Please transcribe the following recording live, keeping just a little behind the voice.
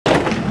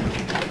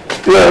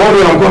Yeah, hold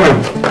on, I'm coming.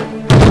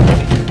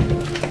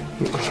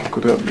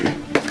 Could that be?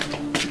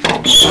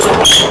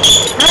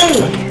 Hi.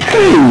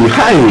 Hey,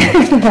 hi.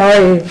 How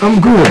are you? I'm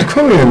good.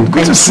 Come in.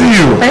 Good to see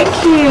you.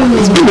 Thank you.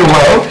 It's been a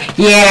while.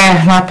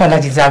 Yeah, my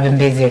apologies. I've been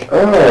busy.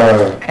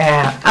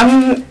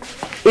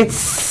 It's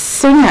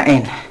Sonia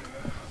in.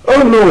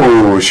 Oh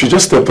no, she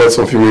just stepped out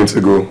some few minutes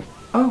ago.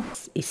 Oh,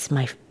 it's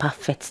my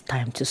perfect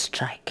time to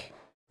strike.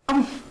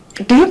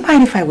 Do you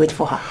mind if I wait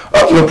for her?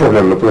 Oh, no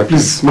problem, no problem.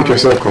 Please make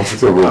yourself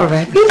comfortable. All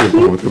right.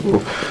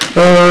 Comfortable.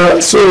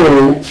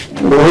 So,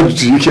 what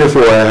do you care for?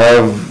 I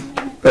have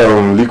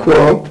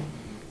liquor,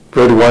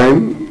 red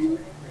wine.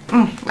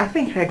 I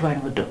think red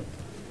wine will do.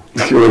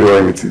 Red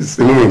wine it is.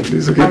 A moment,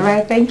 please, okay? All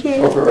right, thank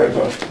you. I'll be right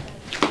back.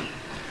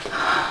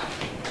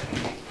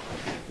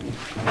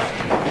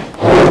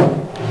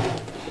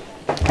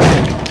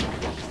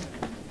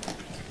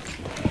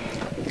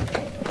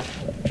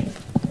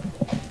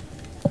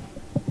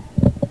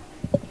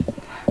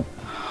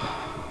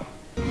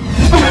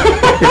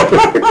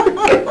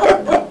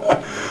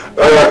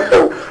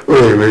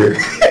 Wait.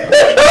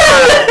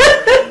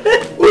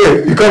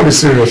 Wait, you can't be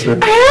serious, man.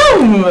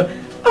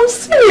 I'm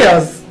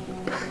serious.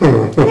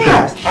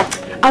 Yes.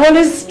 I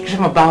always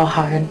dream about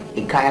having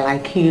a guy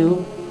like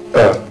you.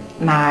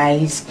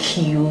 Nice,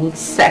 cute,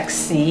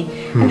 sexy,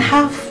 and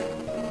have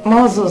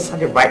muscles at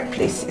the right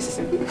places.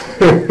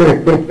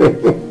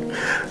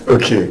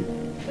 Okay,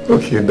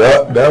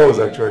 that was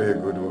actually a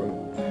good one.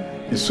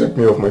 You swept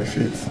me off my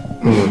feet.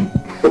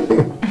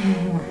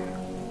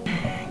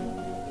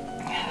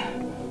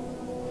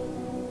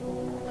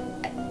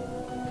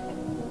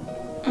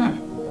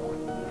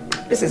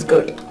 This is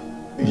good.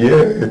 Yeah,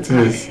 it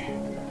is.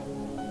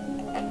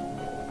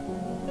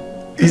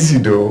 Easy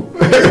though.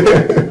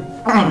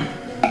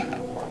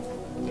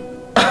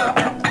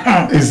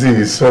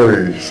 Easy,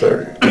 sorry.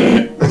 Sorry.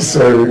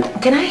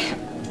 Can I?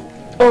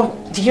 Oh,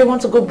 do you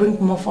want to go bring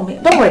more for me?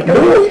 Don't worry.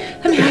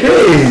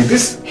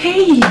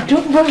 Hey,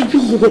 don't worry.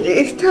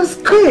 It feels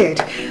good.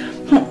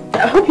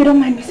 I hope you don't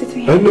mind me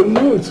sitting here.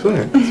 No, it's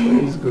fine.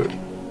 It's good.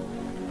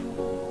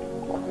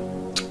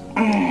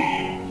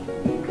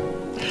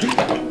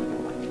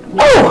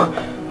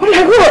 Oh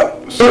my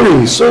God.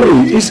 Sorry.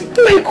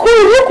 My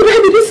God, how could I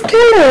be this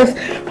careless?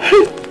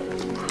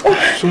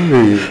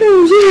 Sorry.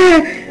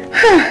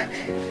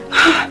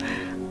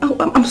 Oh,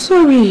 I'm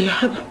sorry.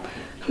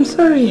 I'm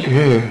sorry.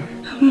 Yeah.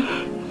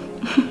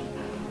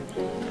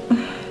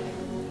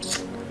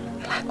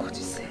 I like what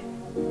you said.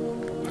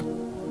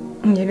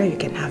 You know you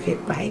can have it,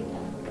 right?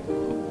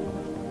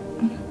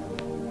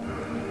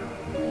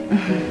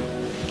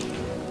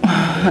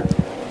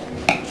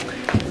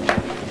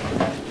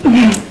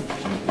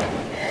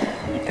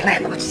 I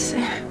like what you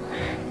said.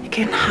 You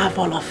can have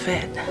all of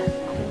it.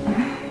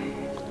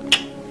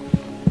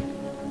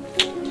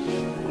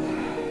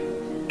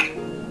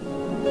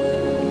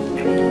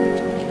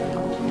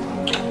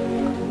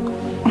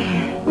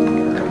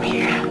 Come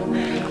here.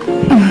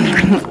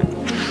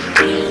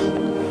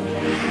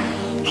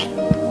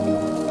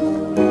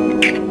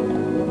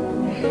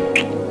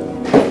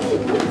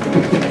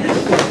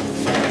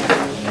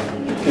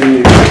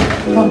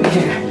 Come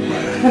here.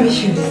 Let me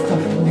show you this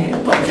stuff for me.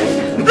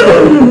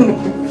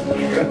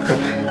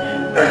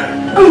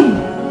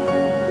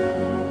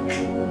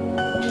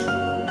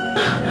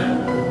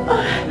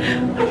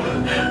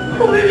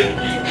 Oh, baby.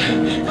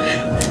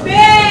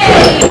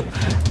 Babe!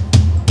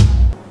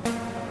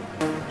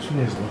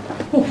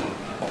 Oh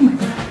my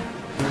God.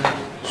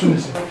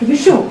 Are you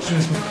sure?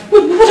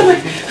 Wait, what am I?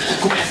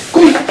 Come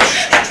here.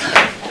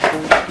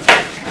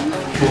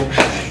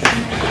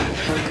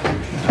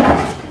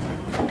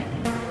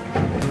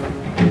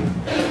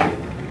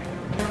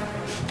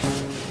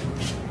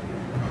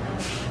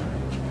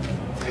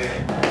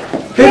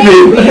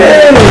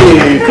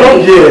 Hey, come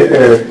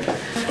here.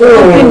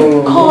 I've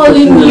been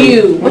calling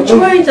you, but you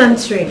weren't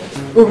answering.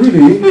 Oh,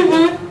 really?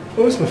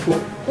 Oh, it's my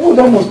phone. Oh,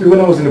 that must be when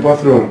I was in the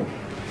bathroom.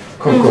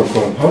 Come.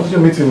 How did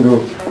your meeting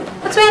go?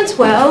 It went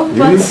well,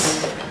 Really?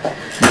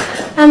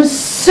 but I'm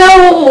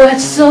so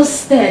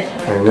exhausted.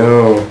 I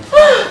know.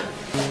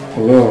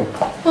 Oh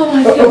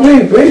my God.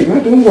 Wait,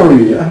 don't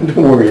worry.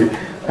 Don't worry.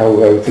 I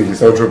will take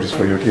this. I'll drop this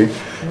for you, okay?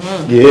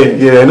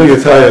 Yeah, I know you're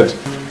tired.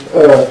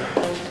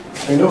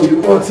 I know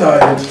you are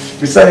tired.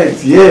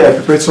 Besides, I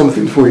prepared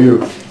something for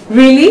you.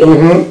 Really?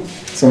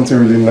 Something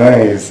really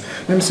nice.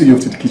 Let me see you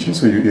off to the kitchen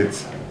so you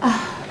eat.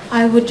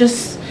 I would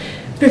just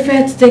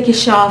prefer to take a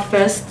shower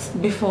first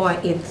before I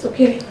eat,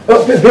 okay?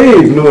 Oh,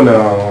 babe,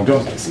 no.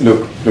 Just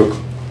look.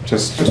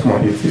 Just come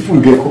on, eat. If we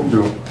get cooked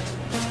though.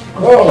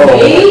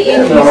 Okay,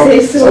 if you say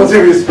so.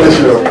 Something really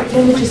special.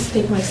 Let me just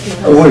take my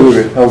slippers. Oh,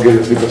 wait. I'll get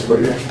your slippers for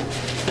you.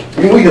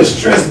 You know you're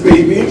stressed,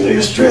 baby.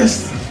 You're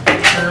stressed.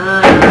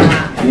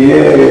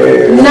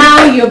 Yeah.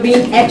 Now you're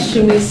being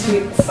extremely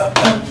sweet.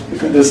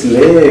 Look at those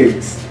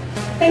legs.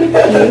 Thank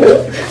you.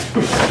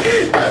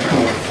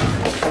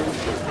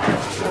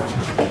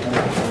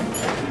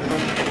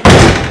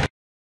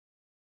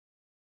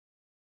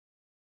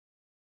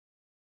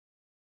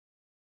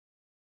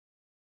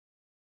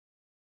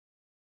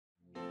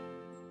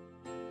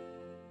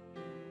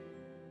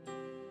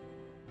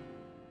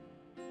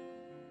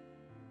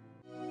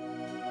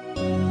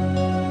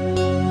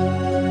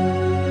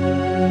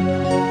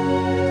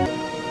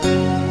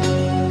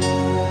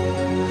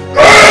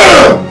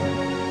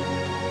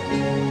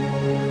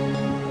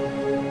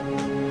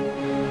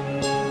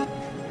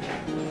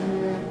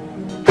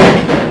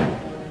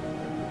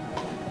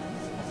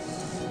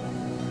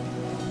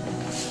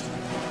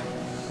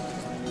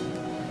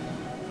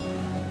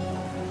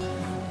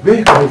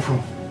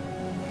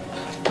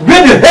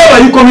 Where the hell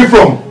are you coming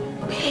from?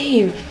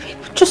 Babe,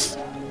 just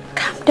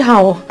calm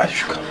down. I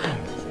should calm down.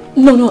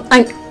 No,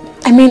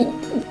 I mean,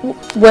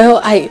 well,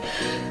 I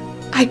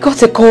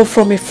got a call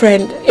from a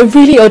friend, a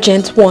really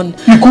urgent one.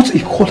 You got a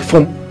call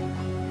from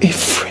a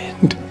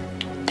friend?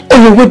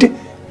 On your wedding?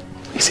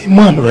 He's a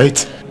man,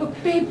 right?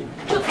 Look, babe,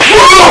 just...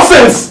 What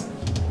nonsense!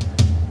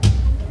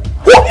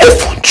 What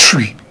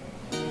effrontery!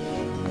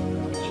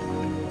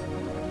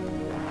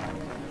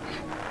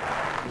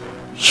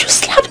 You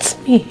slapped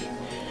me.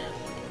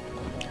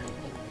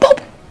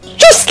 Bob,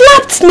 you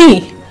slapped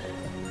me.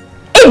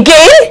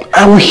 Again?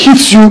 I will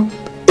hit you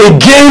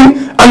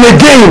again and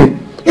again.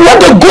 You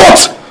have the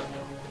guts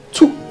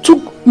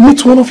to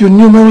meet one of your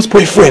numerous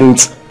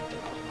boyfriends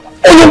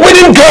on your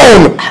wedding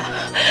gown.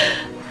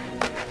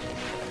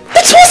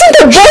 This wasn't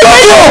a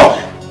joke.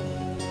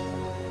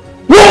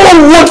 One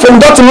more word from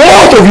that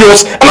mouth of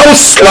yours and I will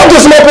slap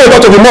this mouth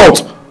out of your mouth.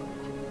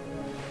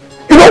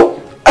 You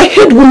know, I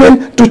heard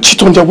women do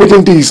cheat on their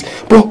wedding days,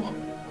 but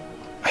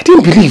I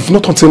didn't believe,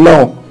 not until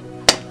now.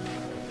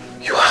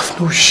 You have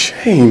no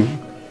shame.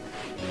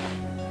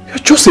 You're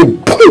just a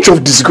bunch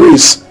of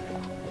disgrace.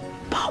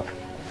 Bob.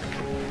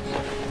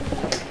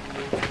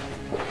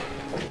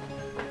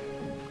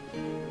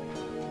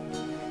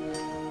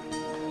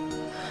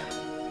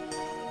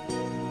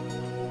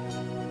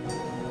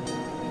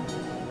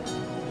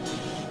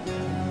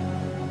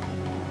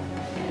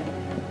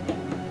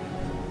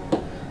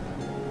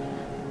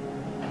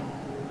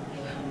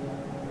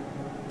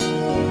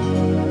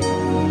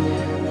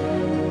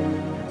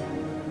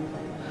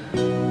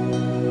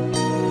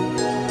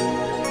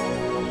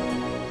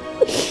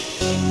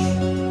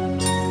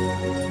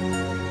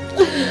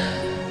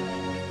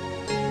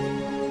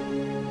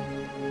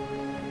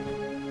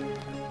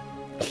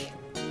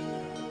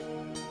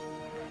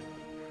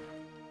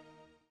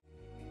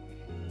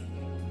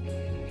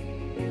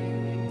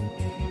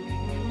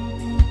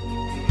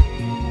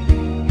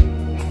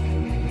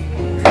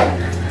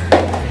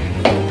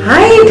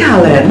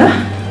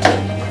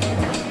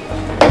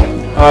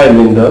 Hi,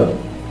 Linda.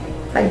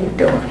 How you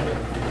doing?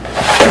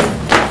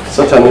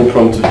 Such an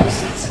impromptu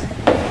visit.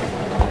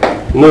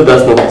 No,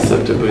 that's not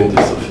acceptable in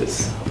this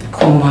office.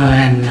 Come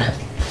on.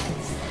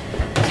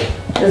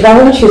 Is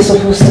that what you're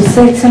supposed to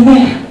say to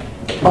me?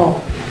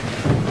 Oh,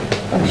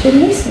 don't you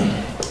listen?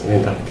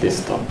 Linda, please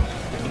stop.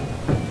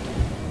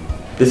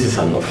 This is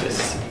an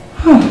office.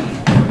 Huh.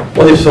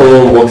 What if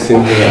someone walks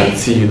in here and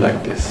see you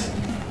like this?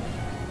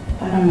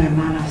 Pardon my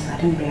manners, I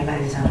didn't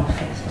realize it's an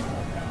office.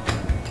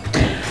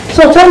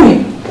 So tell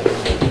me,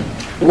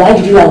 why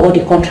did you award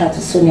the contract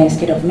to Sonia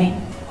instead of me?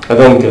 I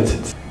don't get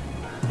it.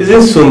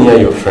 Isn't Sonia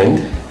your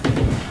friend?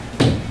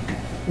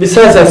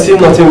 Besides, I see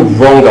nothing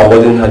wrong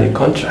awarding her the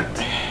contract.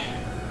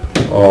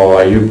 Or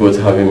are you both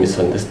having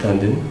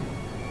misunderstanding?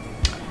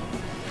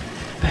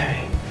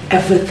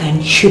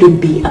 Everything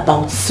shouldn't be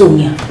about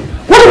Sonia.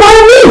 What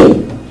about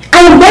me?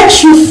 I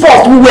met you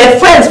first. We were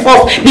friends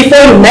first before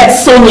you met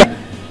Sonia.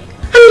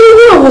 And you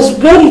knew I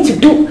was ready to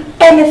do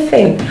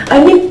anything.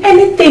 I mean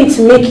anything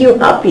to make you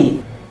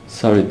happy.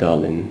 Sorry,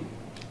 darling.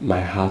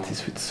 My heart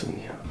is with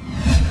Sonia.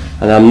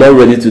 And I'm not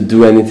ready to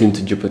do anything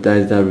to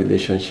jeopardize that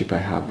relationship I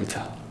have with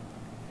her.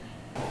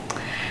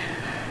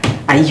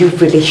 Are you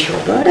really sure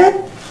about that?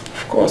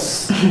 Of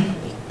course.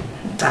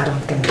 I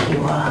don't think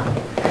you are.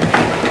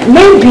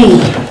 Maybe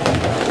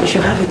you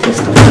should have a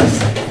taste of this.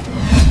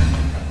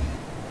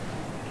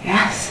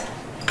 Yes.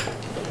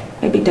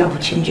 Maybe that will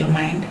change your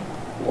mind.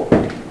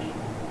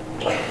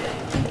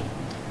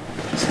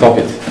 Stop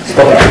it.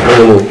 Stop it.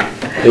 No.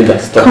 Linda,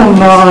 stop.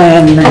 Come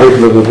on.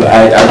 Look.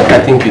 I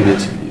think you need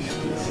to leave,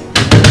 please.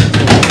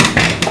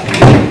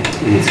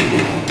 You need to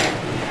leave.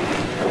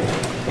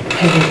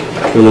 Hey.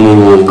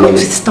 No. Go to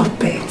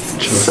stop it.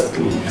 Just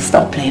leave.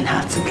 Stop playing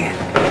hard to get.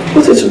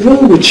 What is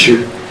wrong with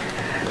you?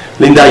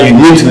 Linda, you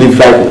need to leave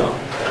right now.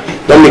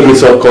 Don't make me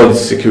call the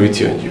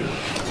security on you.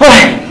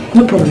 Alright,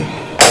 no problem.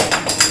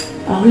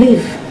 I'll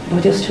leave.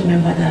 But just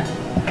remember that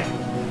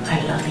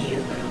I love you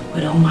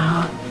with all my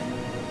heart.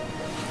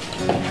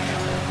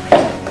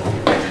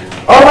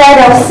 Alright,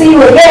 I'll see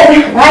you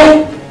again.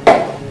 Bye.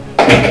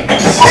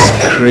 This is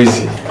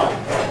crazy.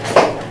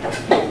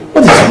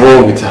 What is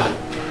wrong with her?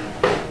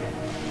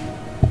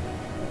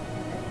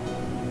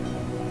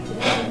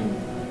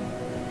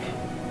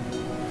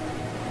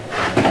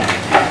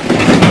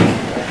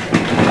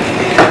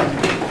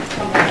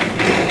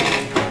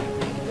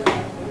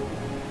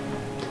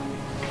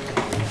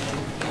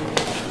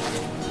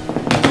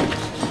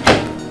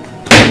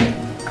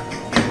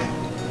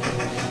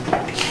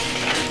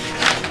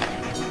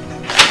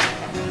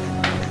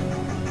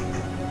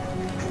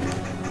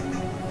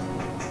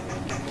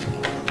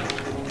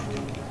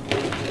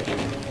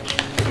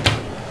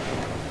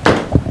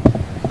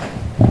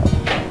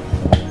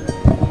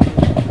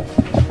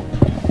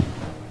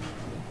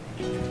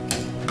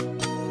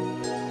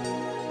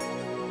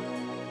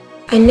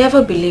 I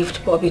never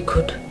believed Bobby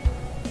could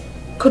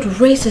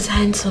raise his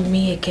hands on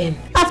me again.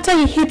 After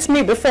he hit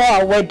me before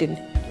our wedding.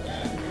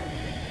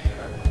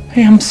 I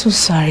am so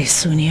sorry,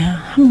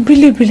 Sonia. I'm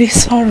really, really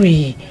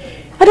sorry.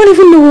 I don't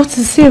even know what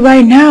to say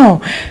right now.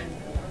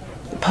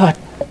 But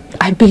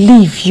I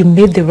believe you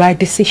made the right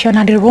decision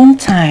at the wrong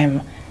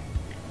time.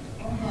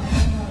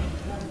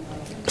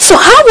 So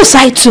how was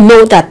I to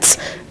know that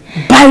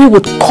Barry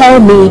would call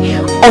me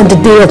on the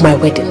day of my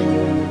wedding?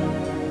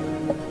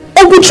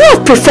 Or would you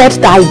have preferred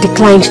that I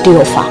declined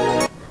the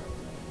offer?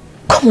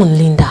 Come on,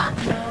 Linda.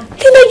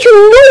 Linda,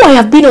 you know I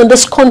have been on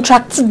this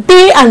contract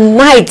day and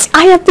night.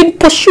 I have been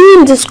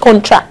pursuing this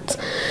contract.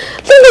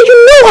 Linda,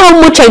 you know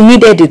how much I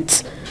needed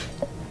it.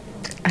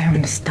 I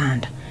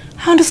understand.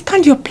 I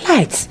understand your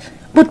plight.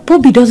 But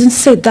Bobby doesn't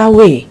say it that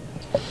way.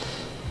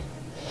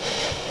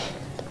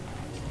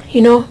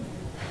 You know,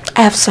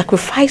 I have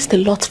sacrificed a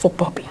lot for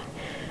Bobby.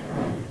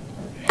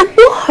 And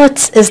what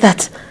hurts is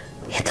that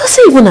he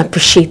doesn't even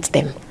appreciate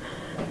them.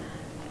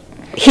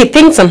 He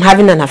thinks I'm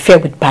having an affair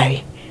with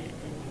Barry.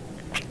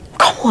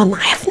 Come on,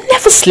 I have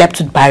never slept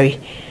with Barry.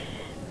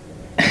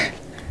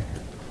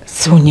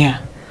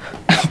 Sonia,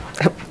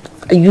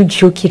 are you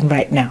joking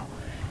right now?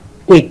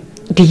 Wait,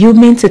 do you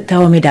mean to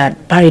tell me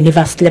that Barry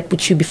never slept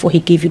with you before he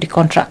gave you the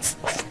contract?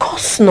 Of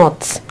course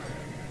not.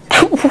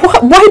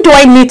 Why do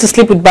I need to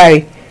sleep with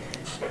Barry?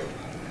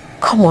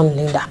 Come on,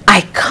 Linda.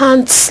 I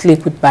can't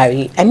sleep with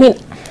Barry. I mean,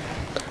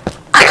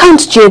 I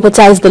can't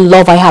jeopardize the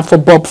love I have for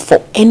Bob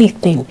for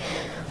anything.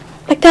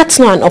 Like, that's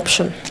not an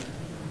option.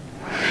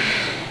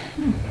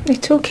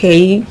 It's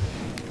okay.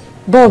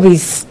 Bob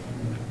is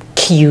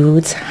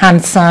cute,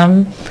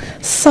 handsome,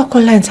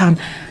 succulent, and...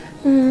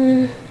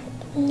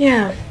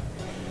 yeah.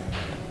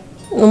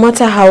 No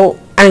matter how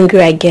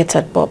angry I get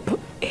at Bob,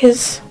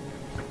 he's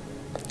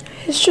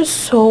just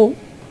so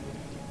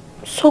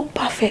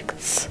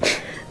perfect.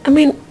 I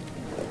mean,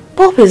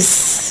 Bob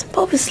is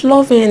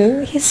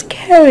loving, he's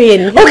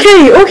caring.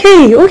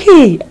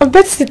 Okay. I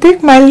better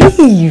take my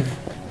leave.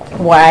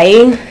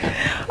 Why?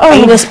 Are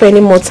you just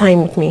spending more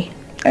time with me?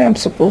 I am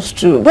supposed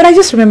to, but I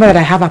just remember that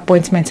I have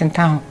appointments in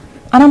town,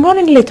 and I'm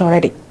running late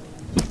already.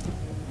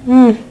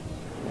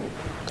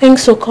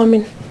 Thanks for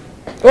coming.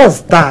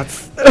 What's that?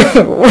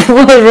 What's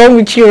wrong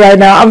with you right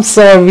now? I'm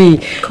sorry.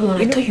 Come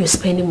on, I thought you were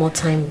spending more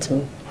time with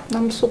me.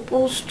 I'm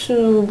supposed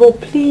to,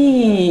 but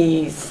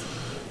please.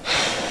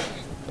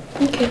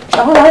 Okay.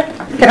 Alright.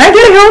 Can I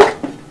get a hug?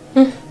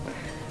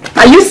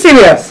 Are you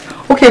serious?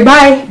 Okay,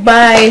 bye.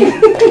 Bye.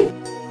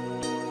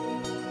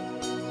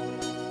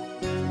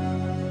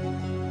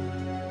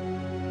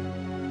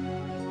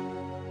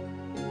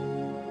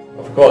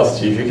 Of course,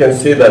 Chief, you can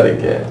say that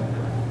again.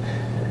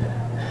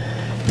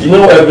 You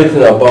know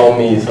everything about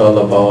me is all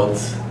about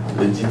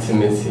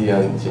legitimacy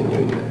and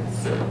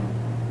genuineness. So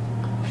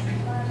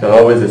you can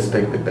always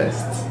expect the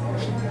best.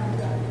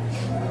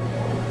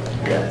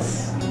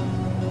 Yes.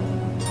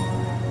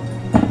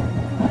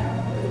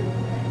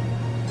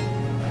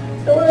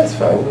 Oh, it's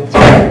fine. It's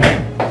fine.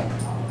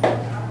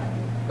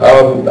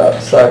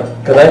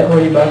 Sir, can I call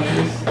you back,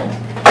 please?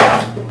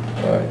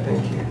 Alright,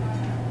 thank you.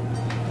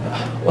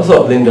 What's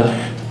up,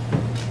 Linda?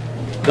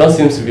 That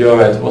seems to be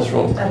alright. What's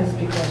wrong? That is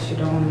because you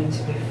don't want me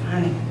to be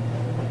fine.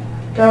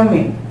 Tell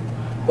me,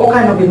 what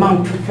kind of a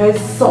man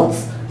prefers salt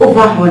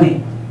over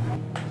honey?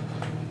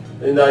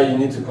 Linda, you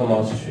need to come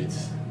out straight.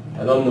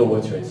 I don't know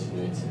what you're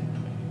insinuating.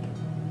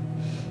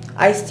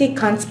 I still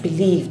can't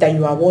believe that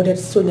you awarded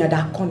Sonia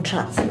that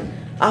contract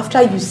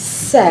after you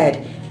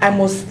said I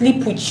must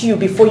sleep with you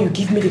before you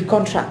give me the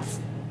contract.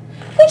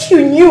 Which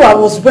you knew I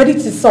was ready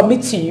to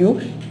submit to you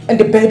in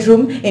the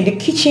bedroom, in the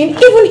kitchen,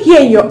 even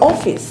here in your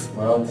office.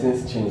 Well,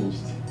 things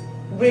changed.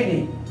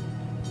 Really?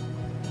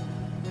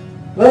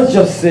 Let's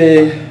just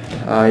say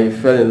I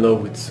fell in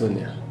love with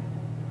Sonia.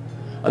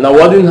 And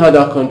awarding her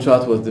that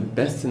contract was the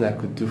best thing I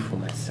could do for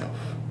myself.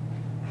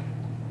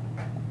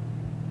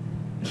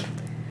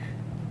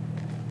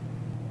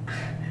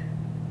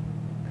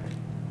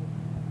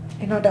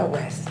 In other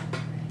words,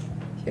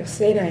 you're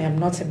saying I am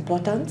not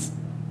important?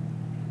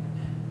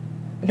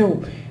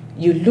 No,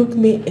 you look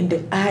me in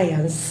the eye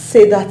and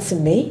say that to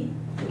me?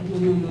 No,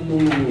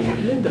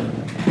 Linda.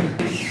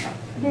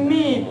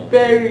 Me,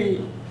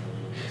 Barry.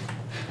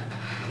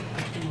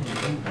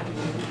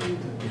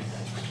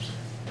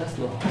 That's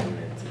not how I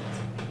meant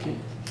it, okay?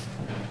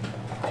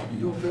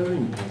 You're very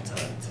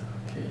important,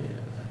 okay?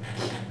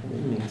 I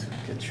didn't mean to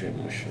get you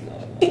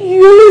emotional.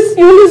 You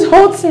always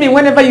hurt me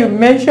whenever you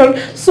mention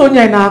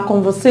Sonia in our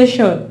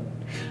conversation.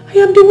 I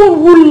am the one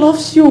who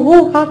loves you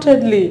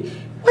wholeheartedly.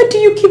 Why do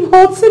you keep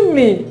hurting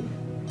me?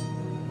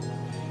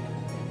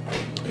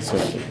 It's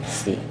okay,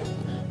 see.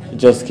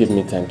 Just give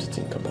me time to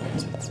think about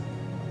it.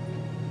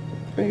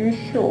 Are you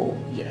sure?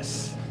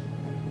 Yes.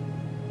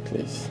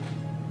 Please.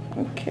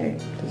 Okay.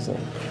 Please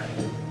don't cry.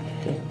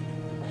 Okay?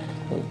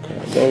 Don't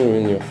cry. Don't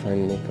ruin your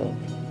fine makeup.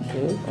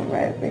 Okay?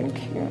 Alright, thank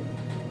you.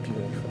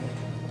 Beautiful.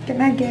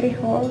 Can I get a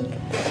hug?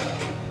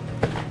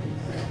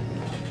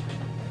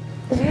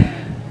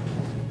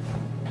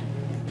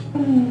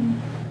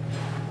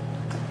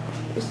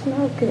 You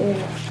smell good.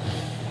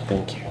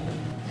 Thank you.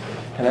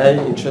 Can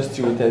I interest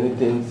you with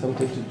anything,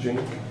 something to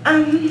drink?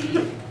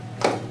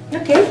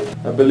 Okay.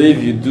 I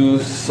believe you do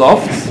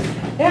soft.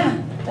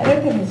 Yeah,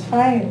 everything is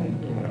fine.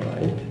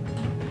 Alright.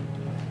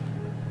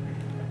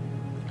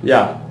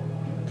 Yeah.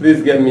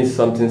 Please get me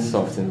something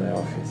soft in my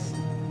office.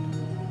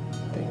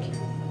 Thank you.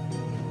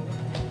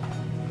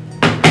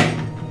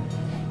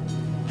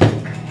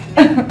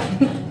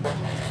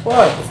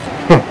 What?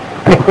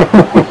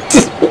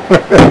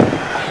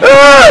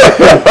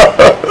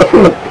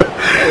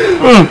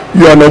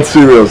 You are not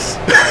serious.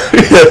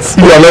 Yes,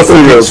 you are not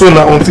serious. So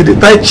now until the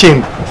tie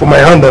chain for my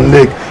hand and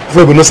leg,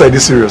 before we know say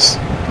this serious.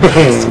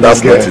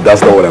 That's not it.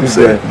 That's not what I'm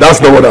saying.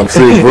 That's not what I'm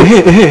saying, bro.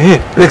 Hey,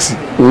 Lexi.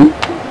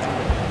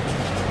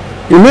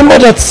 You remember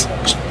that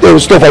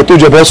stuff I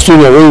told you about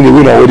Sonia when we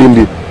were our wedding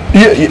day?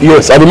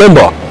 Yes, I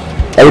remember.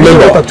 I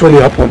remember. What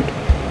actually happened?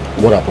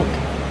 What happened?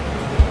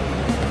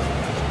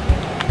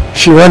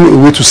 She ran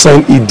away to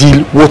sign a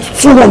deal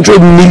worth 200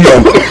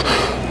 million.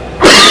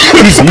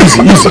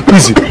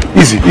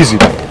 Easy.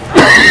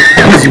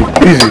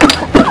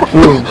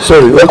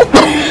 Sorry.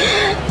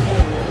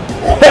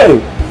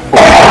 Hey.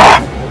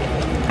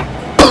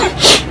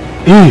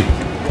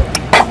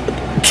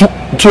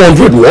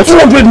 200 what?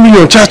 200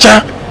 million,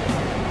 cha-cha.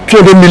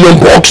 200 million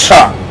bucks.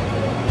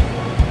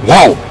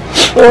 Wow.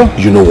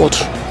 You know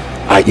what?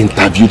 I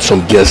interviewed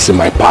some girls in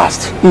my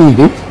past.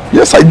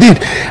 Yes, I did.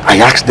 I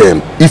asked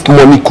them if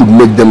money could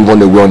make them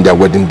run away on their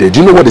wedding day. Do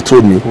you know what they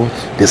told me? What?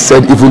 They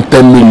said even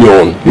 10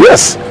 million.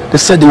 Yes. They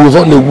said they would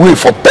run away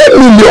for 10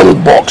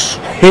 million bucks.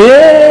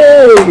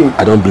 Hey!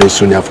 I don't blame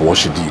Sonia for what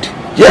she did.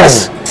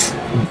 Yes.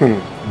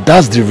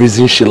 That's the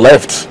reason she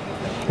left.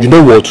 You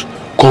know what?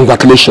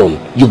 Congratulations.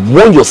 You've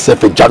won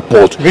yourself a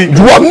jackpot.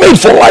 You are made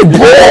for life,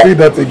 bro. Read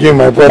that again,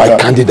 my brother. My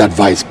candid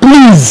advice.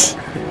 Please.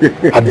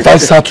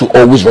 Advise her to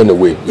always run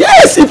away.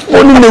 Yes, if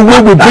running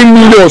away will bring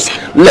millions,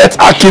 let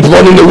her keep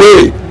running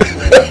away.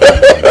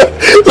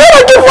 Let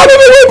her keep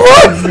running away, bro.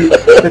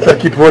 Let her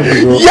keep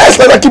running away. Yes,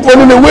 let her keep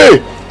running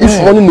away. If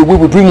running away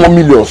will bring more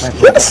millions.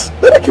 Yes,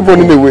 let her keep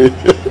running away.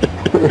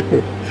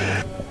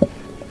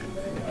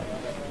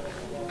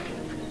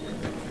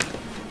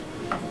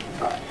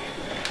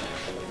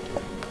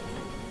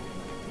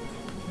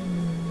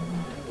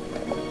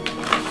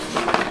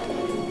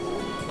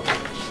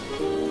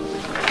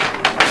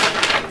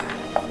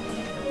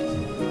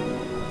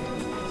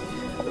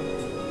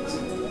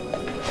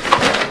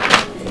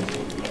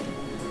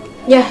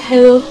 Yeah,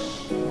 hello.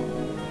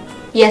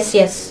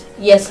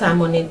 Yes,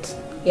 I'm on it.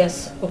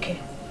 Yes, okay.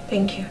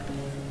 Thank you.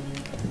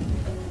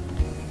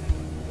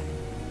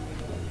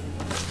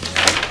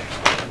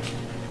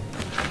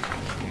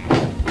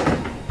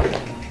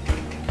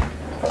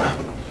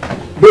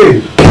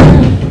 Babe,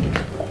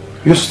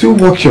 you're still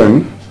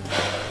working?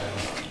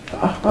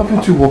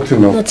 Haven't you worked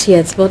enough? Not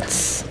yet,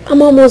 but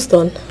I'm almost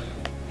done.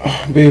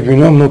 Babe, you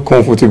know I'm not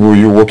comfortable with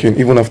you working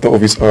even after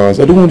office hours.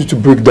 I don't want you to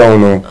break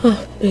down now.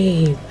 Oh,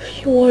 babe,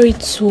 you worry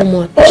too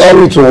much. I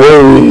don't need to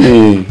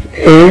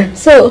worry.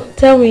 So,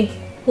 tell me,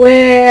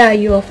 where are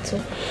you off to?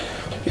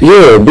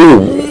 Yeah,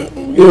 babe.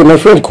 Yeah, my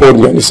friend called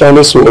me and it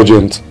sounded so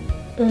urgent.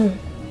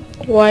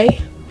 Why?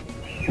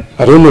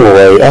 I don't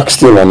know. I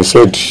asked him and he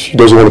said he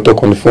doesn't want to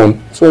talk on the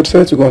phone. So I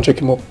decided to go and check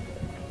him up.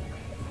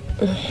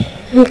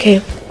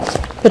 Okay,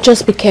 but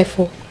just be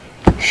careful.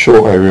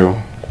 Sure, I will.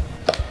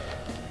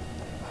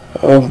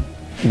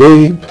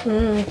 Babe.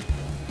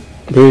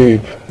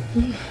 Babe.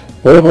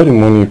 What about the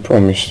money you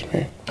promised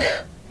me?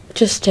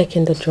 Just check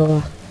in the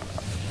drawer.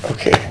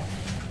 Okay.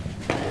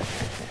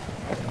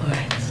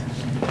 Alright.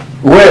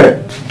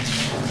 Where?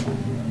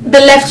 The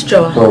left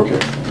drawer. Okay.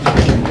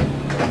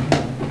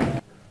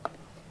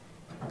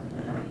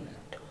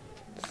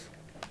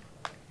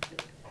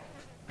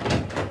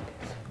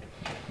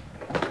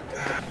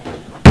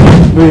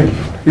 Babe,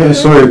 yeah, I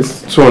saw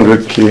it's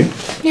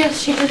 200k.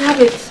 Yes, you can have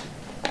it.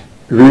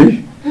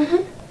 Really?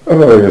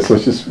 Oh, yeah, so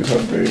she's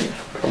sweetheart, babe.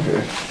 Come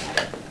here.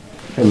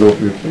 I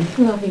love you,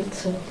 okay? Love you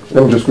too.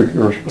 Let me just quickly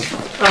rush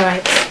back.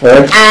 Alright.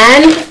 Alright?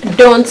 And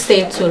don't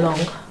stay too long.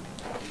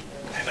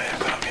 I know you're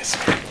gonna miss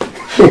me.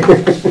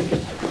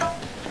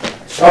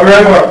 I'll be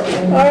right back.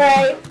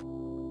 Alright.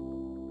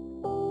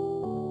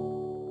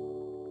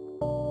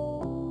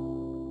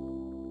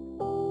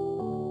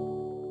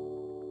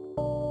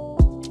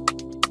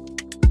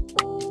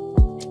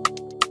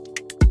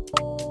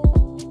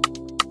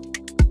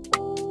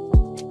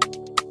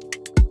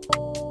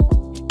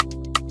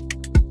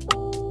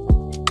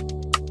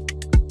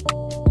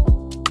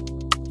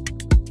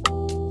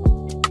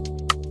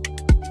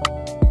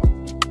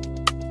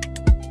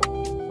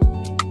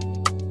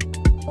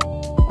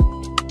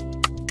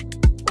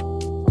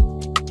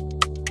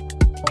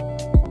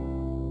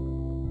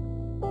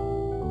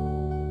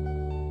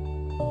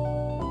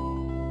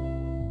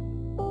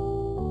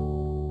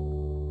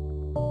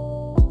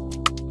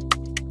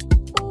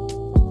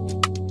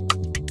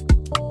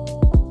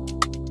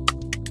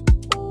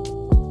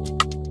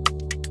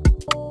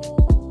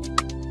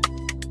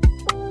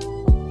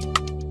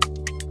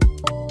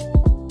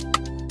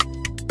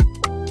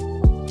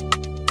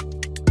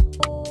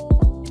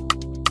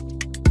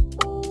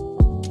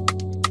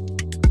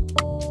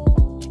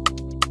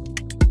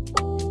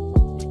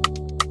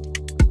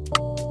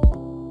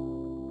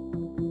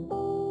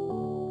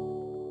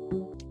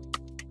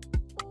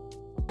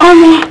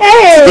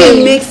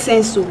 Today makes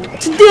sense. So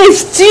today is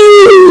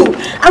still.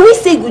 I will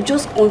say we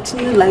just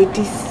continue like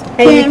this.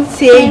 I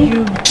tell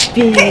you,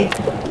 babe.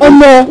 Oh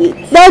no,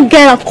 that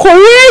guy, a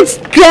correct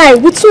guy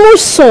with too much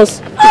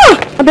sauce.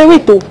 I bet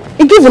wait though.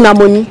 He give him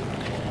money.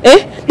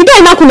 The guy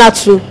knock on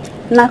too.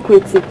 Knock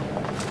waiting.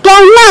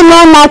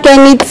 Don't knock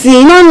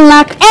anything. Don't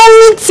knock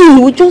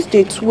anything. We just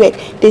did work.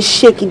 They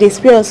shake. They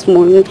spare us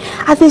money.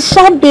 As a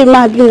sharp baby,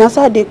 man, that's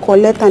how they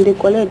collect and they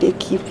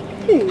keep.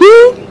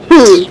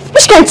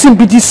 Which kind of thing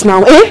be this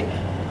now,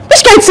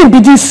 Which kind of thing be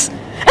this?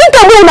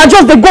 Anytime we wanna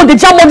just they go, they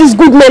jam all these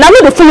good men. I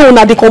know they follow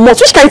una they come out.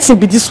 Which kind of thing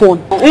be this one?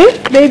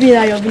 Baby,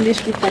 now your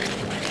village people.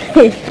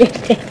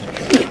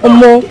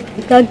 Omo,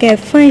 that guy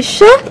fine,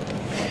 sure.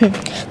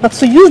 But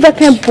to use that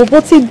kind of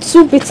boboty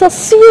do better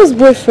serious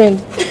boyfriend.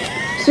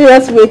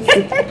 Serious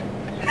waiting.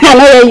 I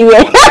know where you were.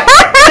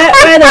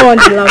 I don't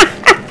want to laugh.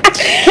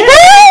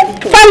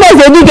 Find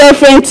us a new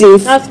girlfriend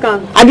things. That's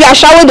calm. I be a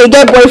shower they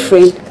get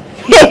boyfriend.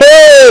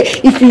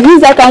 If you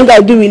use that kind of guy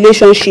do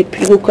relationship,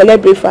 you will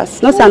collect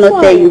breakfast. No, sir,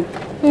 not tell you.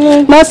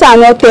 No, sir,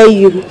 not tell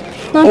you.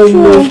 Not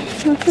true.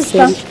 Not true,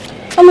 sir.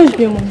 How much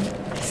do you want?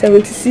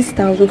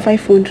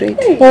 76,500.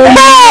 Hey!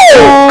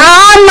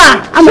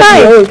 Anna! I'm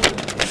sorry.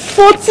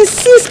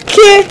 46K.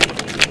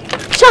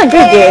 Shall I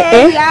get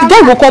there? The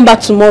guy will come back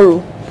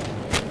tomorrow.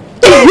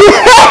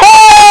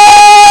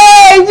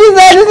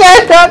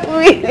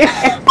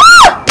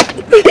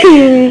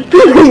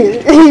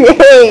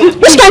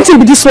 Which kind of thing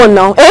be this one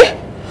now,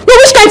 No,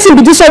 which kind of thing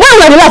be this one? Why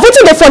are you laughing? What's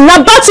in the phone?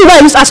 Now, bad thing why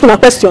you just asking a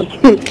question?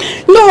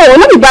 No,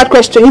 not be bad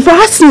question. If you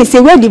ask me, say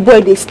where the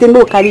boy they stay,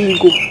 no carry you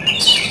go.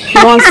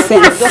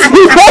 Nonsense.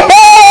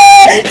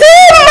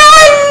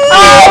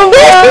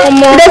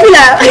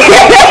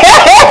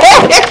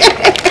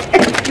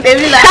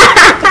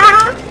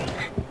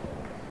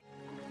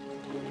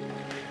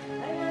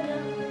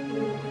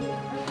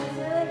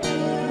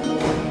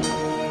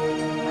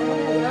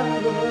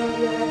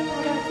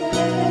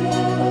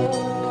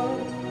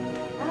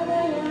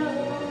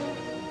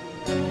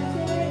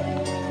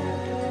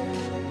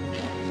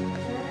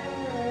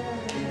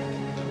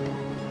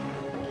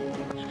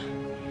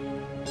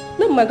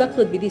 No, my God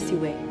could be this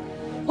way.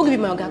 Who give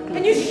me my God?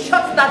 Can you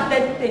shut that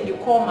dead thing you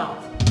call mouth?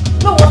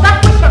 No, was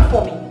that question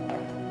for me?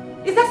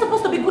 Is that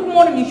supposed to be good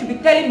morning? You should be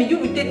telling me. You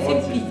will take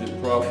simply. What is the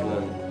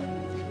problem?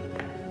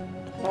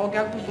 Oh,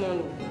 God, good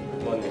morning.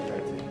 Good morning,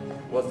 Katie.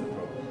 What's the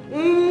problem?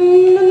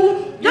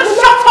 No. Just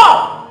shut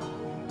up!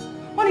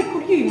 Honey,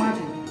 could you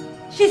imagine?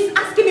 She's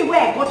asking me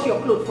where I got your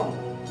clothes from.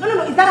 No.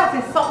 Is that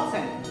not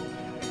insulting?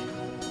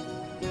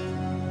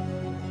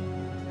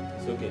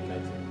 It's okay,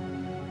 Katie.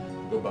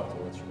 Go back to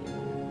what you need.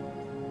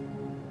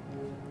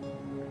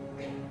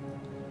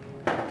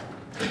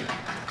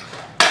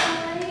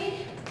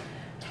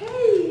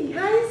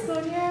 Hi,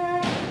 Sonia.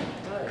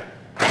 Hi.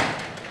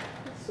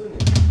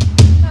 Sonia.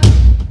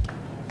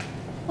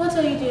 What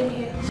are you doing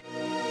here?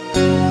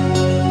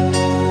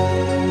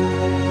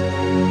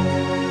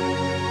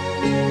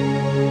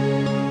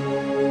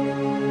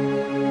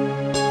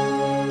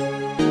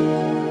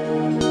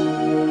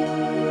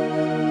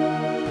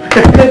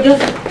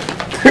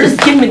 Just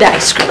give me the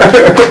ice cream.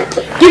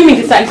 Give me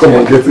this ice cream. Come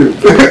on, get it.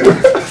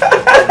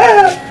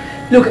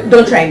 Look,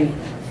 don't try me.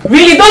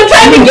 Really, don't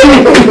try me. Give me.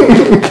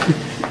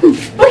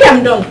 Okay,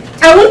 I'm done.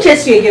 I won't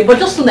chase you again, but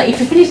just so that if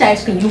you finish the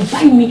ice cream, you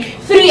buy me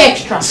 3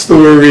 extra.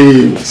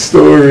 Story.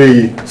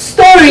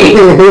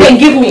 Then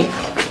give me.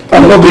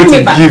 I'm not going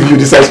to give you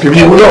this ice cream.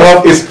 You will not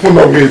have a spoon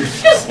of it.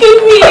 Just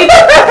give me.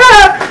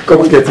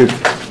 Come and get it.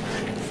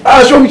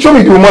 Show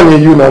me the money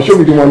in you now. Show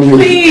me the money in you.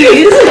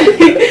 Please.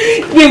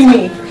 Give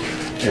me.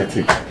 Get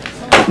it.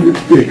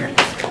 Take.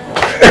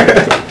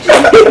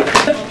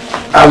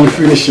 I will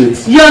finish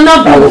it. You're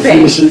not being fair. I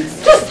will finish it.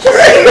 Just give me.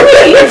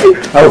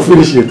 I will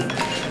finish it.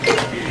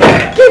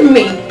 Give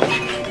me.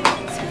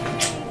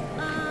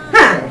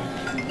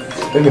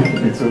 Let me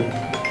give it too.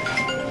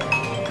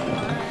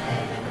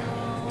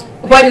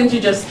 Why don't you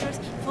just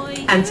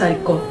answer the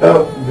call?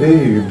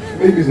 Babe,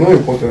 it's not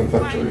important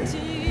actually.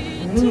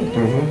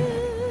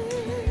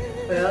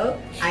 Well,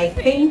 I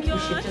think you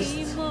should just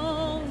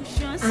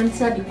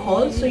answer the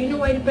call so you know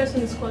why the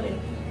person is calling.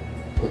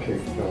 Okay,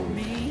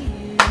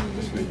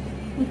 just wait.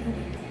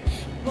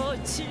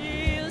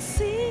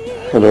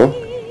 Hello?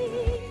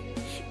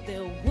 The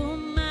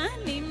woman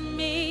in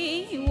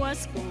me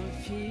was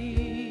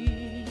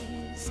confused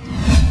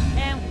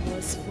and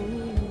was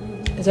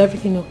fooled. Is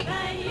everything okay?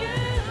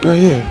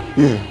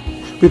 Yeah.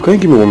 Babe, can you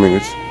give me 1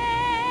 minute?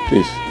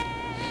 Please.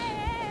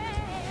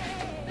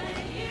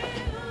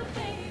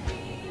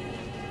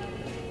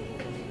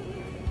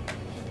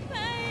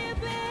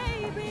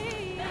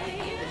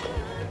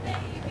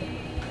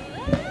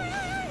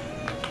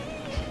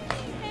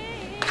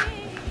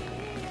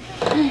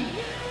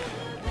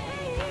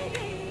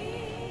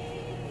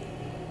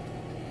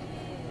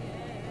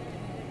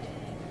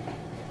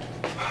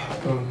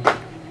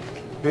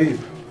 Babe.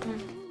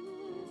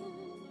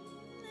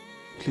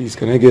 Please,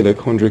 can I get like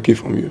 100K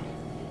from you?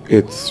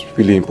 It's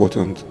really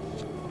important.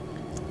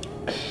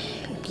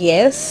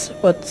 Yes,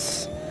 but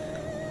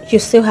You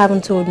still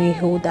haven't told me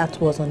who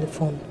that was on the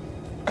phone.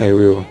 I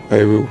will.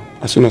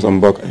 As soon as I'm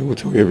back, I will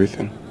tell you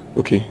everything.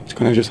 Okay, so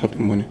can I just have the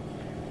money?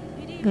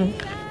 Do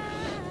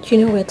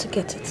you know where to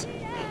get it?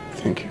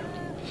 Thank you.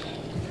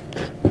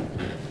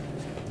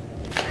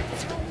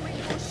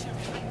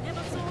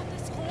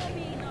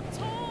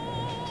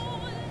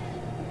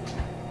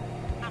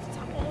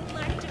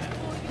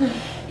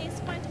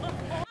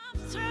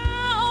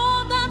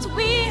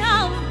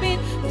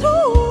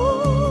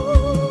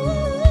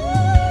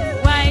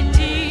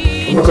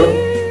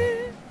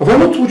 Have I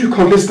not told you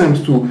countless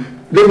times to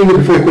let me know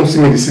before you come see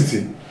me in the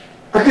city?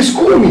 At least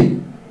call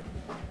me.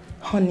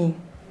 Honey,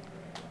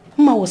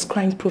 Mama was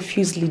crying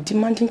profusely,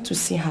 demanding to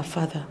see her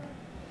father.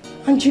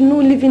 And you know,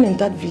 living in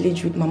that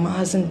village with Mama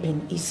hasn't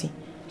been easy.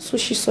 So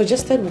she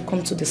suggested we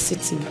come to the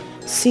city,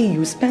 see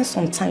you, spend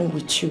some time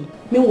with you.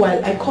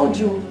 Meanwhile, I called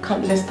you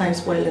countless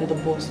times while in the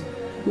bus.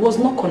 It was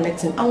not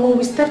connecting. And when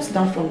we stepped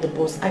down from the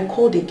bus, I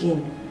called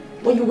again.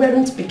 But you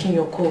weren't picking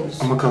your calls.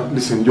 Amaka,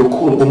 listen, your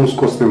call almost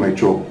cost me my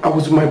job. I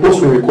was with my boss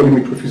when you were calling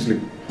me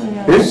profusely.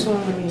 I'm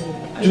sorry.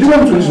 Did you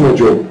want me to lose my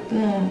job?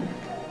 No.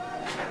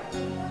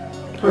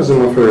 How's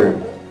Emma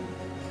faring?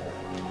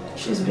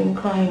 She's been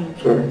crying.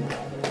 Sorry.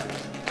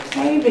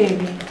 Hi,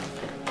 baby.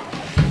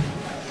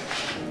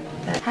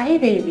 Hi,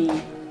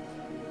 baby.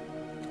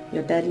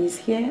 Your daddy is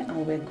here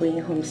and we're going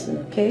home soon,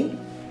 okay?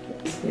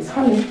 Please,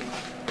 honey,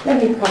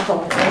 let me pack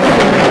up.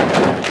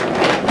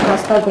 I'll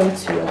start going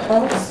to your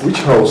house. Which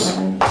house?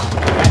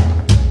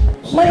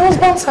 My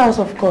husband's house,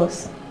 of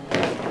course.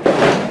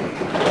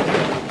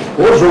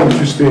 What's wrong with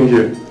you staying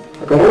here?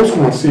 I can always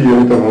come and see you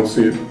anytime I want to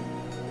see you.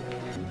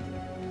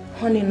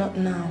 Honey, not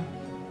now.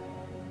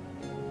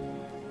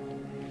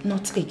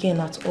 Not again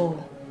at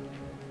all.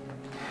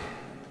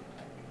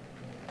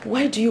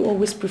 Why do you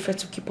always prefer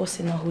to keep us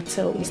in a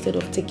hotel instead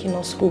of taking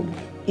us home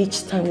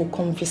each time we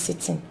come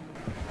visiting?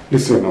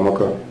 Listen,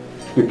 Amaka,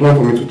 the plan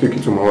for me to take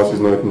you to my house is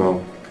not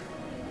now.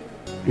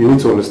 You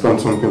need to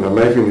understand something, that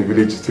life in the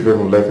village is different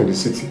from life in the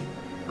city.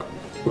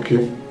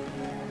 Okay?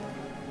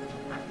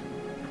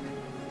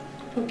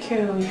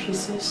 Okay, well, if you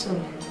say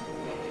so.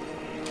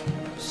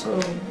 So...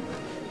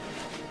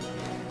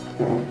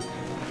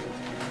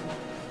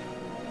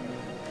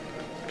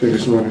 Take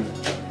this money.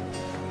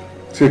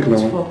 Take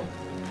now.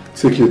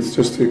 Take it,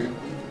 just take.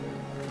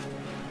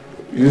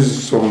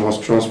 Use some as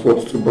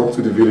transport to back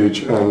to the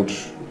village and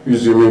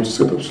use your money to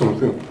set up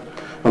something.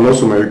 And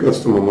also my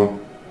regards to Mama,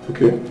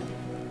 okay?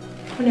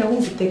 Honey, I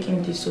won't be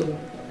taking this over.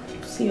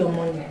 See your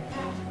money.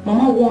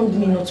 Mama warned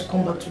me not to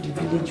come back to the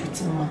village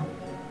with Mama.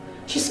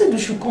 She said we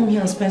should come here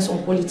and spend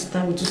some quality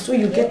time with you so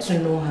you get to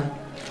know her.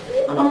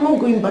 And I'm not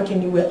going back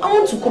anywhere. I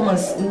want to come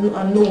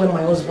and know where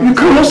my husband is. You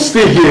cannot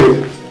stay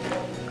here.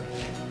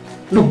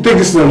 Look, take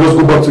this now and let's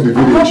go back to the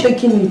village. I'm not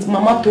taking it.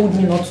 Mama told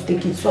me not to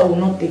take it, so I will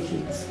not take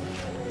it.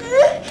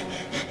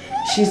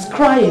 She's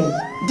crying.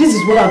 This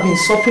is what I've been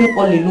suffering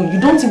all alone. You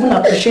don't even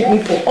appreciate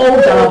me for all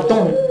that I've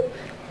done.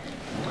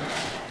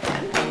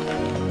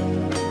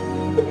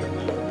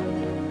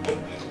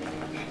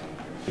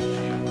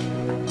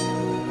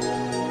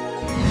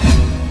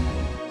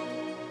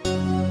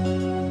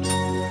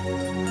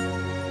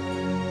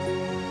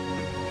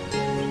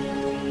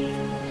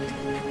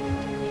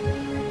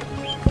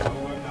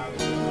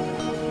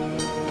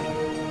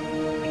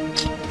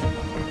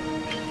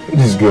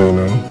 This girl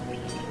now.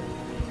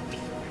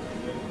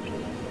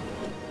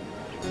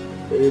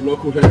 Hey,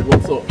 knucklehead,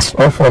 what's up?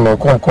 I'm fine now.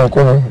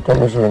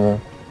 Come and show me.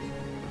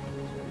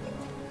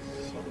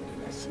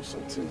 I see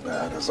something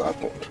bad has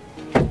happened.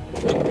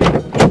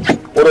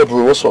 What up,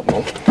 bro? What's up,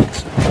 man?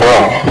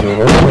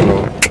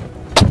 Wow.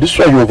 This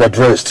why you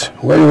overdressed.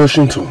 Where are you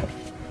rushing to?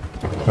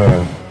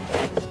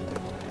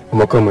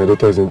 Amaka, my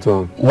daughter is in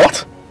town.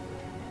 What?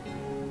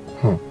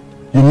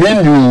 You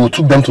mean you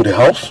took them to the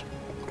house?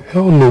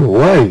 Hell no.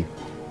 Why?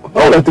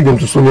 Why would I take them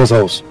to Sonia's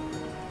house?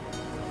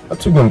 I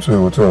took them to a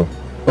hotel.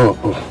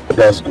 Oh,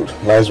 that's good.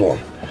 Nice one.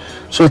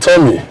 So tell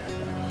me,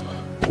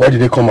 why did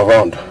they come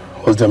around?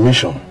 What's their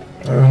mission?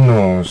 I don't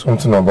know.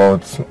 Something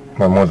about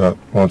my mother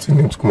wanting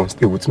him to come and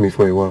stay with me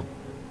for a while.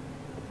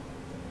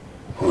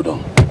 Hold on.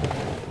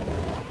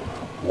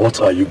 What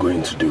are you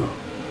going to do?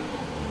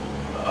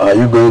 Are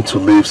you going to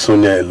leave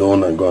Sonia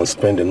alone and go and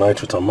spend the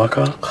night with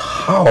Amaka?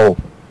 How?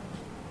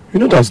 You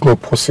know that's not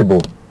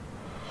possible.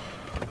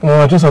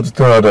 I just had to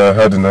tell her that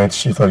I had the night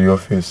shift at the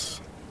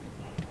office.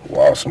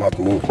 Wow, smart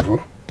move,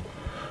 bro.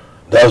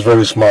 That's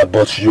very smart,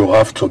 but you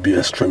have to be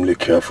extremely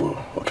careful,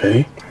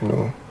 okay? I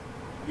know.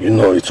 You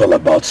know it's all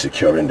about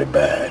securing the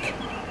bag,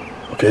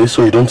 okay?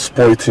 So you don't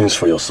spoil things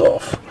for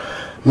yourself.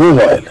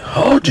 Meanwhile,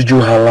 how did you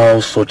allow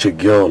such a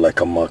girl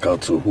like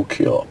Amaka to hook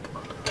you up?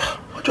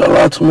 How'd you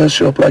allow her to mess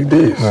you up like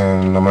this?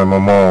 Man, my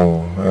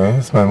mama,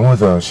 it's my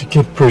mother. She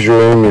kept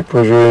pressuring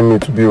me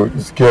to be with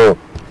this girl.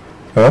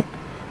 Huh?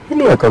 You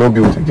know I cannot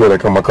be with a girl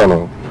like Amaka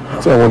now.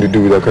 That's what I want to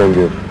do with that kind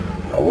of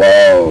girl.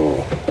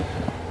 Wow.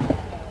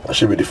 I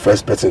should be the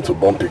first person to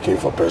bump picking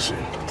for Percy.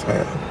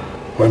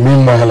 But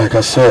meanwhile, like I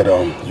said,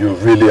 you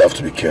really have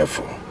to be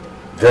careful.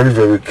 Very,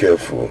 very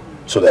careful,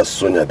 so that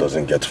Sonia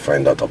doesn't get to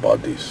find out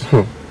about this.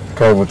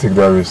 can't even take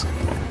that risk.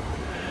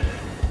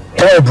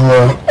 Alright,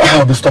 bro.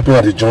 I'll be stopping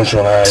at the junction.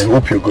 I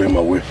hope you're going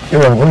my way. Yeah,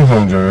 I'm going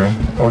home, Jerry.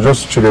 I was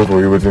just chilling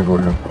for you, waiting for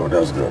you. Oh,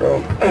 that's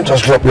good.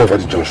 Just drop me off at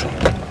the junction.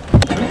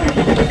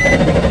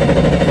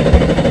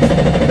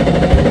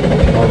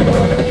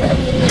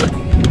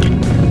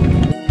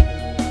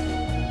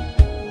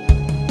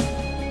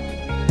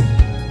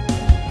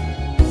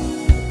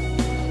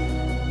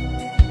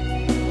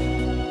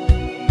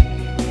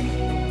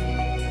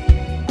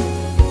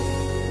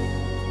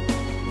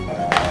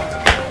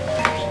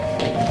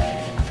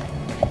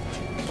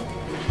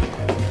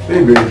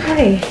 Hey, baby.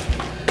 Hi.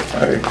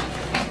 Hi.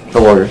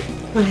 How are you?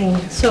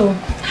 Fine. So,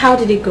 how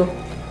did it go?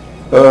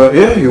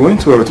 Yeah, he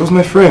went well. It was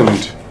my friend,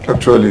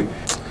 actually.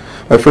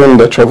 My friend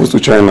that travels to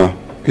China.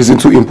 He's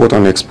into import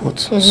and export.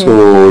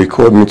 So he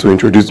called me to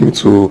introduce me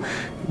to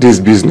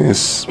this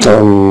business.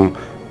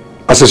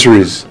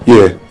 Accessories.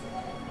 Yeah.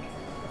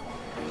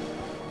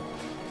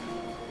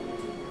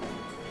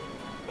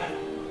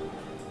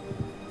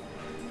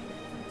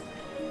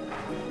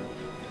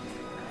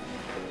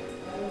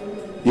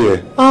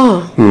 Yeah.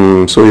 Oh.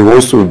 So he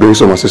wants to bring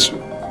some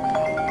accessories.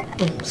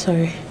 Oh,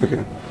 sorry.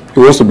 Okay. He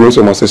wants to bring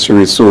some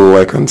accessories so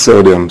I can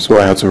sell them. So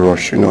I had to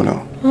rush, you know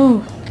now.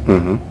 Oh.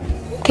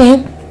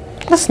 Okay.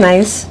 That's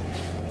nice.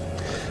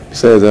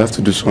 Besides, I have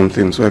to do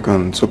something so I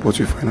can support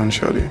you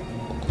financially.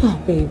 Oh,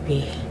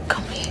 baby.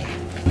 Come here.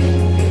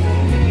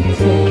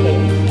 It's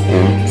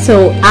okay.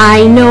 So,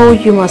 I know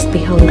you must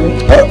be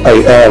hungry.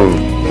 I am.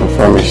 I'm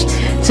famished.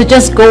 So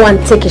just go and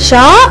take a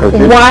shower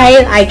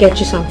while I get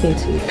you something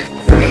to eat.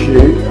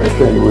 Okay, I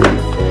can't wait.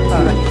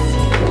 Alright.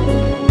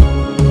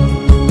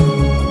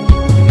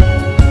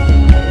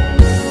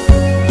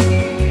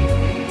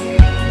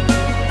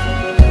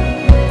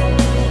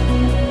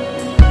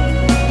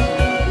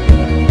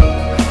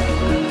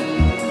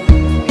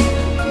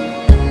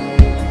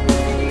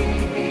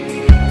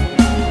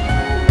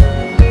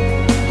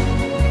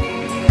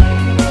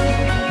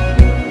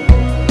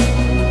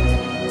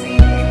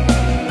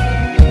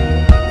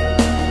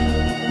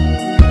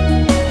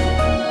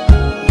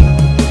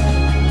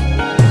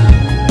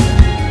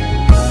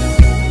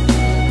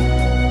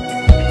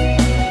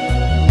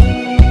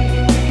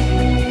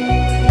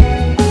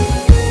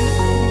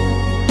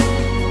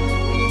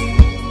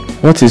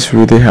 What is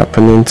really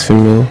happening to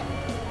me?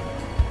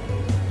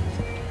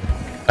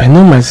 I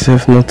know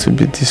myself not to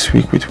be this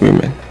weak with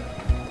women.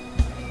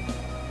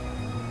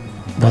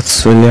 But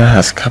Sonia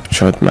has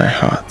captured my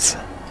heart.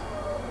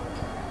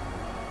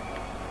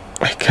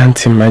 I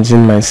can't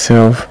imagine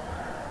myself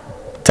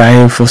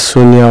dying for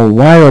Sonia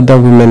while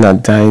other women are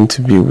dying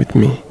to be with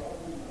me.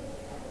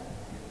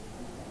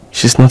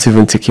 She's not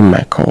even taking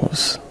my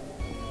calls.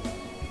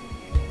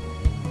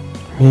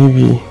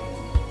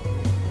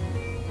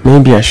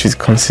 Maybe I should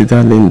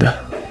consider Linda.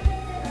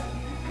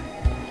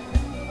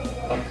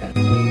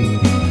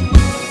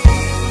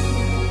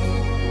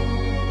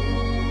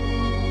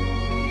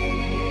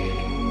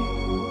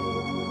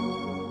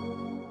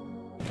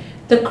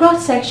 The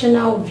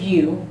cross-sectional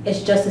view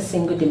is just a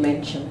single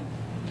dimension.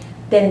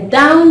 Then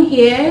down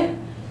here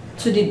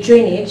to the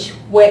drainage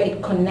where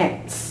it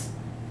connects.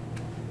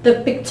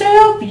 The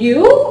pictorial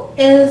view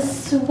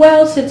is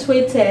well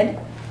situated,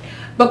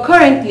 but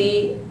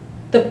currently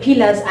the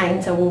pillars are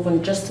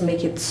interwoven just to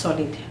make it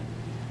solid.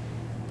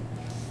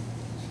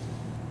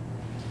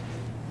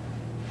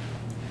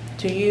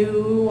 Do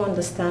you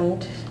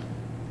understand?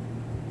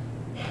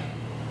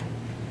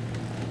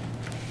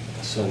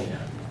 Sonia,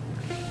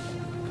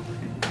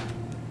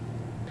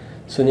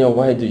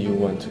 why do you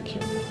want to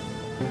kill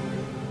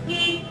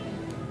me?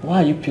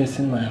 Why are you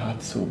piercing my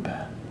heart so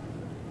bad?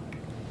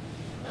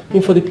 I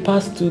mean, for the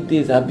past 2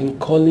 days I've been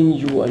calling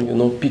you and you're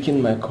not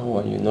picking my call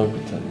and you're not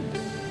returning.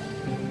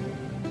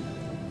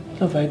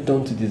 What have I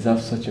done to deserve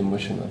such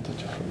emotional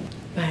torture from you?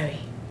 Barry,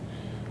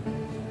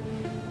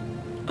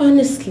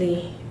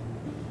 honestly,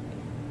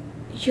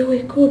 you're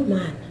a good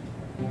man.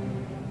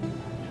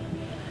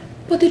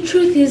 But the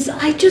truth is,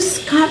 I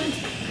just can't...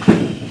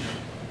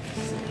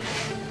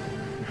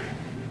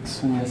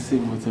 Sonia, say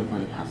whatever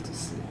you have to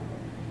say.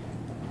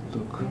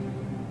 Look,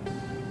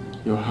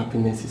 your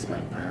happiness is my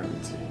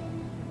priority.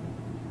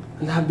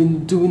 And I've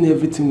been doing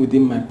everything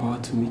within my power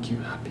to make you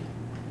happy.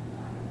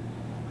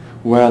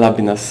 Well, I've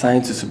been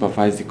assigned to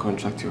supervise the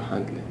contract you're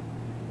handling.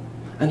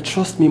 And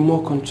trust me,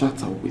 more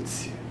contracts are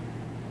with you.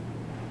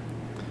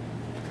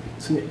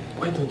 So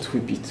why don't we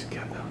be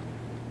together?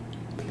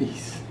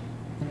 Please.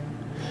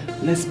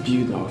 Let's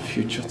build our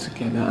future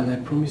together and I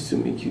promise to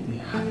make you the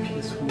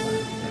happiest woman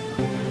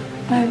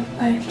ever.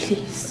 Barry,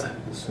 please.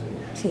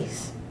 Sonia.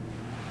 Please.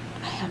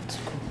 I have to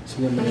go.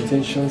 Sonia, my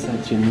intentions are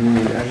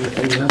genuine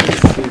and you have to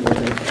see what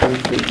I've done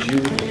for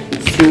you.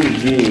 It's so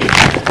real.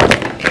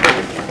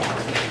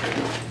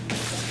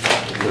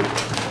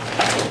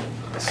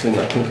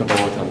 Sonia, think about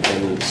what I'm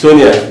telling you.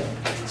 Sonia!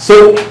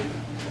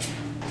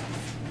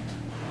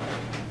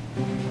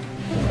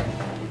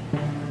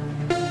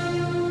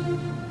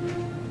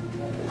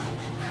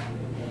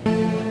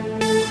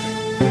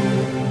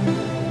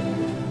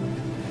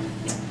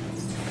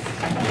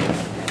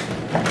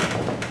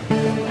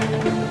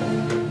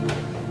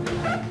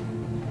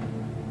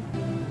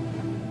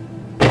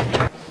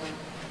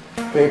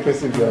 Can you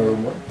perceive the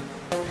aroma?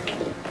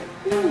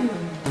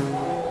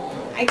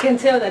 I can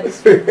tell that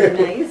this will be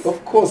nice.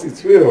 Of course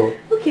it will.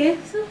 Okay,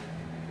 so.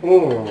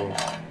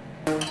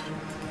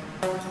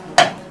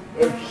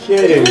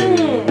 Okay.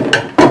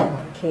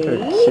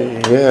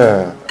 Okay,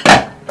 yeah.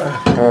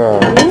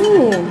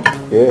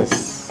 Yes.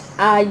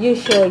 Are you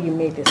sure you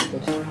made this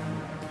food?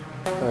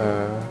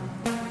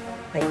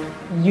 Like,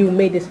 you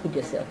made this food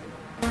yourself?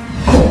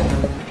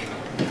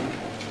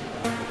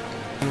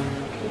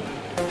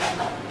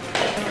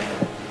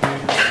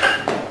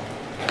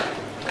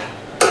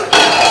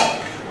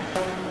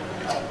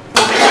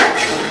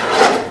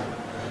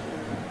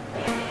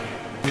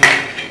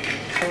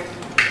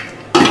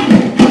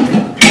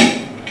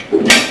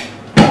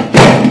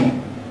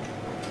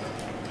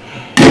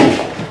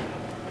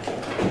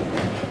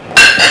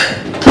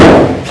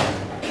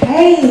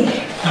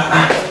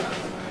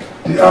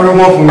 The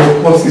aroma from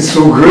your pot is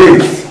so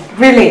great.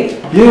 Really?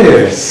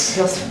 Yes.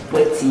 Just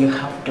wait till you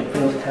have the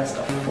real taste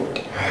of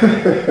food.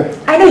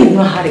 I know you've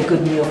not had a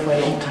good meal for a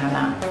long time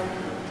now.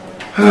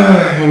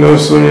 You know,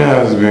 Sonia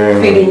has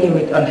been feeding you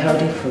with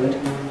unhealthy food.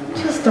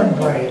 Just don't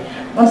worry.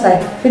 Once I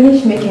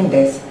finish making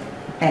this,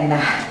 and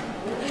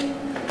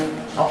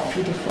I'll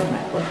feed you from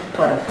my own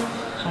pot of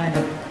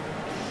honey.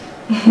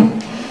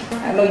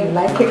 I know you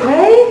like it,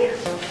 right?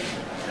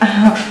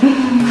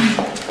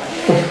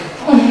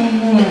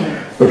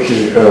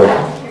 Okay,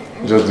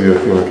 just do your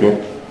thing, okay?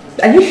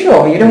 Are you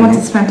sure? You don't want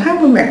to spend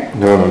time with me?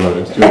 No,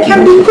 just do I your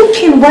can thing. be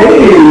cooking, right?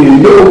 Hey,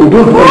 no,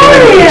 don't worry.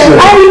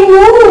 I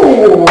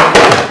know.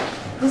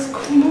 Just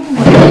come on.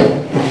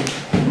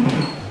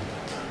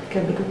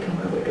 Can be cooking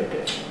while we do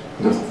this.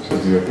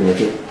 Just do your thing,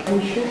 okay? Are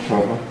you sure?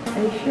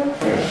 Are you sure?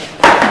 Yeah.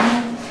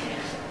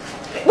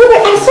 Wait,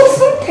 I saw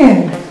something.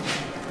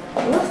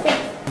 What's that?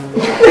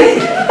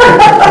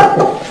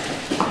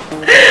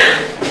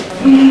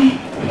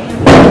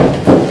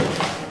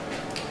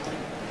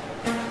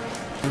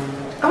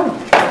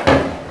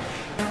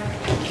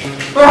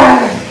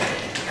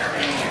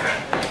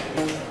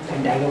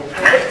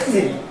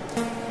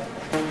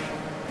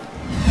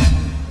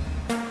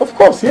 Of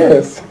course,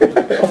 yes.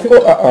 Of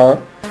course,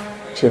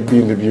 Chef B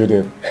in the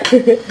building.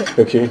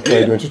 Okay, now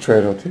you're going to try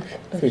it out.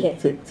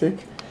 Take.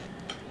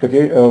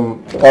 Okay,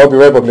 I'll be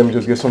right back. Let me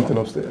just get something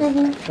upstairs.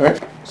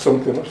 Alright?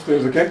 Something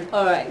upstairs, okay?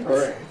 Alright.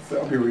 Alright, so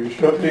I'll be with you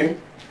shortly.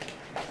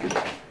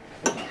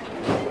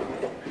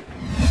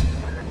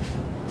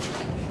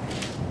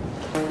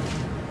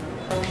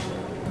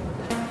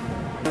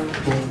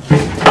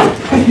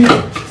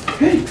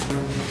 Hey,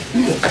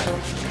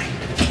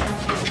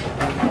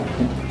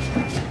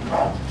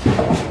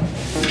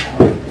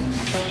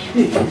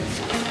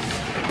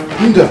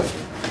 Linda!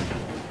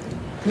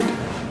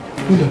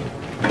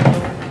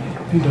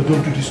 Linda,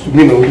 don't do this to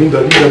me now. Linda.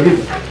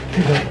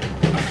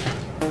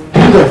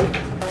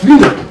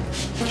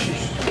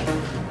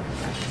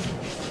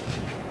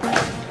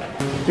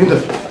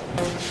 Jesus.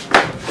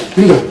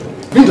 Linda,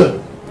 wake up.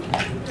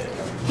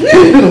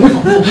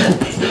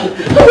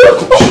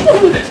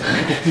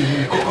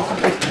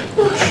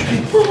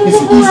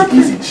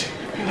 Easy.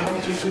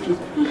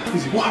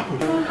 Easy, what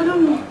happened? I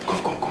don't know.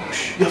 Come.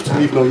 Shh. You have to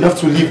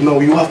leave now.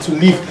 You have to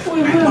leave.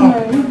 Right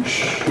now.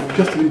 Shh. You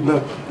have to leave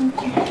now.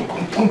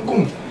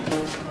 Come.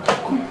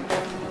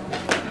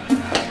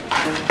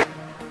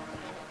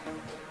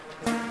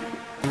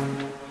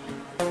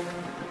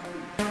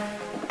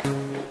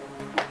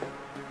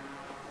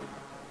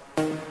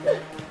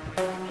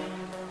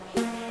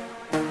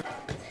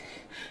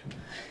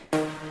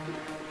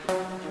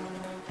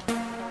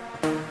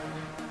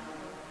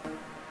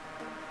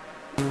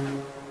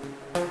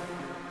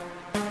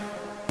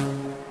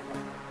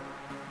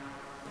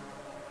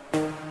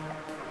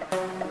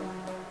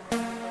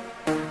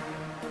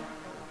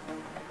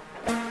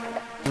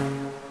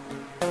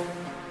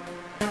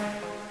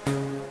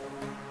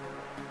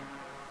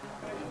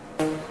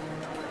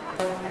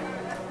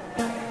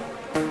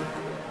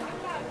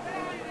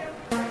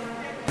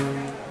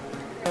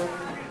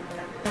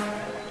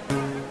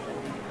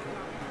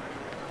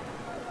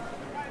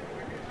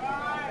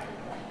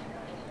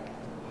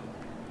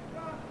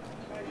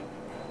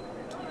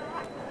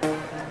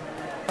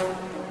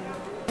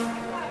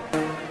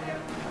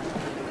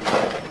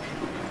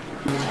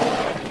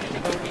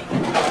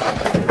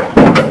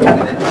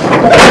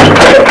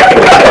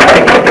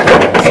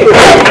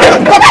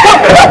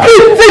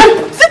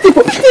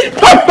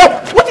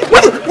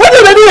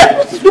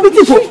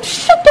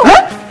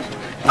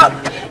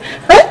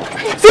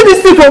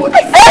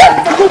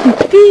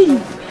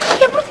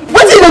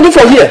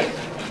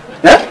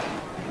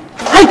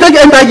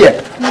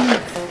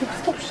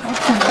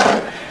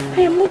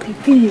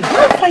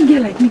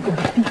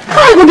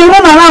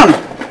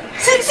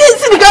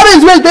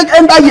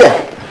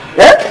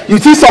 You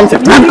see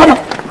something? Come on.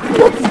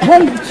 What is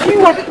wrong with you?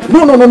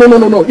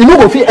 No. You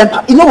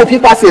know if you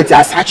pass it,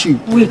 I'll search you.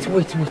 Wait.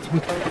 What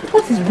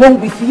is wrong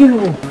with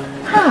you?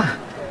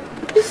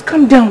 Just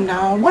calm down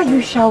now. Why are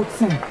you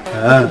shouting?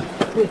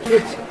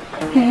 Wait.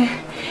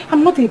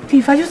 I'm not a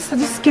thief. I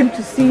just came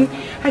to see.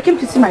 I came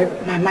to see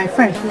my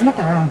friend. She's not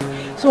around,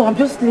 so I'm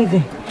just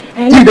leaving.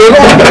 And you don't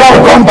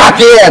come back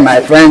here, my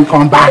friend.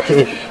 Come back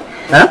here.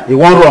 Huh? You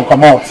won't run,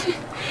 come out.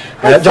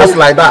 Just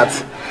like that.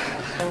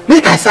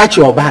 Make I search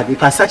your bag.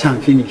 If I search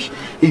and finish,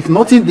 if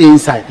nothing there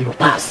inside, you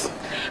pass.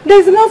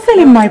 There's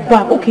nothing in my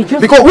bag. Okay,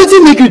 just because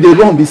what make you the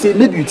wrong? Be say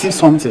maybe you thief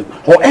something,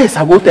 or else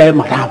I go tell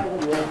madam.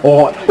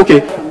 Or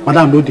okay,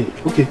 madam no dey.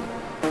 Okay.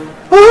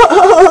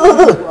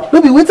 No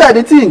be waiter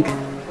they think.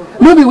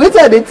 No be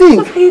waiter they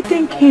think. What are you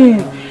thinking?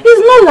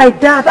 It's not like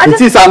that. I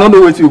don't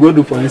know what you go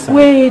do for inside.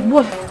 Wait,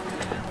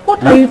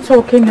 what are you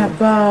talking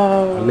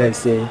about? Let's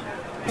say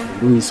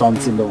do me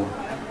something though.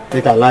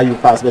 They can allow you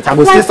pass, but I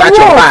will still search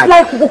your bag.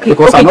 Like, okay,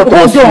 because I'm not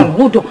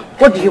hold on.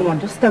 What do you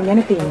want? Just tell me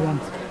anything you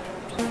want.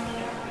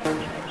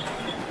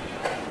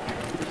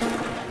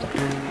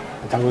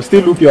 But I will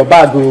still look your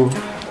bag, oh.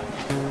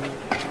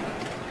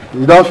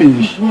 You don't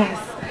finish? Yes.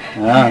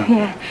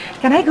 Yeah.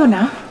 Can I go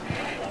now?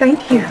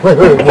 Thank you. Wait.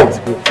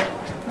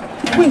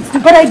 Wait,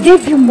 but I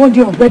gave you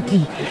money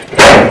already.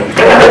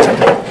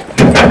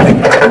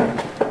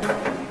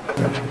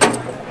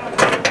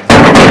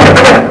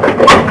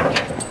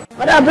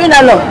 Madam, bring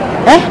that along.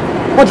 Eh?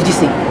 What did you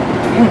say?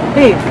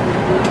 Hey,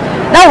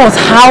 that was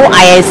how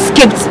I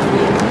escaped.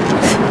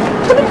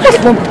 What's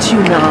wrong with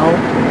you now?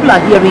 People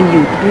are hearing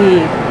you.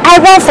 hey. I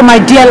ran for my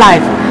dear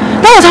life.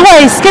 That was how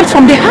I escaped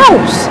from the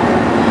house.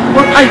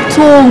 But I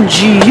told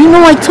you,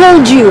 I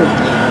told you.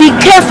 Be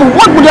careful.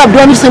 What would you have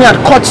done if someone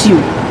had caught you?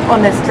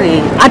 Honestly,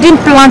 I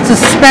didn't plan to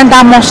spend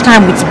that much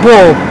time with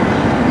Bob.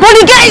 But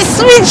the guy is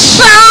sweet,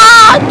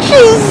 Sha!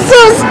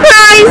 Jesus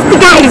Christ! The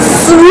guy is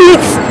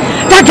sweet.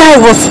 That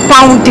guy was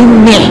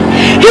pounding me.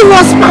 He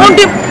was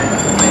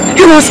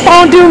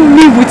pounding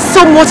me with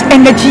so much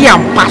energy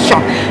and passion.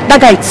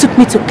 That guy took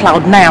me to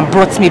Cloud 9 and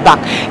brought me back.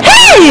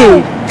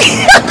 Hey!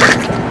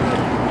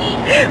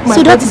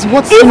 So that is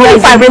what. Even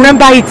if I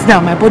remember it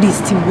now, my body is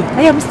still weak.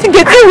 I am still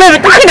getting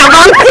weary talking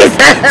about this.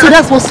 So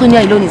that's what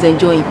Sonia alone is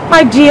enjoying.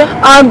 my dear,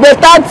 And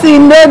better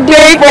thing no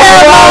day for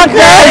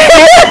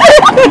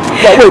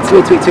Wait.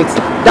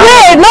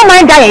 Wait, no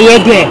mind that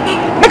here there.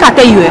 Make I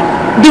tell you,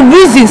 the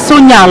reason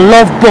Sonia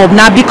love Bob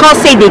now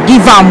because say they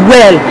give him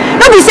well.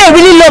 Not be say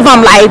really love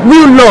him like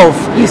real love.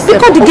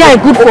 Because the guy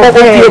good for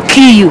he'll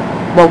kill you.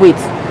 But wait,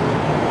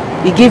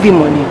 he gave you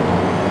money.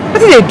 What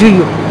did they do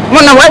you?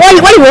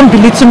 Why you won't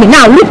believe to me?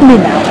 Now look me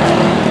now.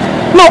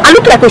 No, I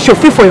look like a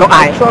chauffeur for your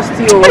eye. trust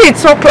you. What did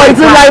talk like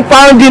that? Like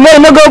pounding,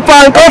 no go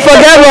pound, don't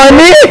forget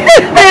money.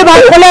 Hey,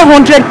 about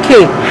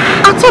 100K.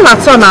 I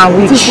turn and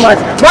weak. Too smart.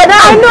 But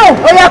I know.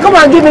 Oh yeah, come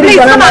on, give me this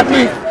banana,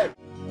 please.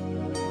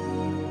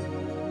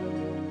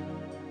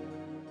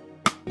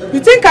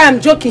 You think I am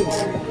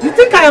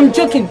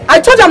joking? I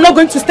told you I'm not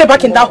going to stay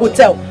back in that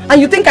hotel. And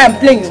you think I am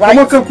playing, right?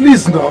 Amaka,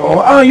 please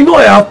now. You know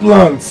I have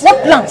plans.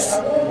 What plans?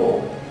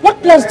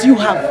 What plans do you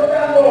have?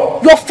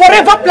 Your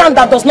forever plan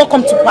that does not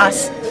come to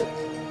pass.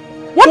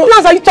 What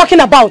plans are you talking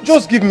about?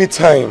 Just give me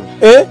time.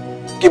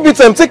 Give me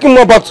time. Take him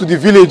more back to the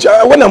village.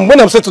 When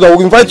I'm settled, I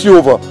will invite you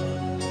over.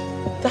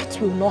 That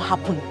will not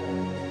happen.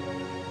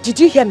 Did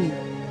you hear me?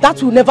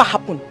 That will never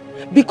happen.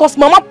 Because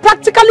Mama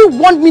practically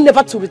warned me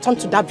never to return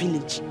to that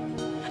village.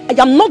 I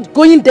am not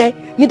going there,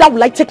 neither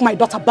will I take my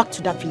daughter back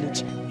to that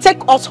village. Take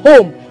us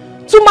home.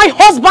 To my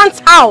husband's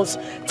house.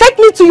 Take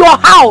me to your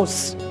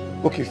house.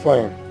 Okay,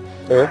 fine.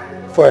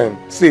 Fine.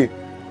 See,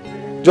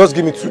 just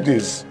give me 2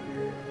 days.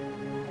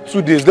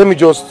 2 days. Let me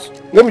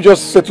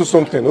just settle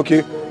something,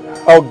 okay?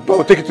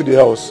 I'll take you to the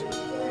house.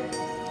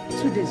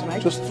 2 days,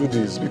 right? Just 2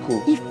 days, be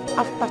cool. If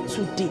after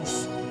 2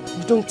 days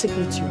you don't take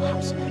me to your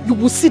house, you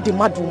will see the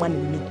mad woman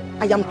in me.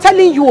 I am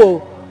telling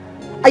you.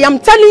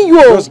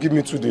 Just give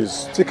me 2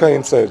 days. Take her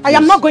inside, please. I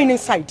am not going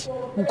inside.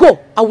 Go.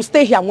 I will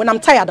stay here. When I'm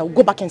tired, I will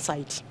go back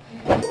inside.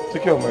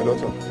 Take care of my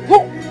daughter. Who?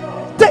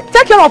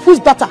 Take care of whose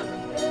daughter?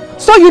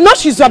 So you know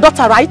she's your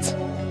daughter, right?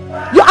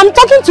 I'm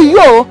talking to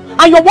you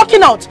and you're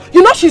walking out.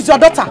 You know she's your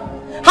daughter.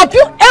 Have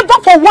you ever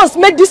for once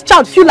made this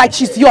child feel like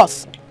she's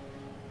yours?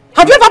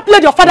 Have you ever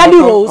played your fatherly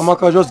roles?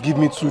 Amaka, just give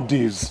me 2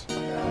 days.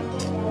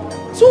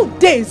 2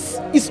 days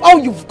is all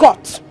you've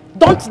got.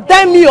 Don't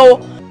dare me,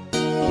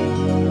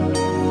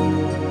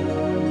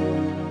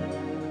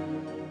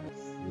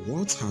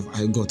 What have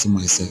I gotten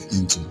myself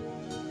into?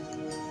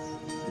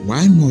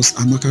 Why must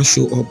Amaka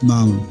show up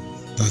now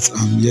that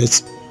I'm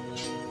yet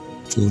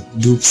to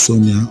dupe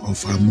Sonia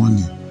of her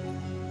money?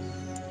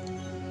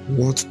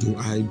 What do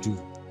I do?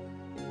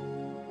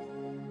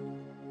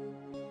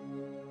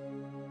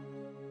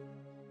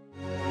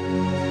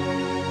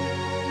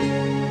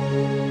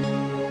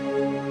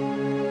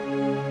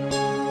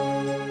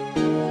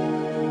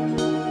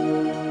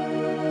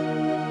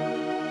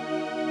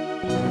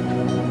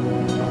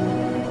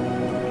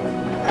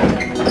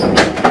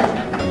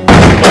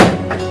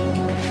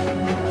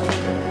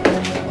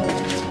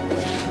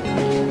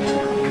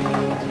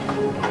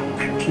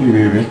 Hey,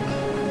 baby.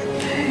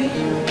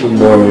 Good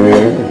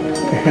morning.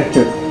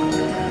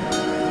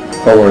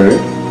 How are you?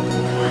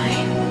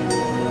 Fine.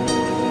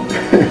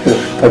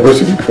 I brought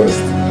you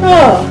breakfast.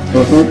 Oh.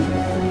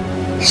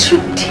 You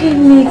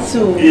didn't need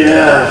to.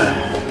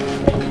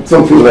 Yeah.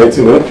 Something light,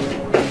 you know?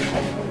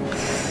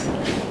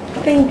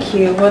 Thank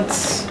you, but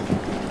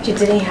you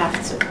didn't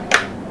have to.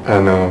 I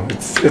know.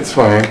 It's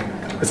fine.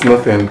 It's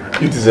nothing.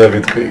 You deserve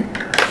it, babe.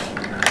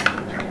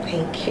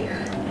 Thank you.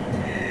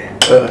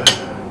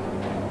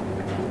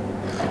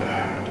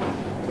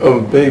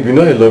 Babe, you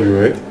know I love you,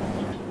 right?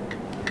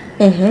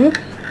 Mm-hmm.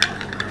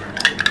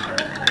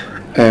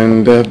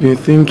 And I've been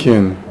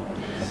thinking,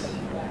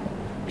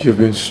 you've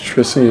been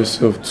stressing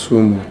yourself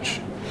too much.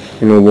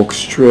 You know, work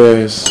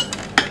stress,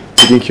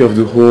 taking care of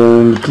the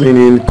home,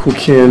 cleaning,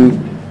 cooking.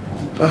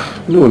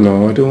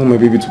 No, I don't want my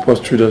baby to pass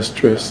through that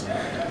stress.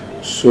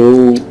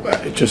 So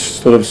I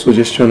just thought of a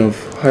suggestion of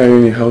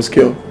hiring a house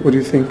girl. What do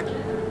you think?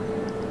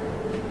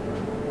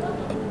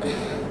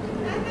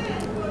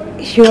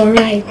 You're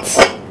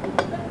right.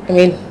 I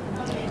mean,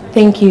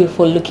 thank you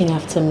for looking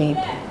after me.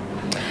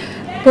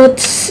 But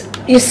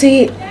you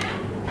see,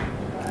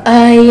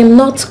 I am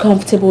not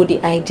comfortable with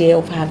the idea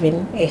of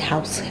having a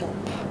house help.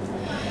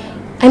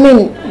 I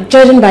mean,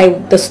 judging by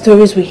the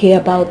stories we hear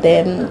about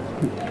them,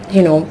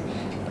 you know,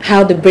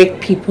 how they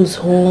break people's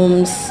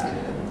homes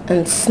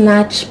and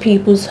snatch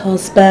people's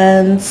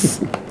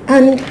husbands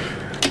and,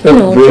 you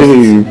know...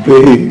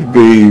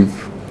 Babe,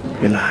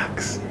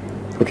 relax,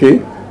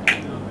 okay?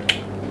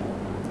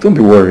 Don't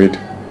be worried.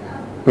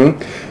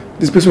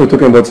 This person we're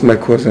talking about is my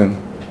cousin.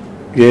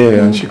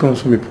 Yeah, and she comes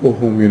from a poor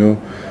home, you know.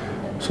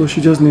 So she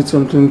just needs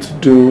something to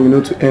do, you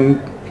know, to earn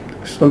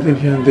something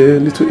here and there,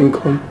 little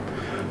income.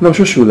 And I'm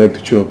sure she will like the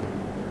job.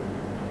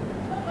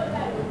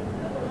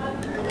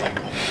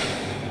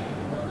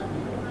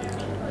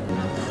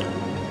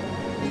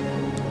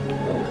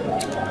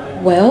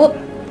 Well,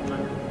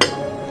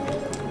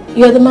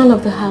 you're the man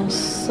of the house,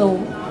 so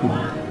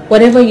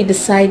whatever you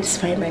decide is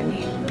fine by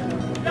me.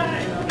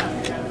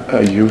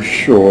 Are you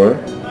sure?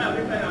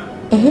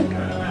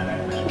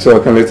 Mm-hmm. So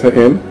I can let her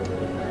in?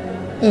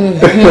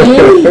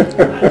 Mm-hmm.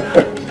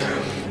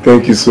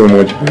 Thank you so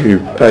much,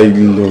 babe. I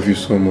love you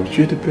so much.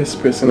 You're the best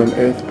person on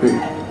earth,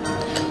 babe.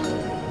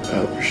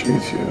 I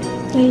appreciate you.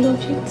 I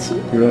love you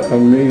too. You're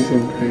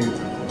amazing, babe.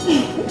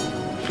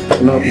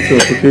 Now eat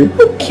up, okay?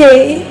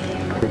 Okay.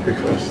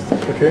 Breakfast,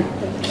 okay?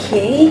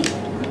 Okay.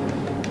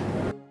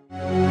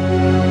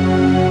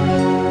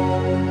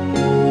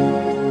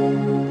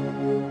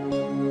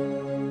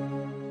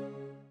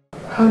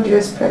 How do you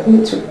expect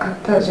me to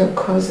act as your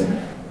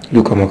cousin?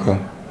 Look, Amaka,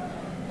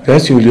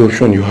 that's the only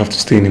option. You have to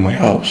stay in my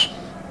house.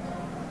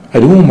 I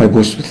don't want my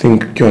boss to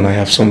think you and I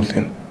have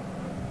something.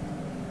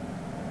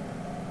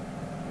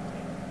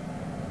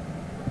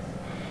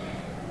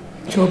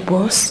 Your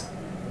boss?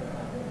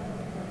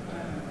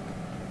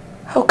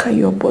 How can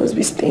your boss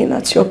be staying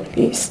at your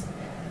place?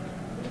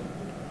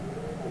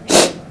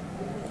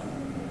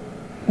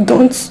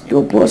 Don't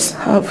your boss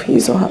have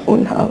his or her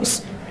own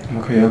house?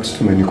 Amaka, you ask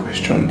too many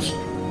questions.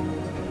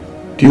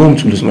 Do you want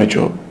me to lose my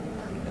job?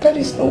 That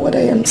is not what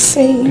I am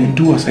saying. Then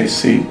do as I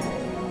say.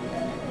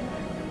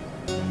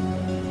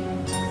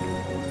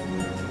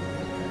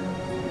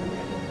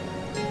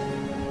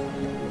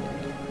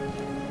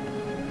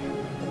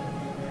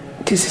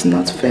 This is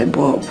not fair,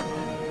 Bob.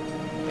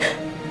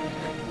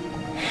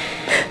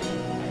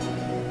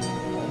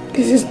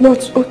 This is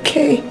not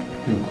okay.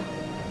 Look,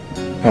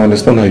 I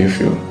understand how you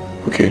feel,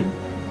 okay?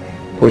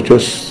 But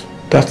just,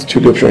 that's the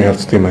only option. You have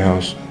to stay in my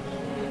house.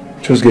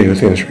 Just get your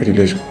things ready,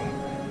 let's go.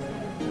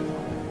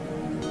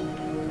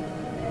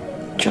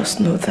 Just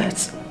know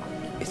that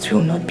it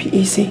will not be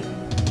easy.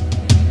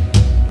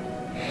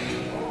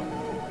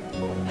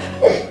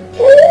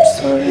 I'm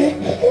sorry.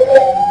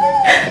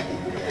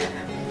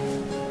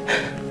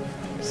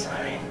 I'm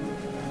sorry.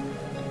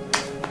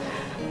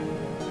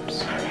 I'm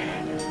sorry.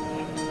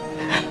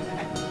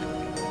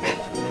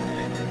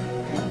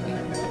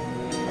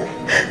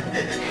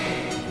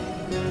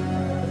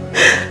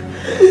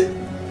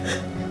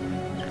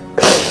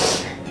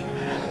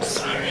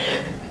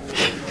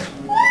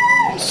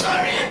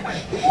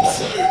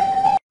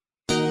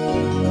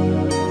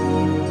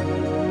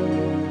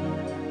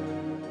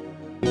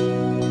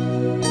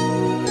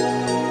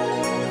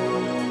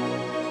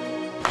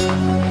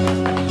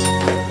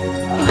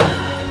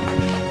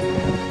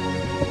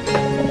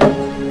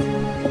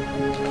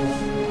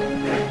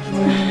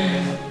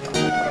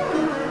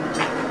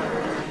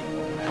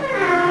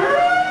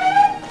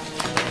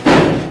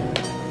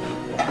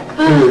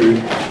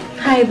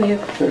 Hi, babe.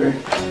 Hey.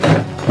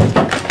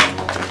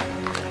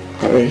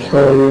 Hi, how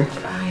are you?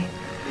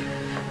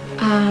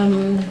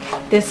 Fine.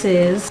 This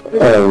is...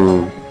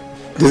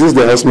 This is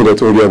the housemaid I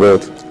told you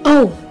about.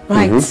 Oh,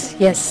 right.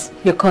 Yes,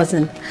 your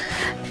cousin.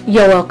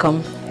 You're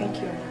welcome.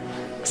 Thank you.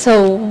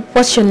 So,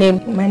 what's your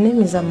name? My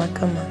name is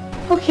Amakama.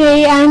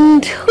 Okay,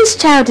 and whose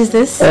child is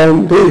this?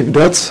 Babe,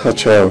 that's her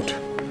child.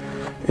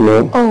 You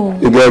know, Oh.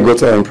 the guy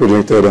got her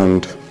impregnated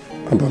and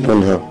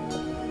abandoned her.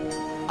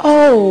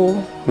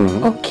 Oh,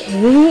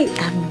 okay.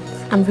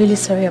 I'm really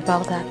sorry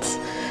about that.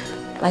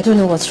 I don't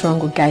know what's wrong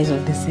with guys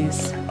with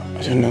disease.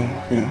 I don't know,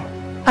 yeah.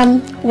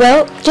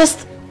 Well,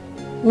 just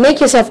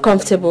make yourself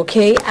comfortable,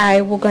 okay?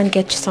 I will go and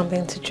get you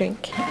something to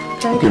drink.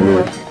 Thank you.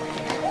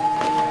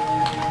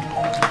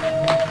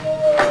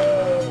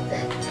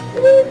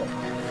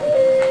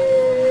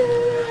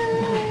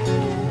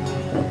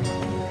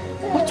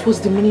 What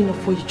was the meaning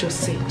of what you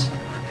just said?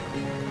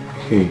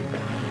 Hey,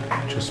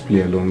 just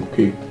play along,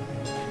 okay?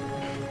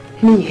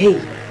 Me,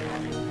 hey.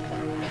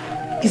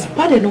 It's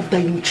bad enough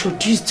that you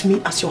introduced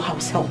me as your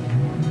house help.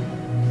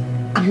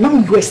 And now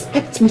you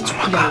expect me to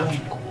play along.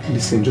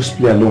 Listen, just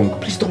play along.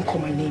 Please don't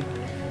call my name.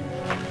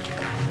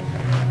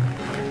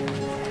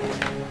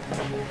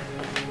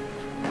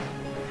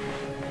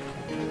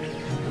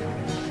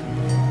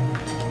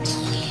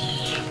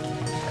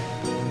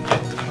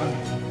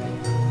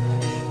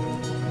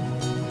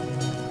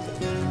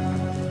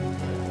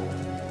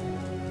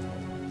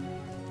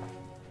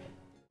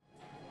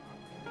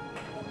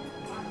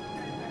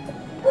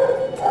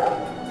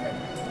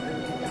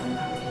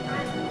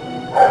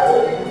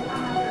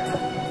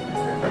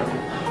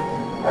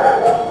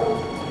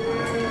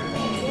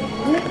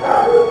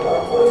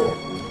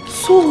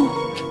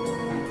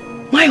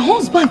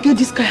 Get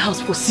this guy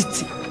house for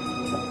city.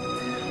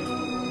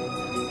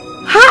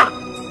 Ha!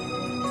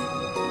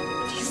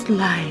 This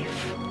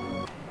life.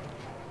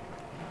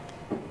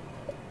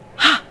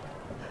 Ha!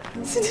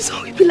 See, this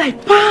one will be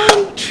like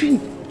palm tree.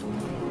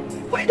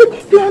 Why they go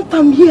plant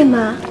them here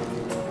now?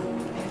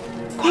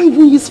 Can't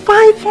even use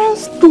 5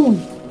 stone.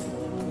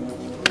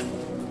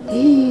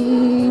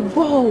 Hey,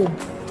 Bob.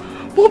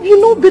 Bob,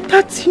 you know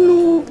better to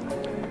know.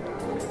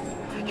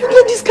 You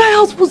get this guy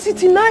house for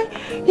city now.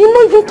 He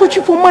not even touch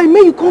you for mine. May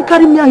you come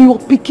carry me and you're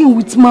picking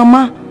with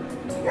mama.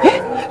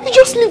 Eh? You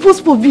just leave us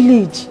for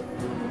village.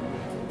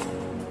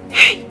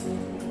 Hey.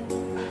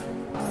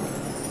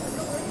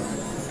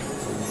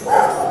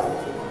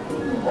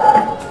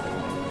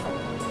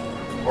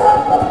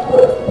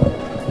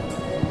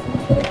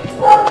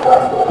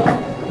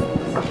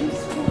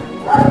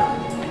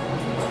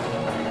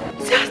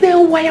 See how they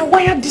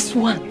wire this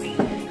one.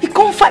 He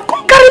come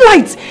carry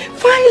lights.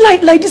 Fine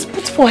light like this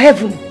put for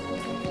heaven.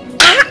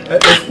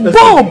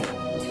 Bob!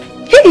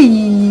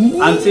 Hey!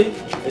 Auntie,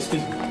 excuse me.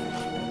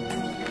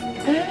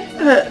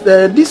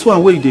 This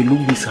one where they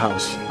look this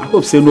house, I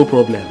hope say no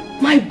problem.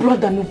 My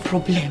brother, no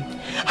problem.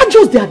 I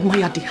just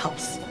admire the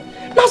house.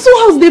 Now so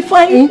house they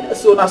find?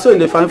 So now so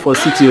they find for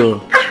city.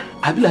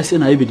 I be like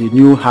saying I be the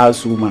new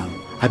house woman.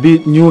 I be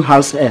new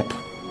house help.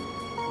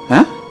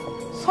 Huh?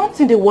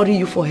 Something they worry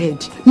you for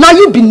head. Now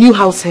you be new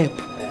house help.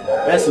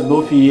 Person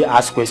no fit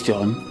ask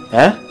question.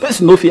 Eh?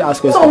 Person no fit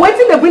ask question. So why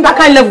think they bring that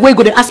kind of level where you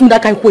go to ask me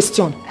that kind of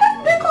question?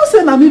 Because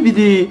say na me be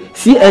the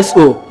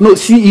CSO, no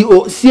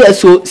CEO,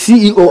 CSO,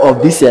 CEO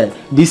of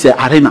this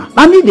arena.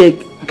 Na me dey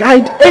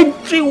guide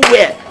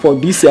everywhere for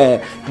this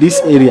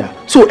area.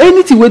 So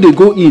anything where they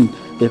go in,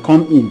 they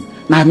come in.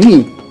 Na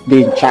me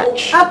dey in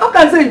charge. I talk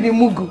and say you be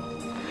mugu.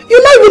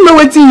 You don't even know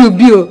what you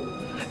be.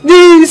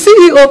 The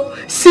CEO,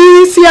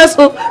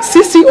 CSO,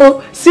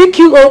 CCO,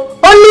 CQO,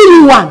 only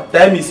you one.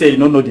 Tell me say you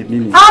don't know the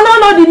meaning. I don't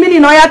know the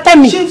meaning, or you tell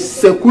me. Chief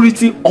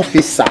Security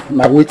Officer,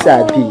 na wetin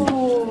I be.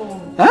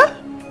 Huh?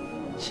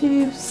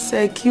 Chief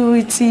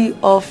Security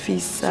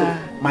Officer.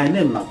 So, my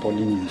name na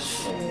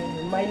Paulinus.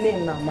 My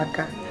name na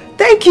Maka.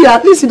 Thank you,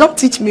 at least you don't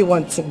teach me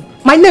one thing.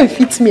 My name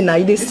fits me now,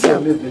 this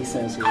makes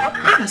sense.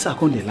 Yes, I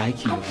can't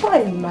like you.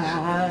 Fine,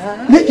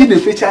 man. Make you the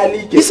feature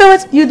leak. You say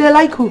what? You dey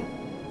like who?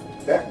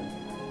 Yeah.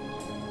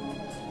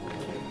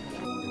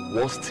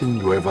 Worst thing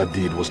you ever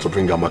did was to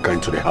bring Amaka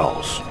into the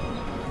house.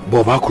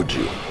 Bob, how could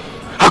you?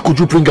 How could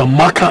you bring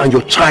Amaka and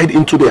your child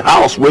into the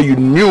house where you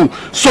knew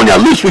Sonia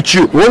lives with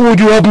you? What would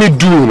you have me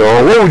do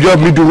now? What would you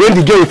have me do when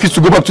the girl refuses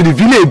to go back to the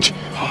village?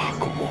 Oh,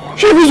 come on.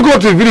 She refused to go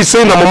to the village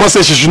saying that Mama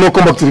said she should not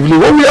come back to the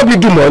village. What would you have me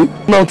do, man?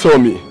 Now tell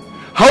me,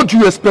 how do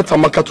you expect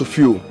Amaka to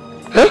feel?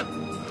 Eh?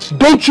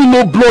 Don't you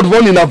know blood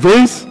run in her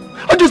veins?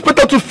 How do you expect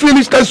her to feel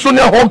each time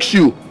Sonia hugs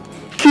you,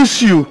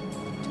 kiss you,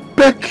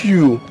 peck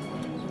you,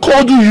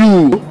 cuddle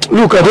you?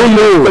 Look, I don't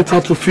know. Expect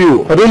her to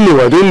feel. I don't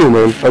know,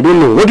 man. I don't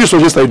know. What do you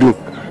suggest I do?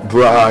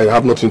 Bruh, I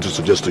have nothing to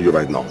suggest to you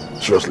right now.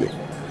 Seriously.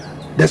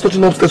 There's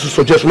nothing upstairs to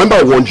suggest. Remember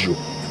I warned you.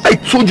 I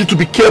told you to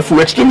be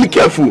careful, extremely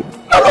careful.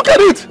 Now look at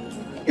it.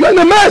 You're in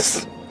a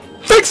mess.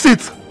 Fix it.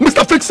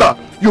 Mr. Fixer,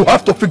 you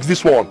have to fix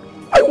this one.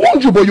 I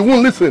warned you, but you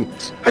won't listen.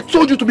 I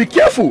told you to be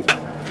careful.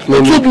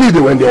 You told me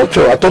they were in the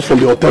hotel. I thought from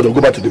the hotel they'll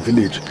go back to the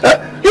village.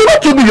 You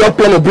not told me you had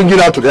plan of bringing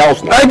her to the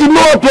house now. I did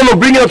not have plan of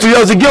bringing her to the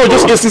house. The girl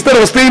just insisted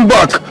on staying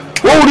back.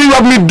 What would you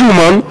have me do,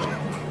 man?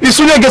 If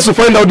Sonia gets to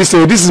find out this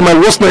is my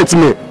worst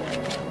nightmare.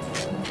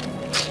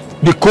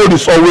 The code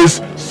is always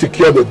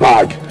secure the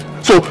bag.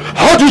 So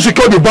how do you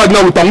secure the bag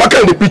now with Amaka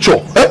in the picture?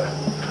 Eh?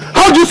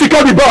 How do you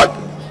secure the bag?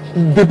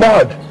 The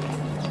bag.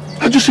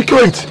 How do you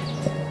secure it?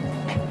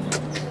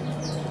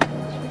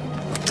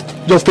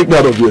 Just take me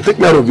out of here. Take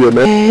me out of here,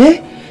 man.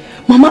 Eh?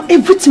 Mama,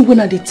 everything when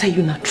I tell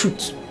you the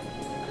truth.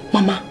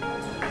 Mama,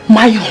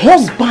 my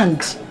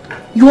husband,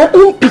 your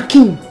own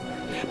picking.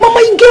 Mama,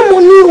 you get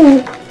money.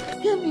 Oh.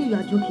 Tell me you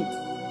are joking.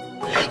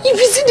 If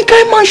you see the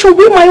kind of mansion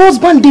where my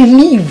husband they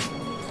live,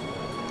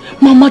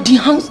 Mama,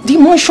 the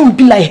mansion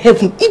be like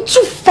heaven. It's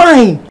too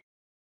fine.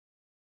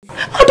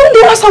 I don't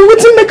dey ask am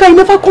wetin make I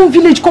never come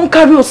village come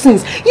carry us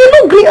since. You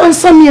no gree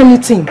answer me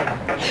anything.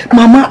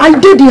 Mama, I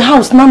did the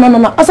house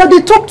now. As I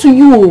dey talk to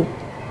you.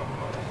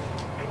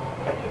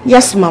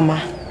 Yes,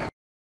 Mama.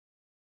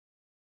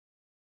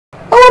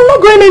 Oh, I'm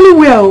not going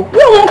anywhere.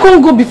 Where I won't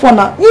come go before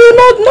now. You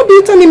know, not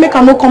be telling me make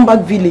I no come back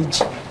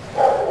village.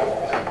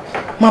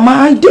 Mama,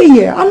 I dey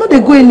here. I'm not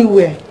dey go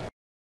anywhere.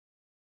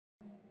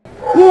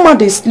 Mama,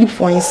 they sleep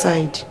for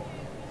inside.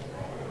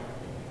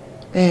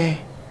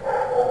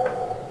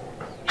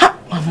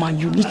 Mama,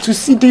 you need to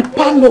see the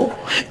parlor,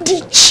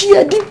 the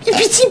chair, the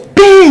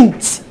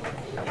paint.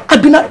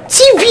 I've been at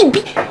TV.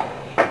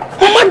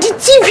 Mama, the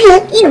TV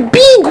is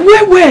big,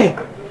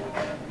 where?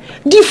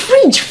 The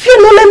fridge, fear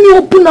no let me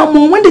open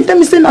am. When they tell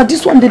me say na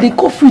this one they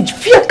call fridge,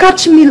 fear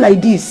catch me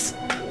like this.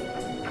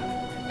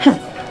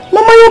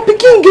 Mama, your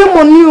pikin get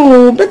money,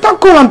 oh. Better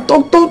call and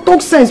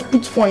talk sense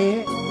put for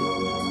you.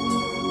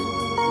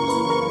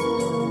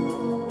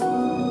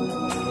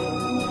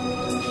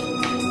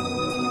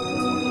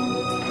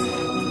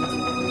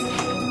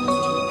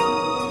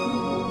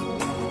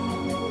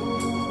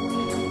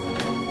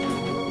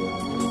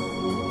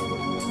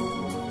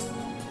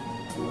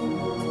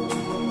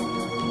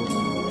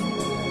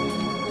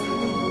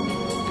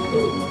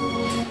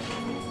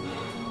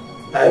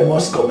 I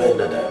must commend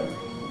them.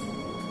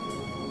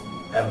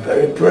 I'm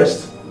very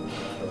impressed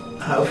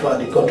how far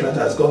the contract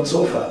has gone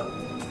so far.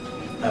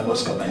 I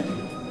must commend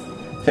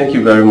you. Thank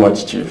you very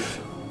much, Chief.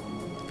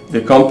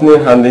 The company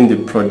handling the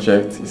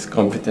project is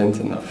competent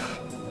enough.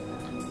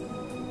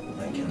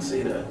 I can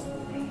see that.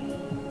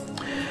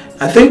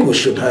 I think we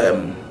should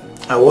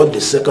award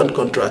the second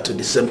contract to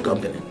the same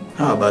company.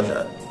 How about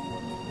that?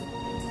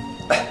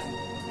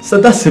 So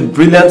that's a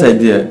brilliant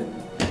idea.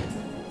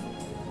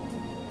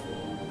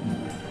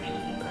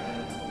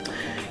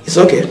 It's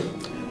okay.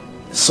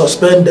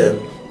 Suspend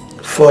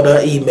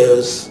further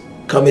emails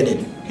coming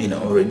in,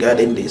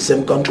 regarding the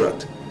same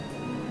contract.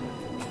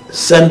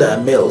 Send a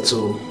mail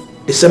to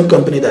the same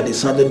company that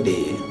is handling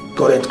the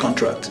current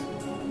contract,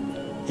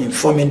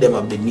 informing them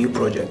of the new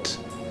project.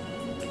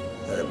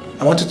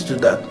 I want you to do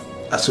that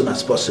as soon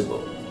as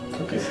possible.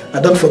 Okay.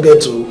 And don't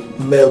forget to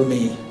mail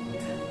me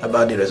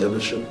about the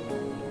resolution.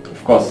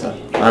 Of course, sir.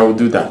 I will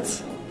do that.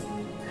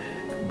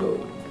 Good.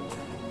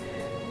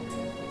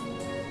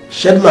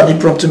 Schedule an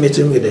impromptu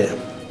meeting with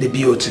the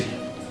BOT.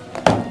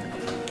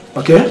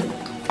 Okay?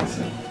 Yes,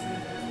 sir.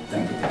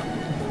 Thank you.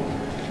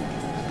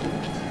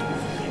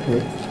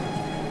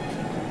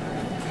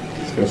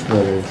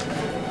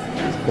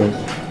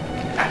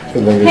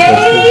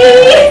 Hey!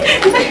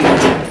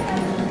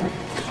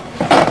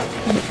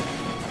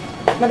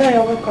 Madam,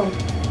 you're welcome.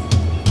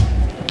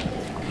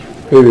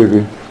 Hey,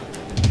 baby.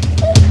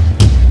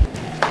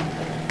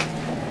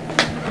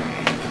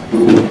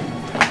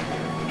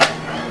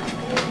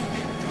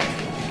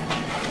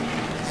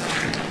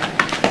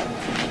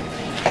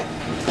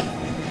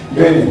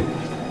 Benny.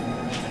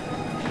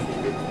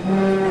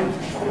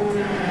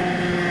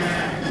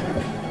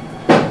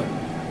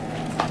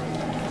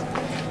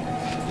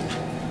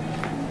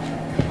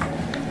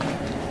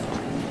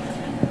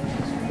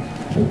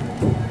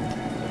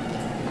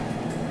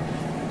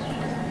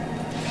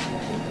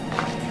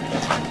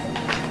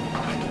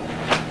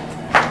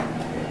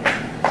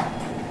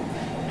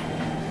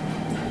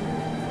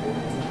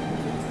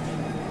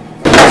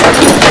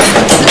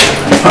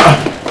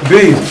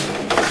 Babe,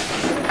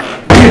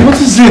 what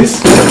is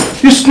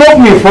it? You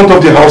snubbed me in front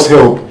of the house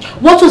help.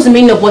 What was the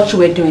meaning of what you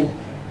were doing?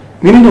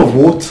 Meaning of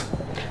what?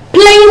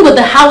 Playing with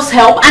the house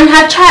help and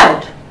her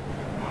child.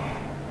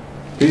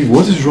 Babe,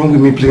 what is wrong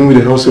with me playing with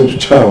the house help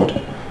child?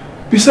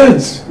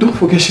 Besides, don't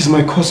forget she's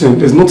my cousin.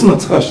 There's nothing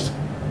attached.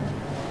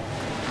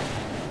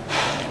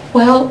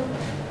 Well,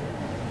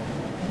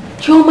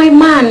 you're my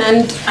man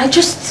and I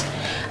just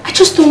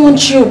don't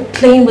want you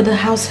playing with the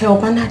house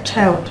help and her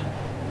child.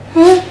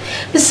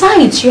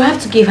 Besides, you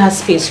have to give her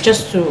space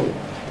just to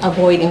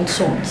avoid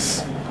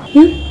insults.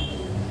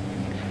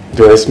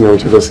 Do I smell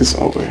jealousy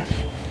somewhere?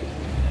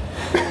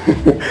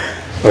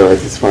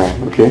 Alright, it's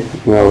fine, okay?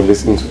 Now I'll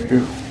listen to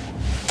you.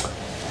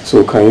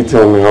 So can you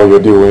tell me how your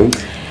day went?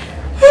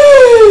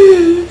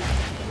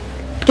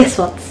 Guess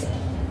what?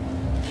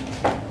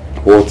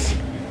 What?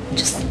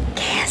 Just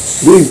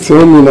guess. Babe,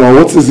 tell me now,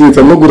 what is it?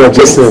 I'm not good at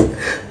guessing.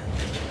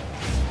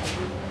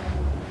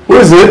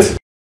 What is it?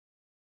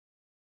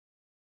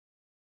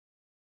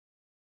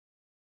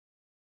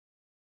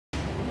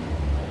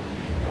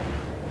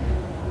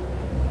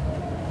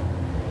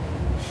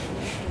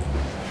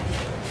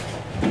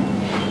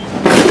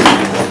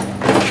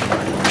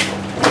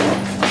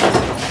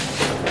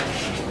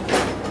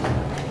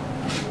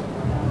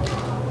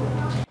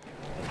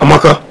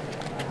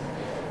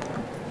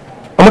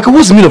 Amaka,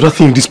 what's the meaning of that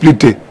thing you displayed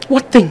there?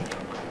 What thing?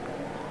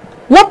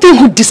 What thing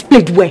you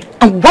displayed where?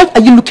 And why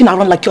are you looking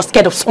around like you're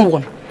scared of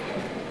someone?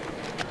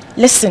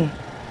 Listen,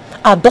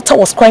 our daughter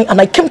was crying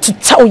and I came to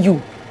tell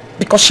you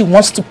because she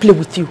wants to play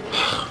with you.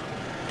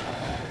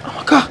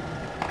 Amaka,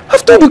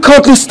 I've told you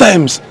countless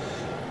times.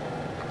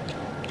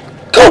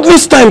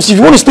 Countless times, if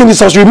you want to stay in this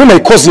house, you remain my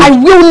cousin. I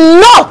will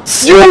not!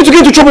 Do you want me to get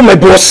into trouble with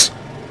my boss?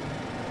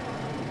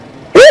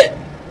 Eh?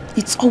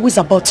 It's always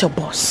about your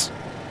boss.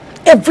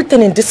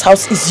 Everything in this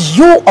house is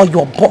you or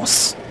your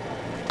boss.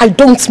 I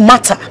don't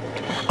matter.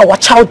 Our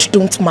child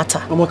don't matter.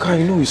 Amaka,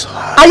 I know it's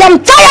hard. I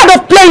am tired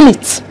of playing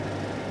it!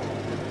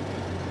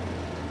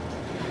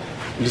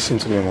 Listen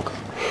to me, Amaka.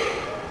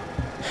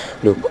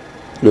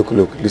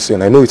 Look,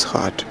 listen, I know it's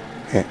hard.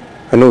 Yeah,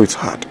 I know it's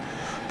hard.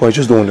 But I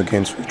just don't want to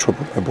get into trouble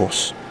with my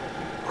boss.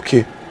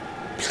 Okay?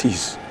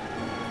 Please.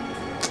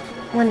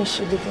 When is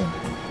she leaving?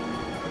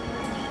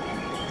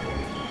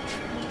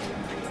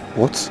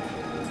 What?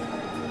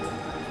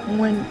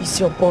 When is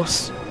your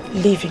boss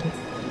leaving?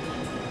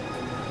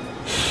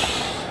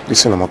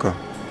 Listen, Amaka.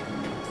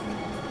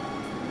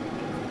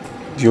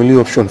 The only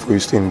option for you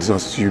staying in this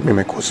house is you be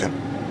my cousin.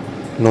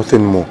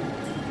 Nothing more.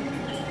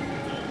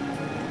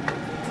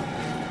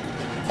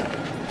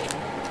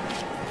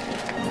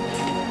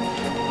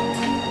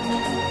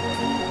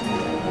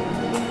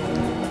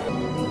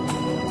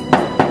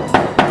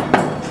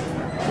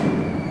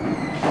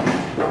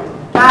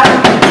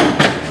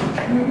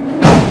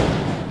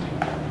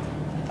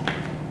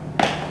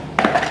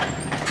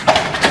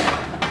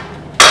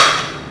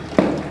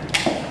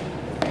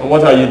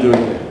 What are you doing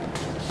here?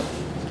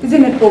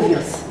 Isn't it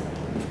obvious?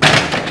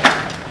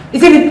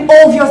 Isn't it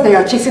obvious that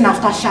you're chasing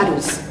after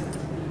shadows?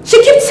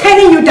 She keeps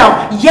turning you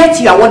down,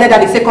 yet you are awarded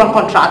at the second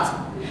contract.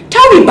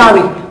 Tell me,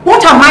 Barry,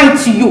 what am I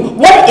to you?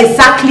 What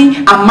exactly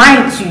am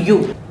I to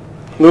you?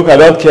 Look, I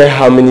don't care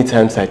how many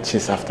times I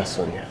chase after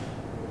Sonia.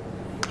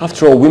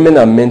 After all, women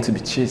are meant to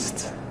be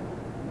chased.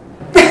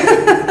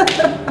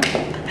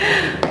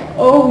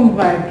 Oh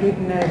my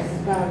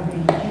goodness, Barry,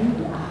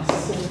 you are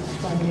so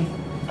funny.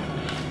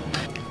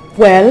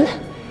 Well,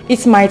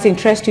 it might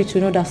interest you to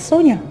know that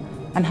Sonia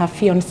and her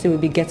fiancé will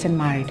be getting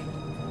married.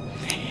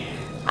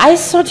 I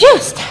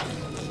suggest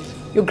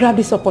you grab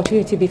this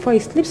opportunity before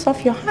it slips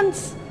off your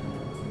hands.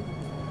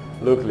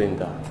 Look,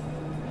 Linda,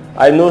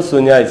 I know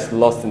Sonia is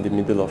lost in the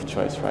middle of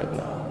choice right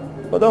now.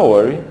 But don't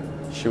worry,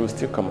 she will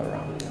still come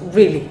around.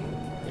 Really?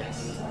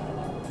 Yes.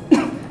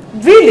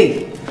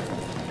 Really?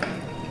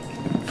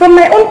 From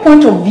my own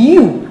point of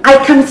view,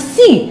 I can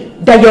see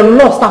that your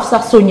lust after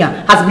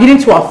Sonia has begun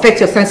to affect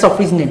your sense of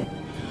reasoning.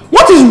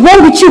 What is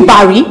wrong with you,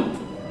 Barry?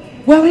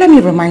 Well, let me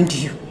remind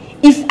you,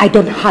 if I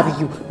don't have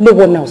you, no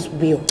one else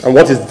will. And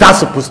what is that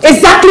supposed to be?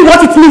 Exactly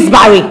what it means,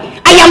 Barry.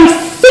 I am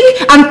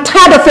sick and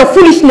tired of your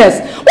foolishness.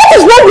 What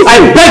is wrong with you?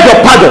 I beg your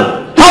pardon.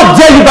 How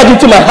dare you get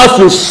into my house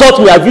to insult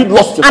me? Have you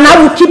lost your And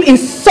I will keep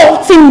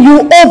insulting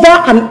you over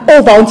and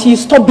over until you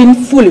stop being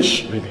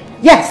foolish. Really?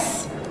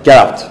 Yes. Get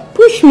out.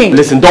 Push me.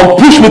 Listen, don't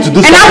push me to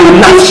do something nasty. And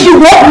I will push you.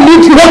 What will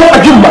you do? What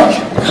are you mad?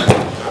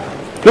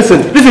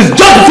 Listen, this is just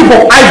the tip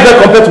of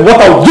iceberg compared to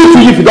what I'll do to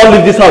you if you don't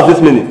leave this house this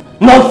minute.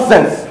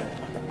 Nonsense.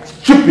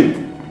 Stupid.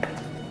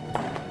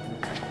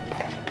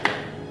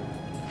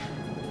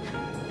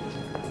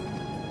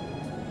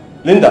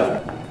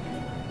 Linda.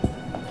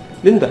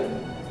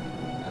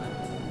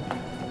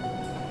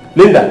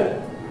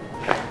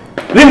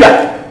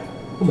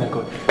 Oh my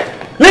God.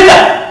 Linda!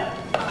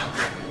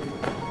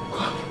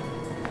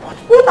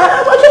 What?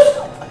 I just...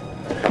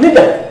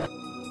 Linda!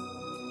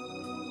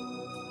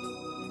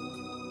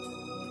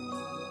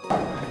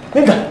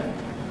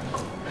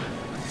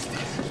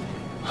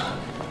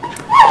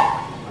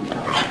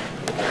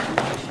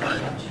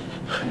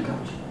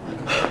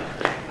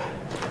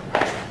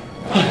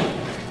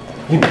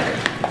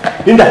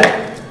 Linda,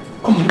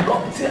 come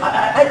on. See, I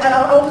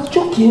was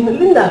joking.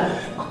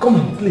 Linda, come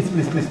on, please.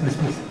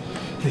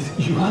 Please,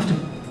 you have to.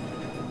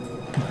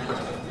 Oh my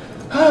God.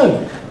 Hey,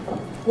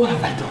 what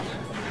have I done?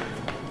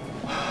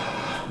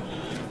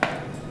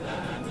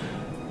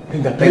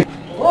 Linda, thank you.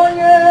 Oh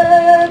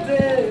yeah,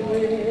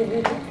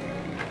 baby.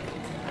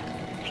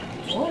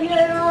 Oh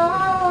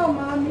yeah,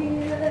 mommy.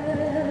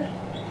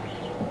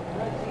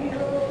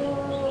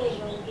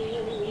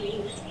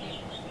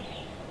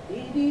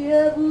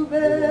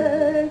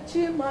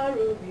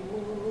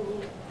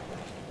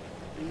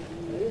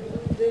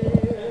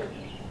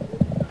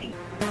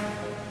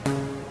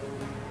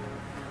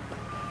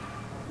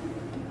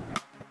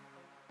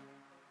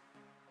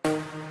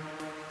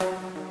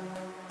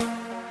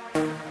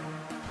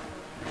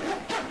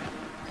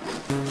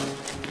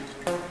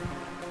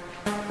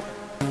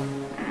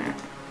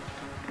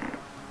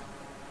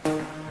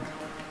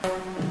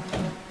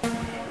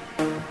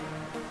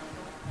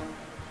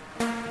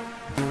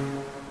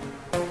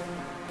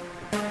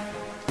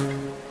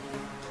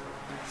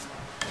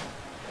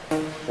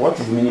 What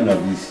is the meaning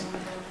of this?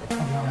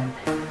 Come on.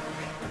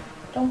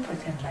 Don't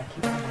pretend like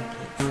you don't like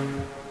it.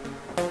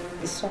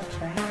 It's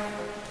soft, right?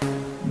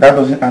 That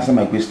doesn't answer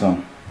my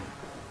question.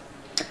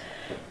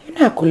 You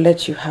know I could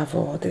let you have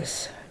all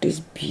this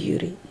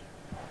beauty,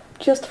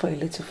 just for a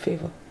little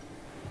favor.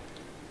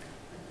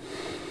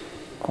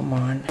 Come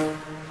on.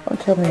 Don't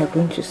tell me you're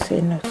going to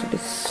say no to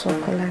this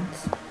succulent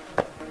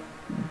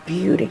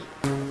beauty.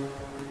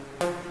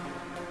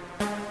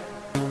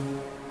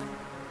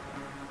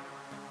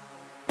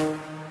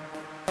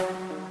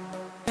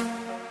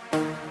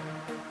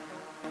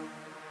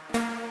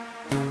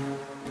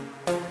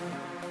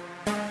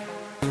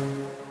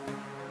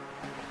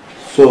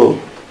 So,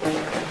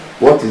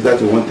 what is that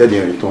you wanted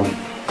in return?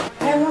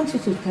 I want you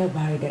to tell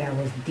Barry that I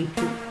was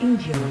deeply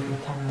injured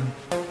with him.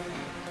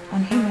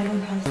 And him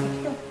alone has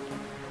the cure.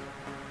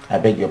 I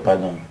beg your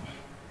pardon.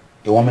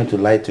 You want me to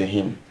lie to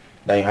him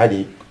that you had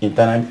an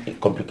internal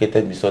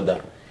complicated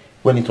disorder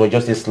when it was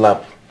just a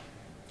slap?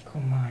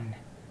 Come on.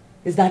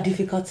 Is that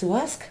difficult to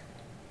ask?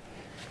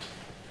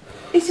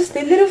 It's just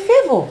a little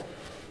favor.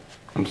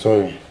 I'm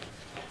sorry.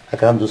 I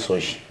can't do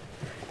such.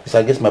 It's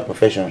against my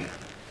profession.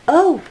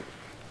 Oh.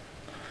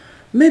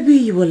 Maybe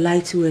you would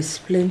like to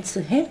explain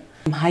to him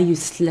how you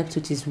slept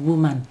with his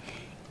woman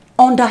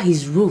under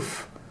his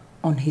roof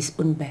on his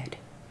own bed.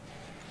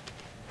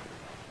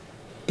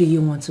 Do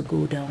you want to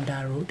go down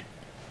that road?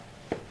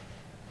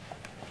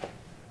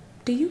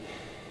 Do you?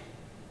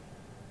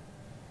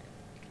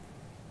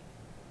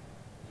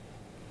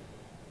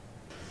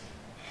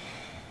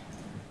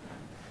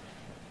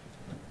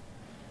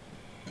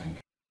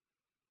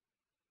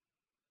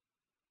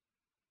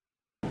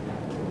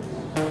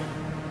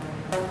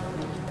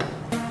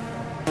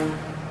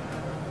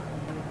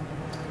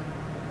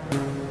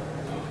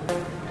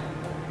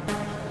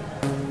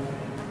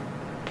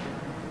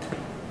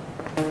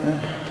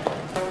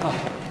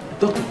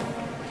 Doctor,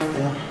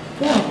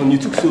 what happened? You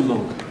took so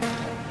long.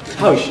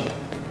 How is she?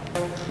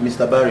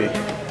 Mr. Barry,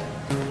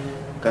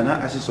 can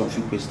I ask you some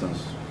few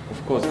questions?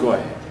 Of course, go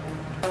ahead.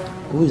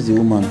 Who is the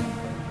woman?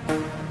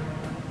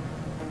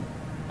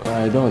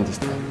 I don't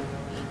understand.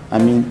 I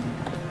mean,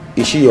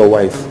 is she your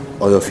wife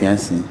or your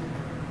fiancée?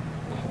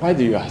 Why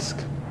do you ask?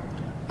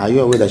 Are you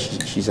aware that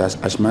she's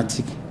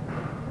asthmatic?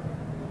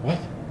 What?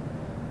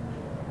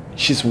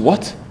 She's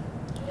what?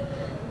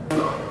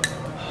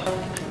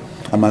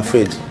 I'm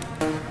afraid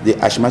the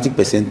asthmatic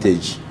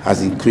percentage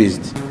has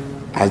increased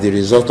as the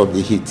result of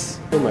the heat.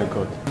 Oh my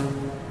God.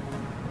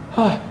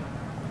 Ah.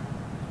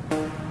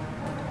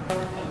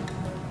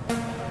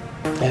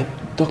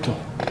 Doctor,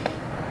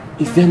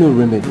 is there no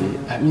remedy?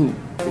 I mean,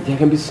 there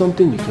can be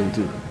something you can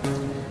do.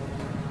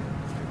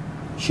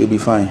 She'll be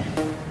fine.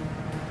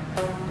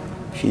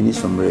 She needs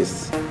some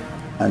rest.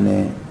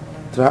 And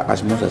try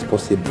as much as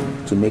possible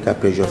to make her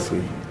pressure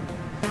free.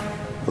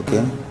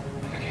 Okay?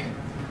 Okay.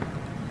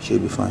 She'll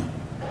be fine.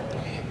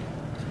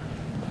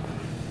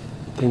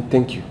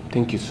 Thank you.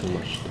 Thank you so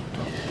much.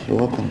 You're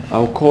welcome.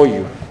 I'll call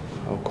you.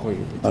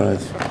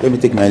 Alright. Let me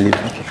take my leave.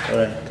 Okay.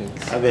 Alright.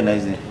 Thanks. Have a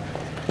nice day.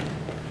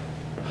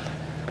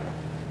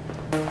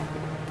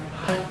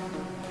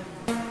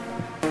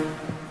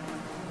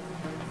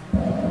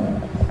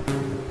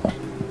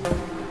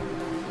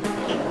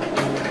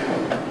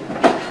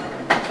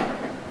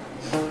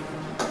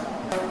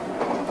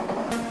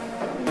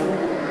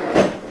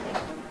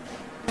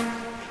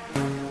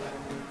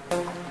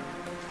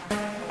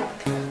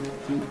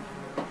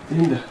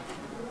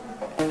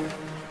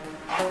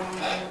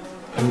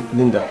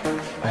 Linda,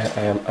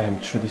 I am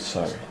truly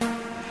sorry.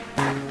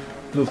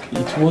 Look,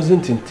 it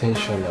wasn't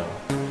intentional.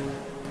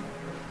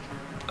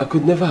 I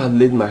could never have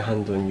laid my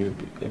hand on you.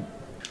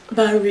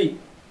 Barry,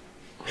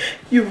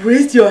 you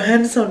raised your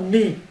hands on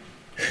me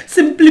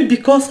simply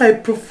because I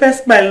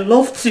professed my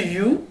love to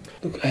you?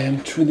 Look, I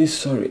am truly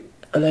sorry.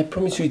 And I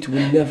promise you it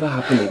will never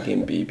happen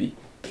again, baby.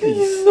 Please.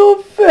 It's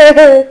not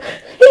fair.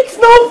 It's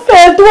not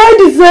fair. Do I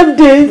deserve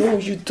this? No,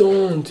 you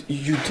don't.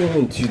 You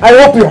don't.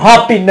 I hope you're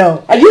happy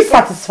now. Are you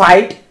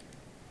satisfied?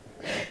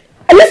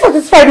 Are you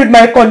satisfied with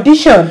my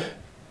condition?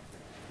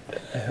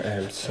 I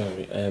am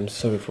sorry. I am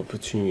sorry for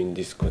putting you in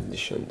this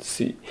condition.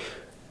 See,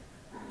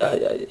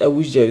 I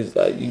wish it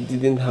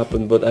didn't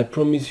happen, but I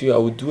promise you I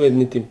will do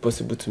anything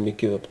possible to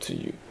make it up to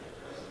you.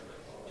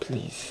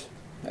 Please.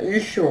 Are you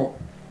sure?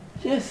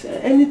 Yes,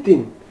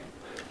 anything.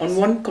 On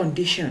one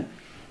condition.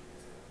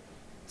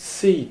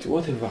 Say it,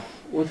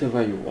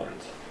 whatever you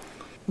want.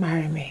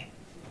 Marry me.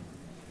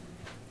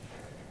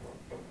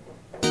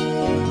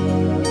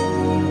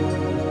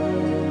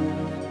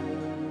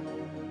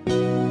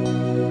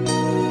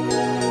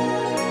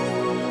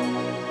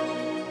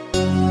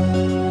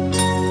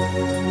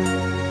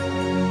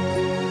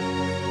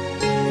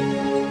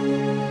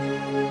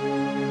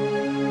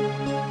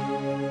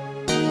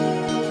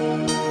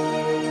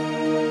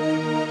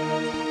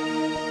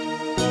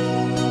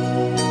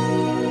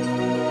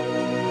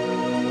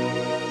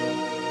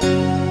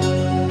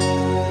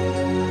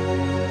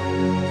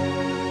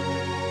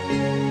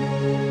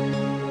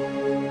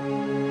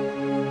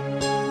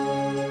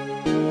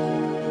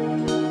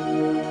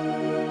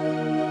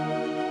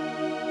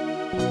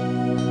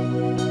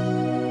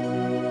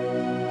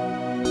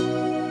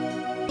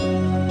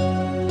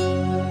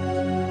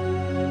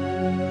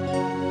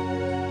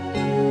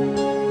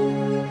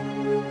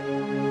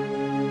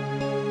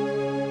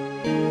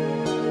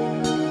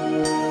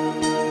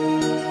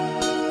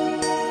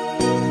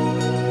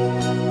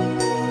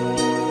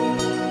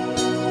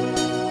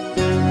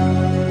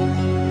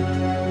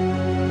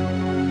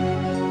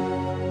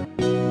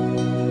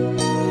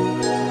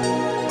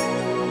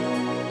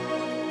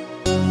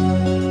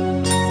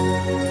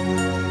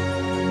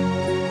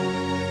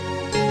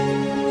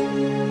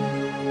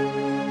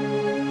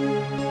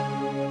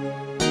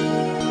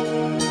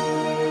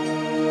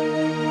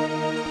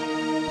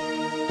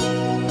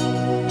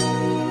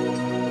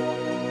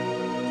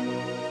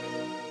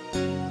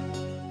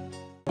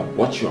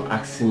 what you're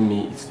asking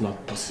me is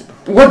not possible.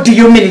 What do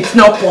you mean it's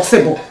not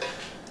possible?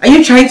 Are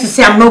you trying to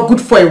say I'm not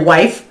good for a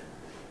wife?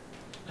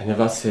 I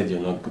never said you're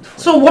not good for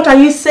So what are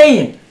you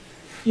saying?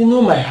 You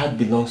know my heart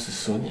belongs to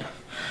Sonia.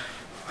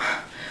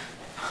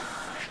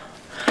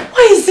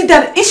 Why is it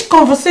that each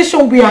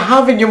conversation we are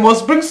having you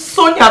must bring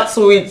Sonia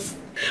to it?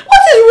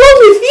 What is wrong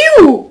with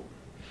you?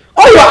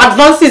 All your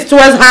advances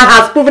towards her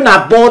has proven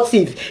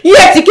abortive.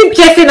 Yet you keep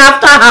chasing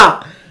after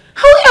her.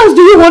 How else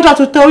do you want her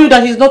to tell you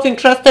that she's not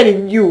interested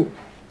in you?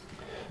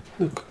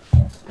 Look,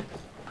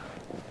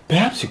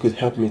 perhaps you could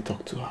help me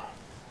talk to her.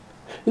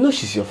 You know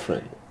she's your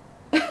friend.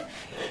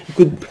 You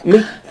could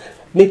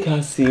make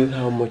her see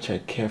how much I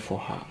care for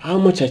her, how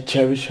much I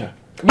cherish her.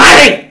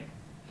 Barry!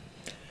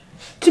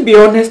 To be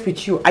honest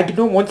with you, I do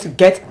not want to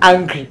get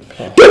angry.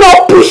 Do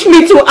not push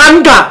me to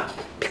anger.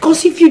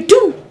 Because if you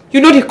do,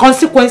 you know the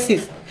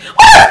consequences.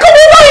 What has come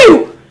over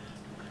you?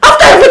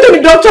 After everything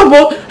the doctor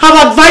have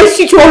advised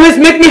you to always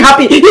make me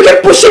happy, you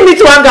keep pushing me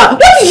to anger.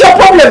 What is your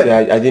problem?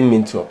 I didn't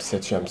mean to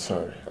upset you. I'm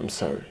sorry. I'm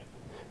sorry.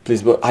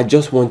 Please, but I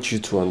just want you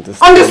to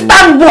understand.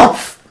 Understand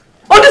what?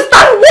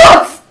 Understand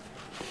what?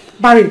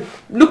 Barry,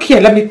 look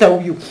here, let me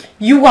tell you.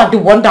 You are the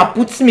one that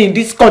puts me in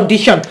this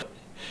condition.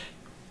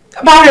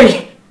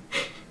 Barry!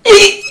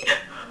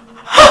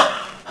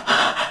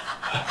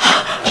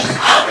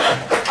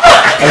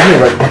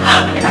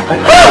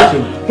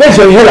 Where's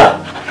your inhaler?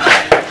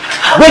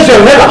 Where's your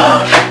inhaler?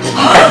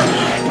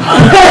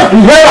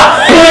 Inhaler!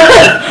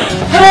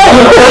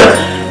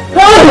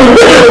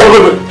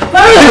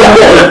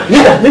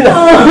 Lina,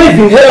 where's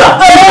the inhaler?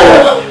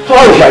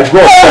 Oh my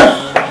God!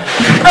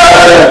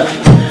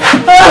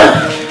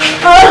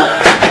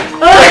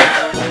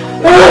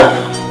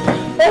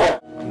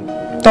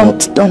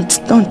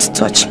 Don't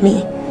touch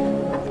me.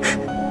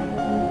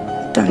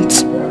 Don't.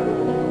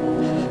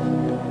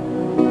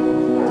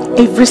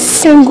 Every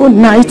single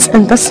night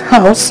in this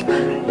house,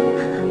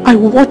 I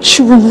watch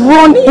you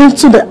run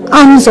into the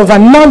arms of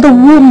another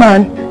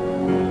woman.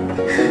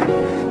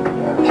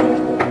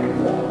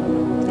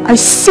 I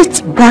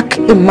sit back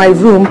in my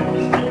room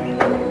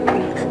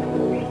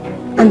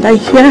and I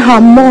hear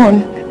her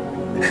moan.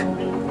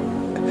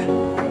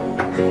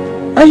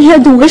 I hear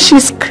the way she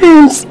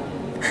screams.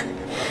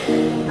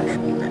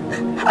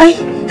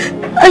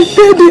 I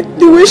hear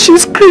the way she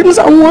screams,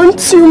 I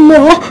want you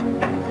more.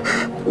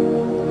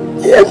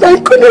 Yet I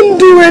couldn't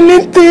do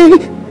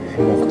anything.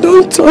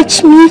 Don't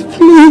touch me,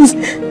 please.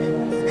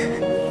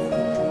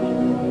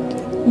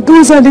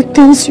 Those are the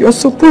things you're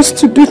supposed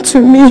to do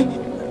to me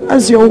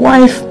as your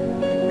wife.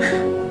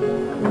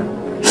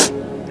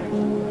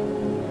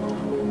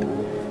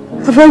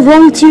 Have I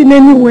wronged you in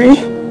any way?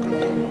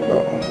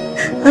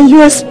 And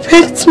you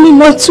expect me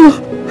not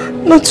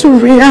to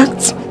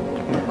react?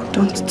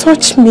 Don't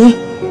touch me.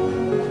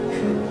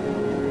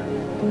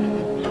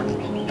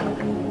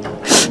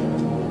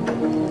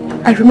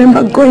 I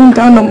remember going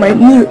down on my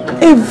knee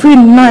every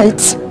night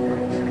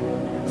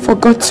for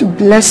God to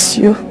bless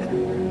you.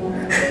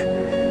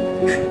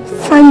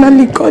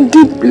 Finally, God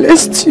did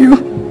bless you.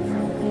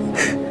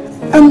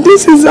 And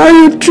this is how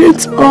you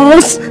treat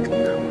us.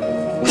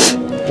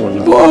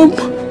 Bob,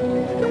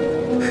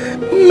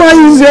 Ma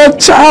is your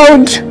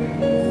child.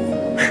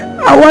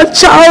 Our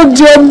child,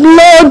 your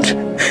blood.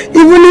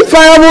 Even if I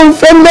have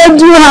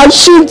offended you, has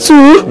she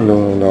too?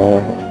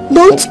 No.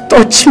 Don't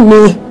touch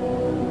me.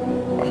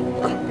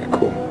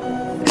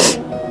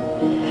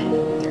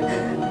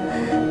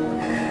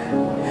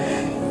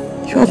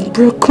 You have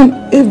broken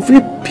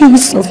every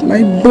piece of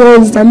my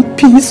bones and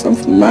peace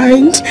of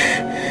mind.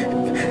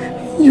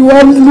 You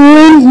have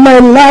ruined my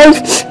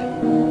life.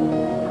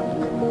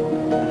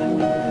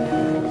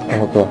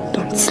 Oh God.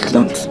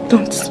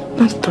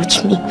 Don't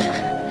touch me.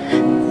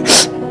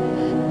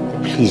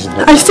 Please,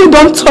 no. I say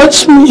don't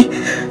touch me.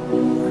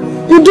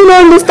 You do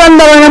not understand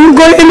that I am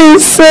going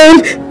insane.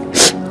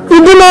 You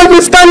do not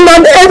understand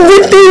that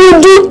everything you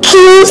do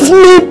kills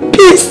me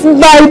piece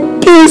by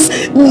piece,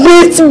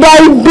 bit by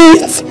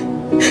bit.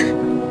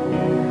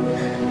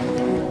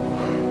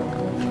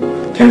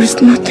 There is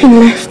nothing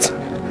left.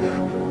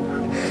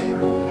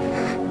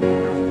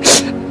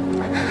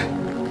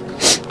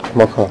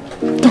 Maka.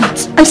 Don't.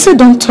 I say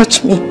don't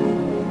touch me.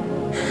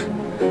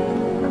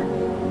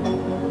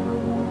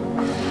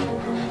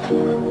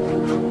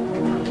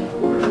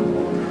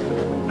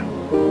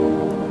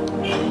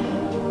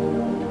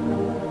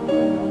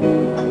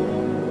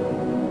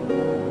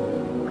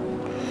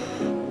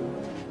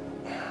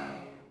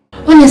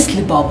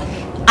 Honestly, Bob,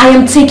 I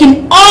am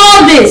taking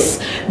all this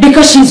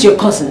because she's your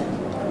cousin.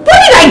 What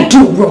did I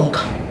do wrong?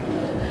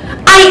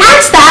 I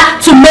asked her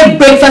to make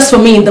breakfast for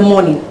me in the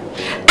morning.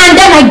 And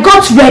then I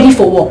got ready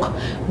for work.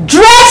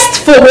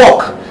 Dressed for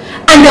work.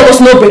 And there was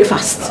no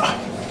breakfast.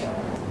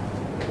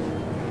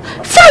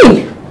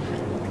 Fine.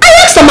 I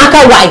asked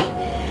Amaka why.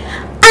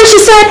 And she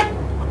said,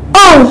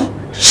 oh,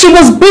 she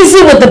was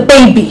busy with the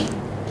baby.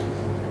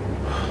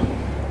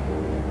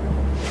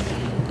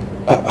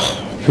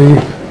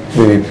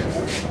 Babe,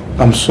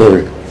 I'm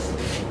sorry.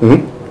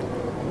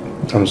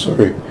 I'm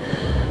sorry.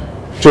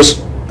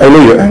 Just I know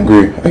you're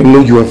angry. I know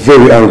you are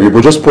very angry,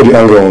 but just put the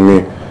anger on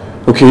me.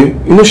 Okay?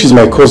 You know she's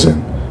my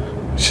cousin.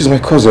 She's my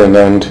cousin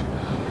and...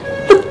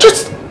 Look,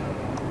 just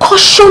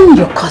caution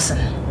your cousin.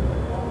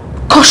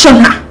 Caution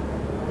her.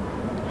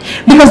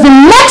 Because the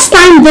next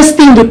time this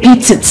thing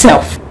repeats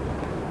itself,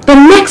 the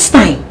next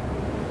time,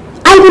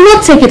 I will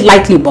not take it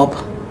lightly, Bob.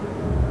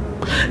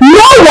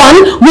 No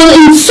one will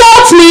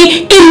insult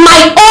me in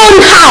my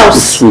own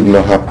house. It would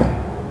not happen.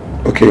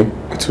 Okay?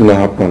 It will not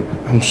happen.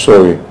 I'm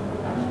sorry.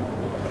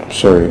 I'm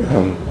sorry.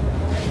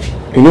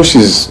 You know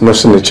she's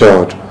nursing a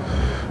child.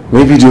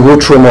 Maybe the whole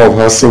trauma of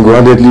her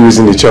single-handedly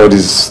raising the child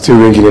is still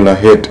ringing in her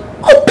head.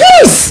 Oh,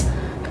 please!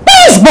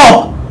 Please,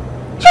 Bob!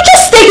 You're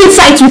just taking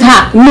sides with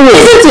her. No.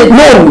 Isn't it?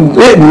 No,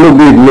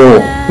 babe, no.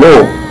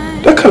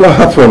 That cannot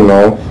happen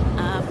now.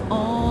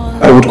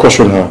 I would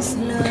caution her.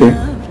 Okay?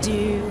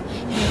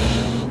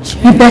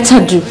 You better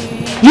do.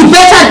 You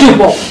better do,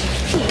 Bob.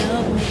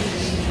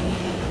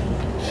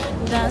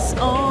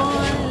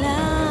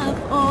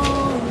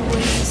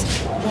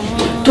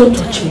 Don't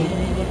touch me.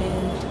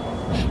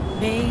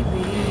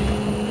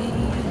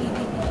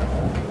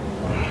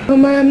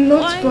 Mama, I'm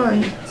not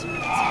fine.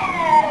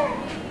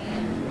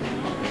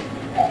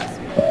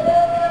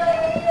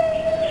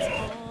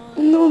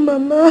 No,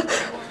 Mama.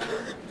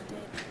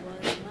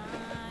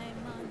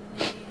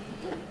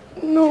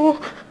 No.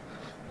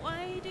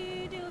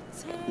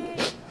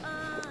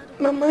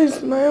 Mama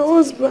is my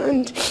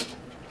husband.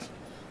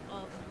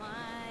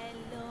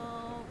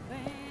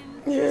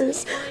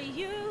 Yes.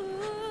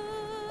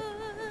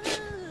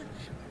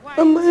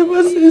 Mama,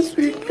 ever since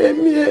we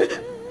came here,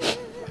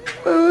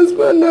 my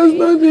husband has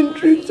not been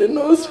treating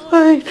us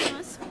fine.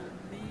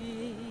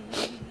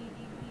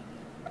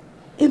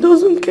 He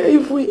doesn't care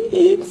if we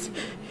eat.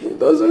 He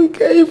doesn't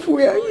care if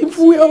we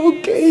are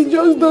okay. He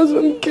just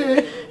doesn't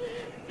care.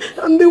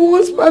 And the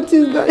worst part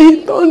is that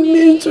he turned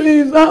me into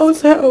his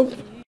house help.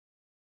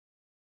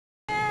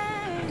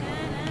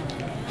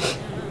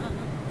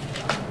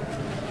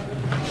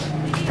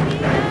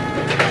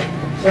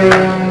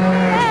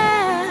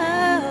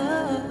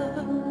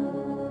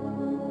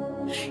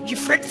 You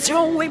fret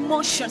your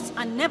emotions.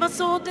 I never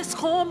saw this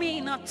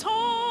coming at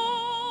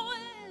all.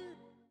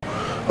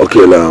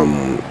 Okay, now,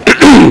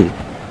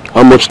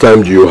 how much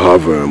time do you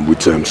have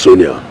with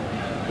Sonia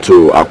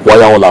to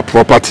acquire all her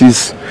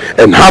properties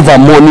and have her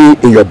money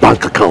in your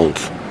bank account?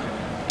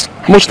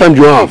 How much time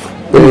do you have?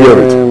 Let me hear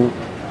it.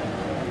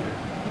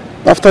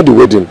 After the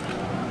wedding.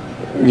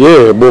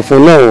 Yeah, but for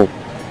now,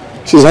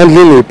 she's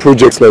handling a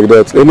project like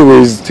that.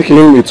 Anyways,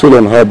 taking a toll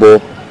on her,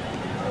 but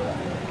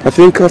I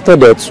think after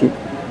that,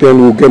 then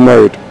we'll get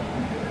married.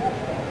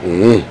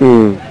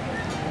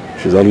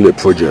 She's handling a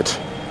project.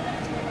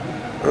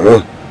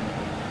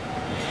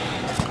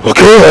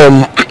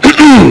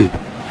 Okay,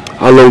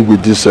 how long will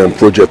this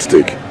project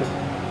take?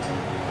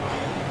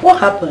 What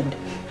happened?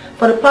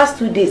 For the past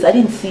 2 days, I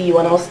didn't see you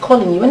and I was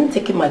calling you. You weren't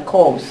taking my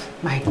calls.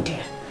 My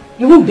dear,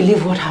 you won't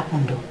believe what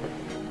happened though.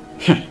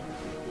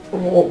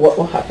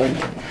 What happened?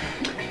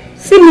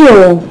 See me,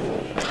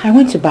 I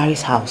went to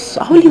Barry's house.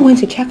 I only went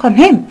to check on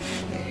him.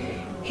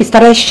 He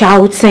started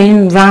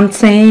shouting,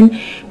 ranting,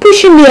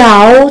 pushing me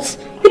out.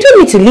 He told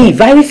me to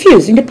leave. I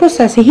refused. In the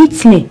process, he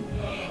hit me.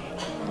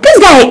 This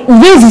guy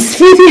raised his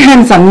filthy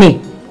hands on me.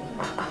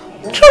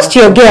 Trust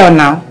your girl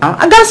now.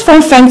 I got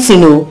phone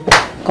fencing, I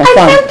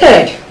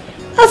fainted.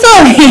 That's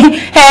all.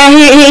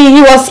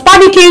 He was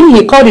panicking.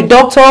 He called the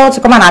doctor to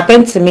come and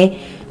attend to me.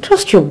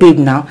 Trust your babe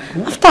now.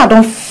 After I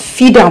don't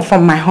feed her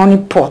from my honey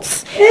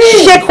pots,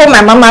 shake what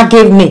my mama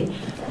gave me.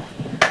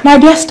 My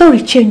dear,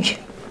 story change.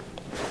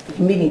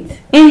 You mean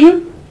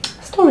it?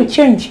 Story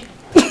change.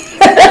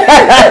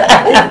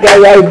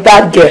 You're a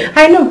bad girl.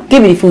 I know.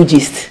 Give me the full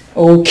gist.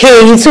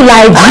 Okay, it's too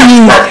like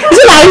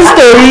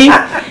story.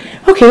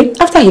 Okay,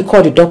 after he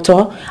called the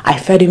doctor, I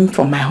fed him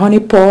from my honey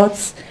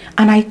pots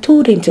and I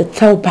told him to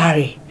tell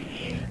Barry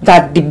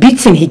that the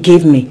beating he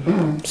gave me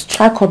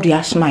strike up the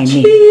asthma in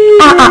me.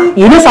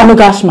 You know if I no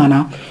get asthma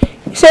now.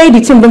 Say the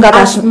thing don't get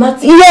asthma.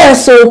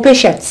 Yes, so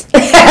patience.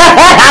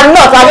 I'm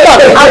not.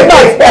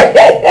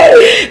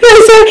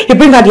 He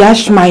bring out the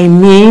asthma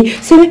in me.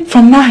 Say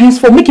from now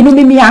henceforth, make it no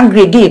make me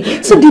angry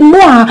again. So the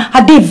more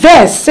I dey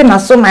vex, say na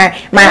so my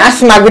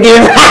asthma go dey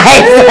rise.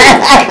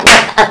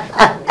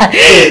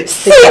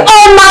 See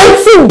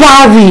almighty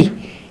Barry.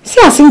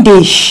 See as him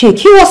dey shake.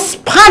 He was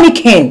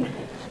panicking.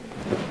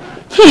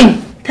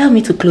 Tell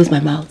me to close my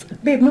mouth.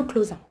 Babe, no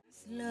closer.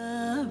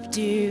 Loved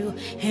you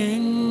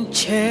and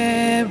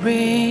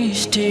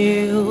cherished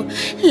you.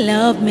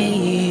 Love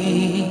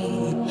me.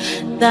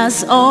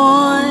 That's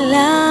all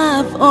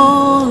I've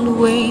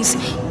always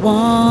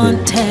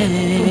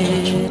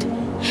wanted.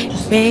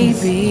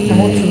 Baby. I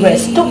want to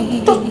rest.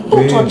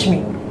 Don't touch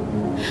me.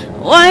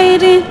 Why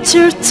didn't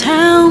you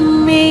tell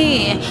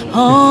me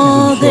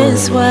all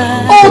this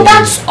while? Oh,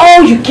 that's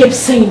all you keep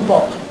saying,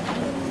 Bob.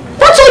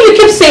 That's all you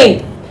keep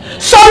saying.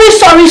 Sorry.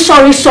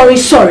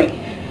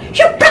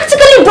 You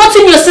practically brought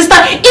in your sister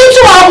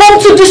into our home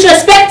to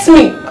disrespect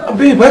me.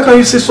 Babe, why can't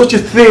you say such a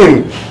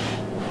thing?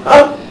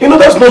 You know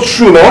that's not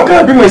true now. Why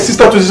can't I bring my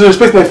sister to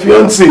disrespect my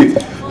fiancé?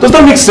 Does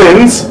that make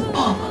sense?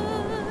 Bob,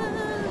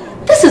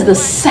 this is the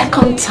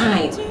second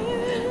time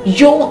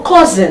your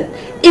cousin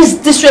is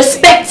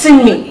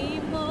disrespecting me.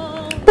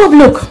 Bob,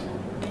 look,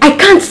 I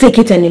can't take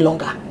it any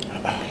longer.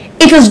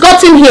 It has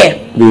gotten here.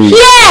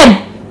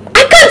 Here!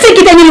 I can't take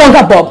it any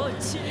longer, Bob.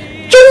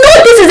 You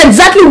know this is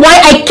exactly why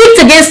I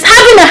kicked against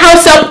having a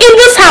house help in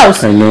this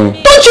house. I know.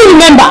 Don't you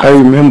remember? I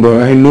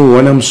remember, I know,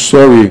 and I'm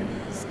sorry.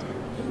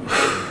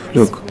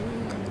 Look,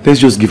 let's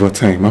just give her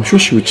time. I'm sure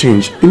she will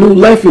change. You know,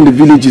 life in the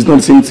village is not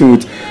the same thing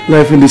with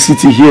life in the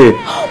city here.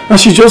 And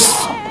she just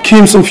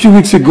came some few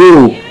weeks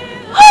ago.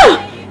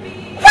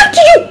 Why do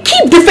you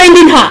keep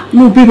defending her?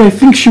 No, babe, I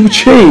think she will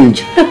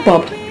change. Look,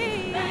 Bob,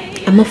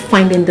 I'm not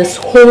finding this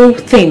whole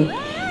thing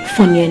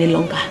funny any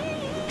longer.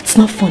 It's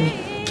not funny.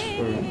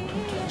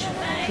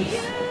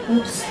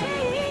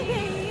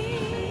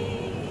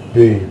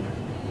 Babe,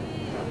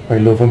 my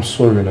love, I'm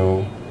sorry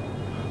now.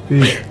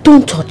 Babe.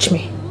 Don't touch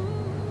me.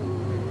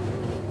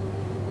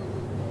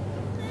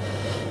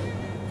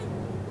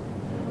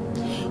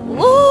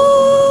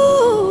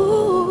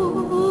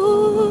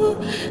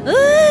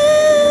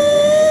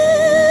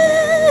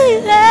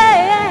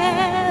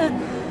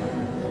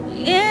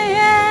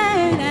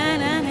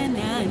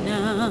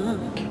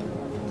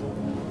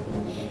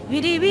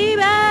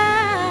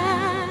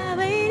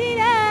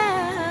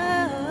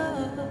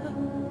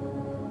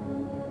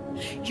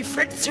 You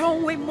fret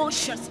your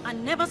emotions. I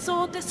never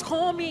saw this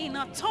coming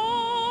at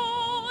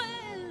all.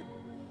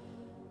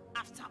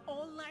 After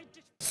all I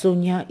did.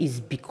 Sonia is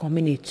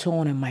becoming a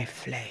thorn in my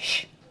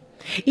flesh.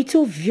 It's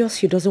obvious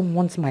she doesn't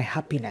want my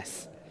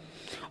happiness.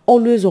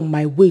 Always on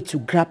my way to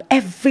grab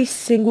every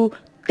single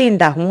thing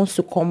that wants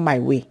to come my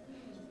way.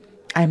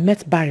 I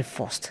met Barry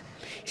first.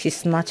 She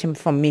snatched him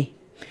from me.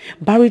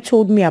 Barry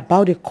told me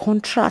about the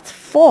contract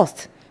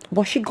first,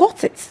 but she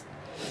got it.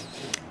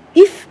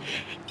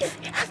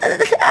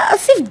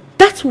 As if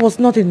that was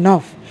not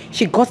enough,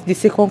 she got the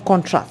second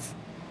contract.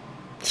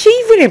 She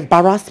even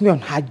embarrassed me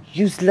on her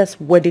useless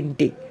wedding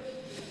day.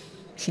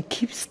 She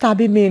keeps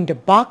stabbing me in the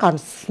back and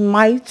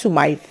smiles to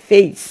my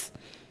face.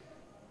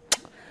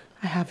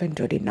 I have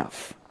endured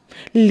enough.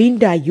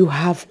 Linda, you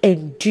have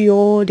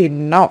endured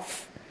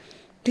enough.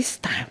 This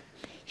time,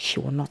 she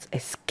will not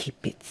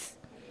escape it.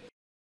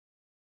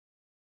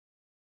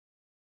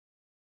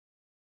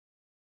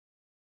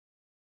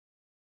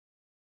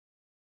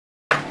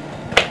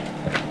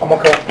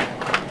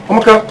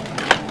 Amaka,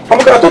 I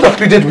thought I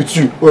pleaded with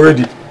you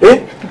already.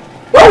 Eh?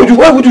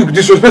 Why would you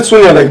disrespect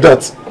Sonia like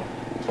that?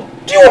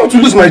 Do you want me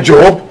to lose my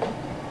job?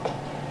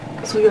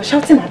 So you're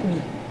shouting at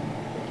me?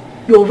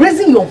 You're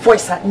raising your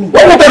voice at me?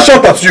 Why won't I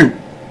shout at you?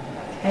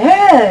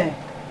 Hey,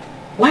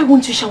 why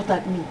won't you shout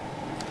at me?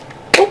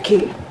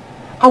 Okay,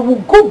 I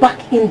will go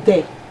back in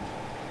there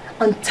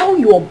and tell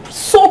your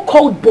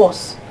so-called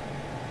boss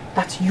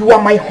that you are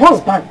my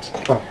husband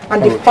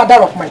and the father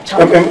of my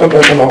child.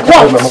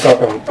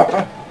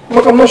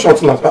 What? I'm not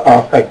shouting at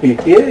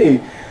you.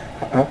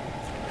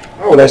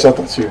 How would I shout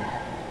at you?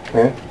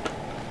 Eh?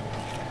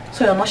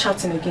 So you're not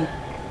shouting again?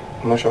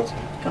 I'm not shouting.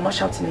 You're not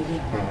shouting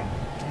again?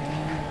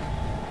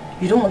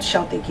 You don't want to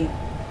shout again?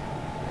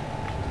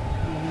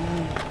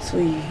 So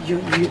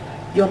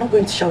you're not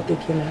going to shout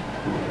again?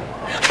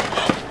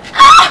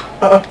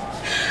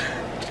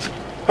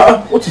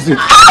 What is it?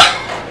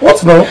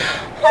 What now?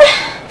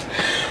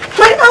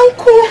 My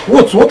uncle.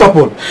 What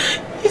happened?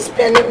 He's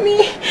paining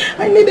me.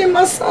 I need a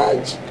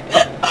massage.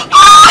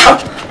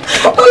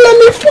 Don't let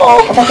me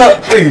fall.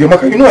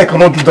 Amaka, you know I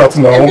cannot do that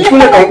now.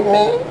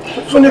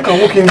 Sonia can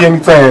walk in here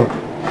anytime.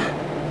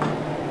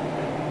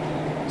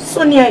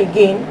 Sonia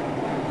again?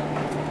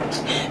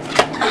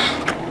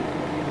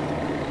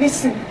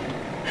 Listen.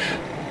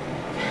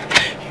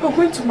 You're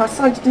going to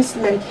massage this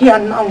leg here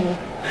now.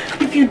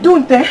 If you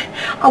don't,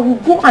 I will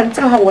go and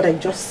tell her what I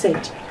just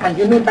said. And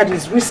you know that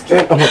is risky.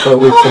 Amaka,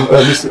 wait.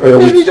 Listen, wait.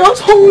 Baby,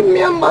 just hold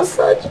me and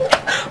massage me.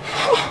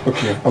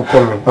 Okay,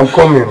 I'm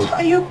coming.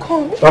 Are you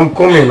coming? I'm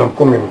coming.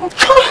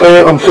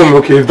 I'm coming,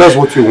 okay, if that's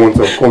what you want,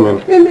 I'm coming.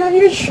 Baby, are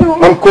you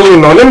sure? I'm coming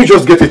now. Let me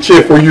just get a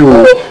chair for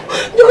you.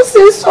 Just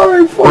say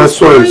sorry for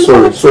Sorry.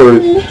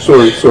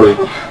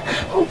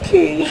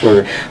 Okay.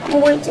 Sorry.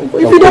 I'm waiting for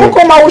you. If you don't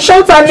come, I will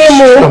shout her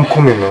name. I'm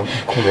coming now.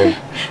 I'm coming.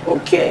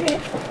 Okay.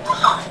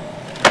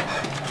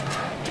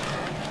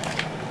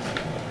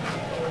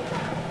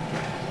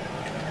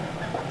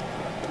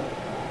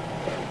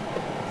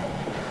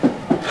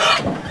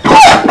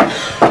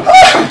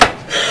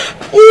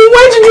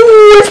 Why did you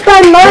waste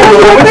time now?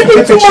 You're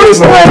taking too much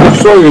time.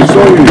 Sorry.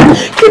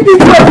 Keep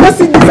it up. Let's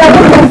see this. I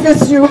don't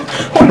confess you.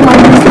 Hold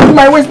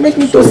my waist. Make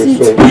me to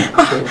sit.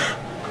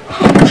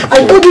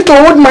 I told you to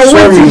hold my waist.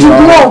 You did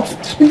not.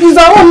 If it's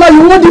around now,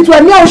 you hold it to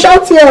me. I'll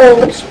shout here.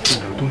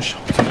 Don't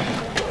shout.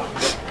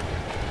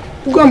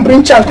 Go and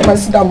bring child to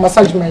sit down and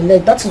massage my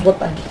leg. That is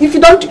what I do. If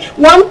you don't,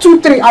 1,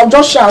 2, 3, I'll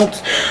just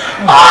shout.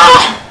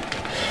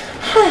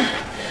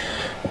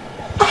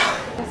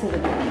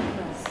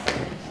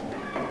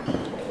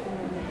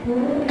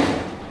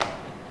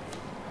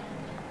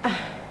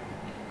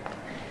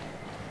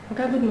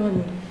 Okay, good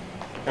morning.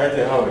 How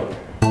are you?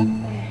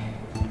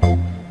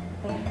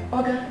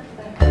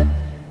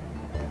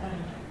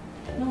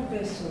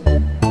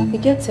 You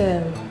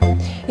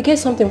get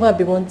something what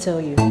I won't tell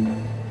you.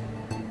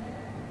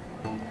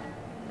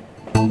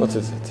 What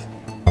is it?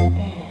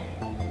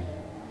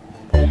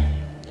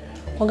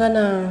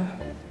 Ogana,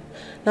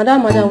 now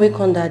that madam wake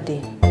on that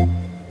day.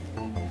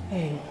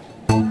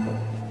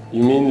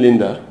 You mean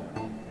Linda?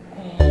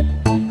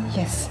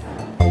 Yes.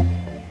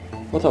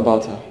 What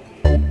about her?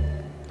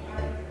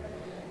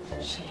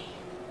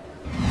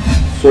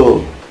 So,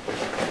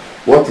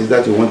 what is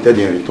that you wanted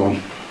in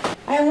return?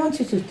 I want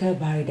you to tell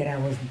Barry that I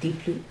was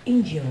deeply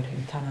injured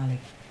internally.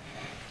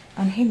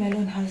 And him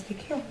alone has the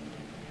cure.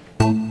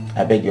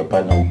 I beg your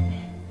pardon.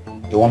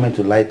 You want me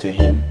to lie to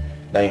him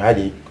that you had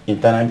an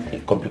internal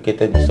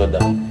complicated disorder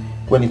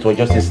when it was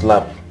just a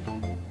slap?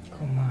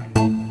 Come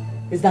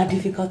on. Is that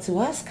difficult to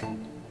ask?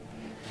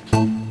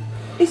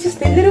 It's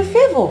just a little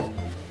favor.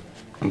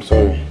 I'm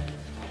sorry.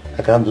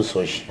 I can't do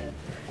such.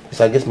 It's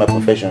against my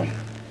profession.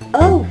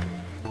 Oh.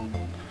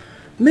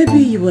 Maybe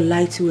you would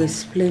like to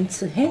explain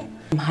to him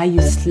how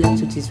you slept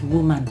with his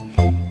woman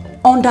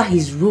under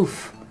his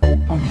roof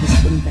on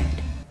his own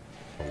bed.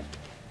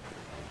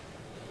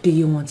 Do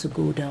you want to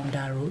go down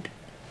that road?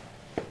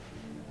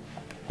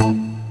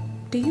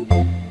 Do you?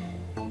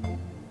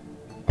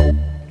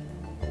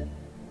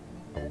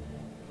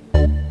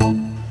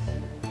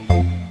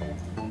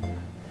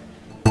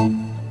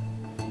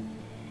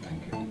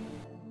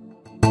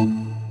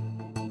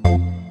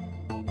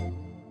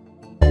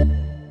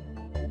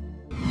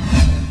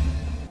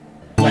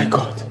 My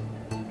God.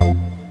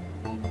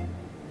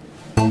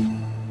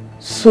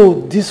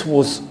 So this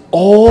was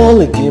all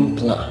a game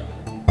plan.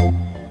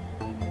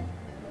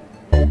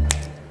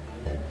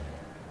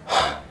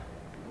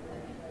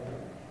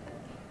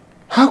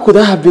 How could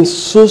I have been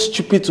so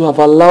stupid to have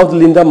allowed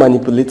Linda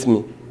manipulate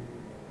me?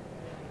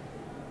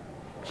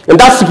 And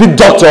that stupid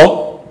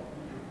doctor,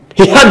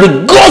 he had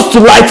the guts to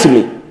lie to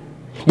me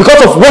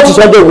because of what is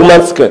under a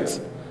woman's skirt.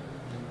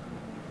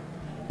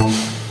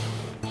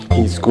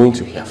 He's going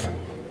to hear from me.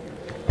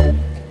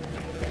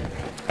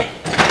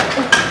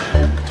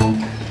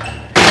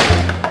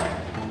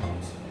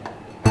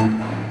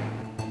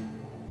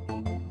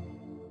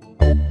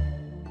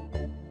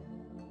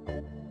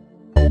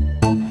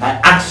 I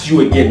ask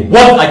you again,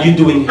 what are you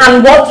doing here?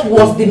 And what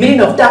was the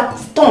meaning of that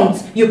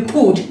stunt you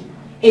pulled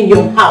in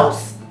your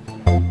house?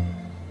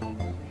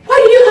 Why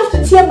did you have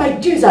to tear my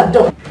dues at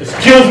door?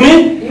 Excuse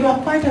me? You are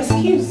quite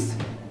excused.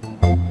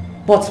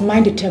 But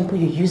mind the tempo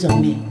you use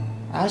on me.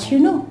 As you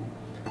know,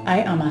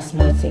 I am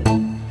asthmatic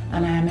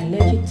and I am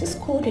allergic to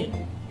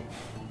scolding.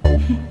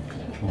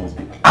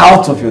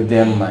 Out of your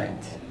damn mind.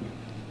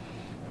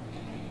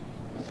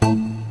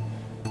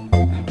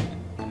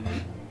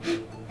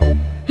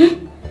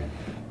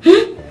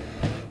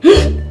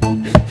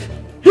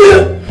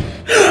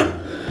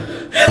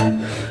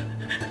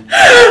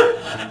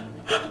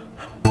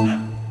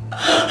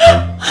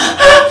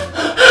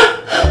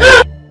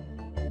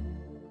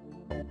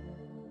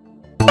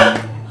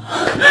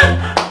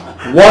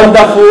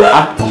 Wonderful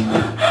actor.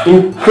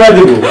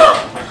 Incredible.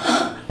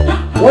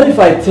 What if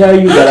I tell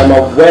you that I'm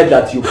aware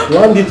that you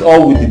planned it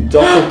all with the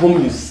doctor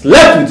whom you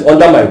slept with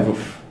under my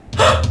roof?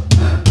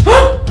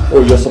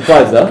 Oh, you're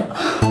surprised,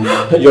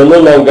 huh? You're no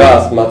longer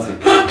asthmatic.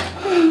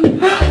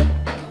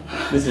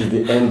 This is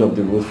the end of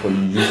the road for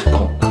you, you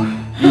skunk.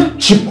 You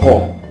cheap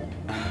whore.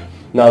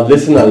 Now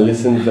listen and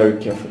listen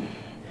very carefully.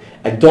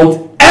 I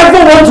don't ever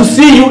want to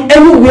see you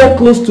anywhere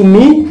close to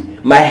me,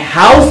 my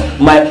house,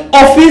 my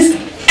office,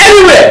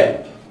 anywhere.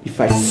 If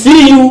I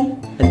see you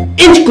an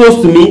inch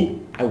close to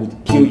me, I would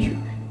kill you.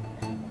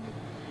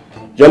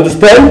 You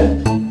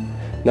understand?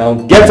 Now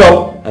get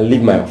up and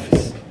leave my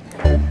office.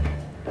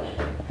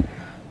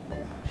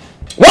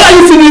 What are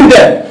you sitting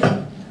there?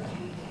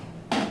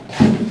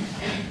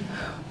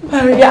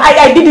 Maria,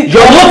 I did it.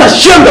 You're not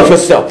ashamed of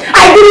yourself.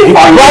 I did it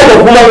for you. Bride of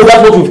woman,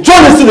 that's what we've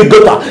thrown into the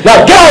gutter.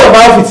 Now get out of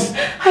my office.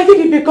 I did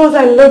it because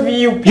I love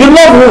you. You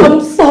love who?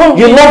 I'm sorry.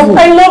 You love who?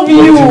 I love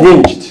you. You're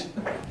deranged.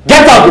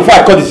 Get out before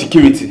I call the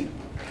security.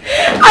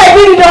 I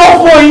did it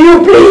all for you,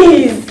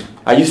 please.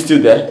 Are you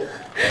still there?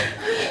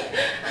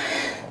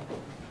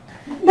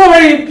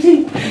 Maria,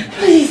 please.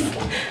 Please.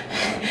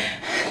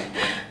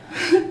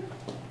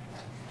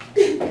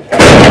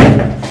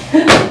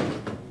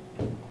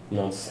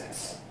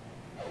 Nonsense.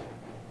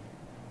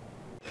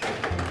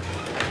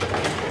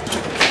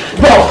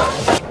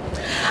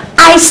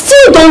 I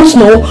still don't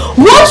know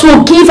what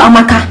will give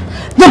Amaka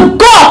the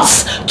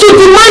guts to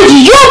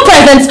demand your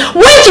presence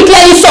when she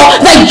clearly saw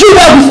that you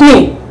were with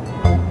me.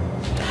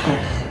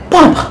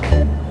 Bob,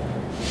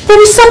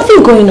 there is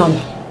something going on.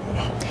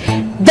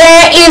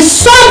 There is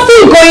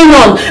something going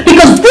on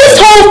because this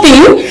whole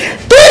thing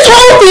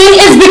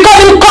is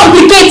becoming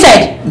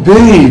complicated.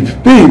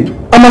 Babe,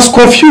 I'm as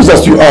confused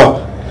as you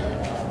are.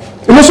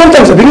 You know,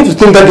 sometimes I begin to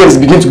think that girl is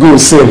beginning to go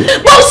insane.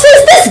 Bob,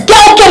 since this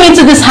girl came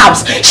into this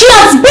house, she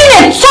has been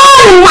a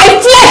thorn in my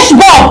flesh,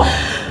 Bob.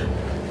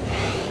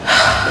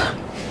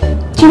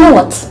 Do you know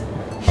what?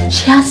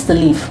 She has to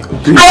leave.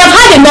 Babe, I have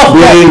had enough.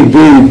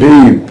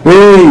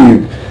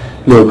 Babe.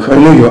 Look, I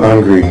know you're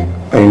angry.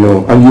 I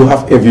know. And you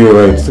have every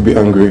right to be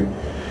angry.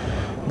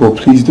 But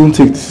please don't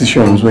take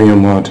decisions when you're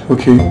mad,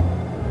 okay?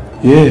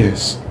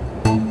 Yes.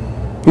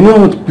 You know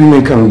what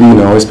women can be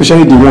now,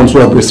 especially the ones who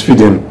are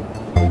breastfeeding.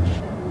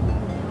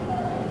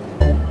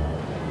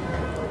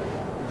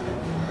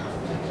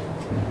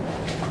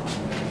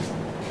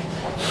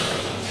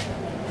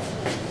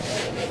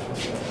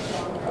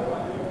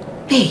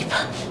 Babe,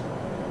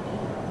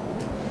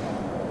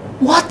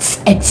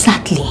 what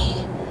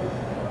exactly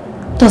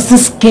does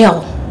this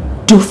girl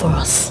do for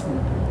us?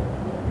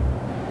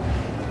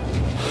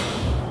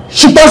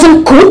 She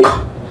doesn't cook.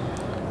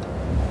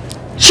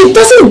 She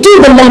doesn't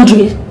do the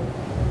laundry.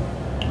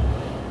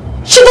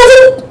 She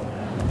doesn't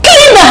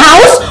clean the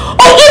house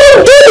or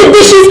even do the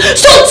dishes.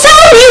 So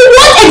tell me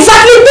what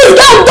exactly this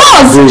girl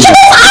does. Babe. She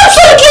does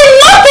absolutely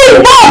nothing,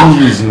 Bob.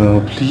 Please now,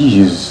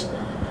 please.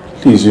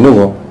 Please, you know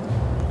what?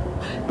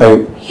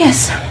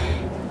 Yes.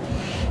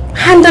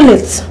 Handle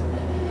it.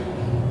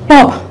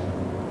 Bob,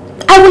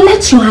 I will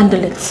let you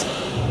handle it.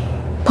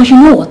 But you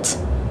know what?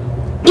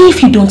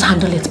 If you don't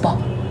handle it,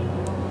 Bob,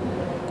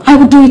 I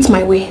will do it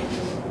my way.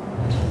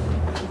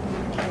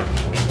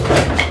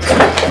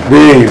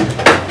 Babe.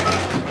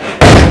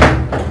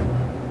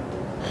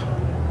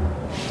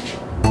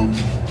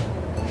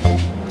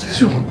 What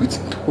is wrong with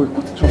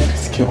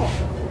this girl?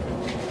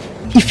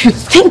 If you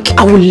think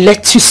I will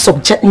let you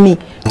subject me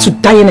to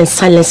dying in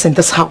silence in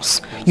this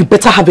house, you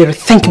better have a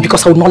rethink,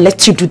 because I will not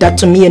let you do that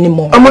to me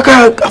anymore.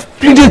 Amaka, I've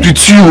pleaded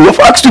with you. I've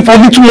asked you for a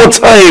little more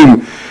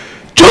time.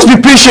 Just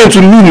be patient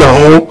with me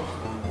now.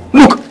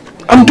 Look,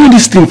 I'm doing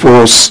this thing for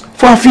us,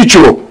 for our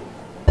future.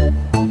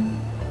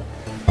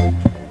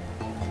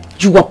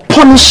 You are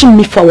punishing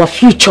me for our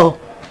future.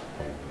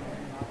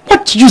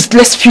 What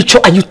useless future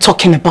are you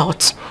talking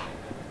about?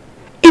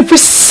 Every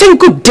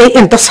single day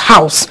in this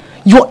house,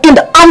 you're in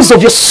the arms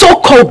of your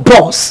so-called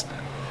boss.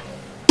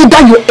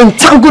 Either you're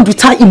entangled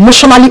with her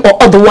emotionally or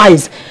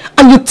otherwise,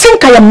 and you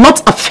think I am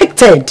not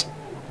affected.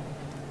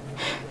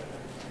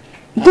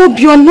 Bob,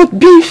 you are not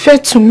being fair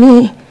to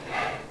me.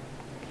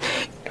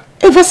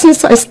 Ever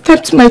since I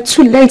stepped my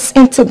 2 legs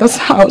into this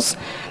house,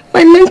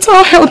 my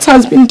mental health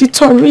has been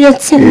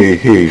deteriorating.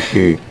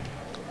 Hey.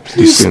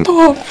 Please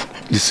stop.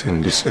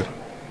 Listen.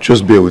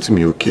 Just bear with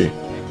me, okay?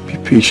 Be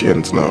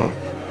patient now.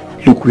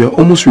 Look, we are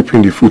almost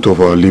reaping the fruit of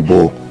our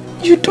labor.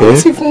 You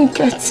don't even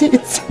get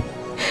it.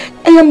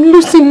 I am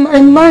losing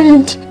my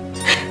mind.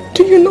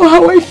 Do you know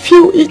how I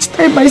feel each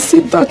time I see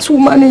that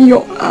woman in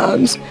your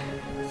arms?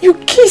 You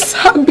kiss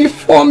her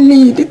before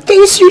me. The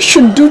things you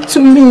should do to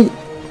me.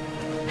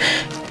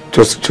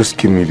 Just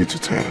give me a little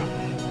time.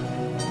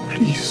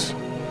 Please.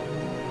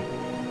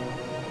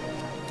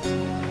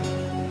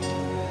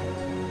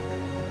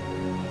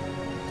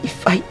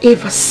 If I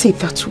ever see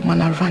that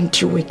woman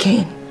around you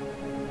again,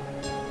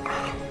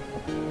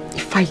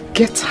 if I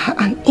get her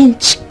an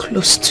inch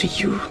close to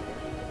you,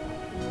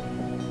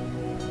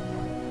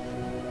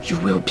 you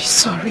will be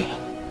sorry.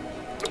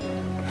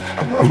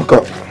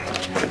 Amaka.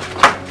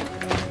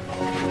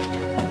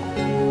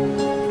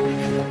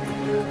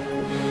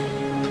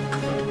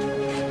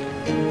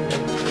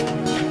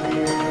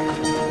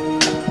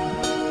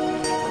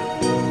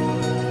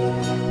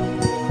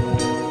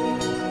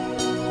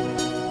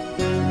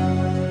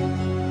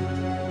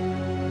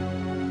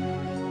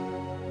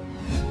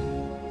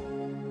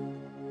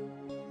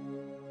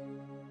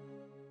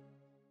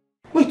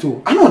 Wait,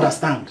 I don't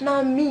understand.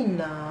 Now me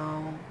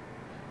now.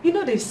 You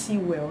know they see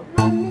well.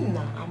 Now me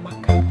now,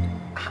 Amaka.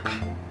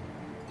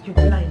 You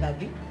blind,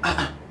 Abby?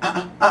 Oh.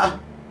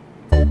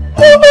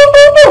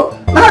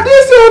 Now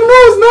this your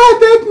nose, now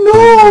take no.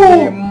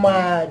 You're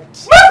mad.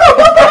 See how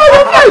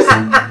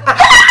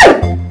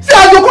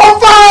you come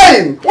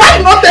fine. Why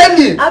you not tell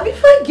me? Abby,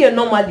 fine girl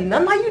normally.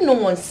 Now you know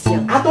one see.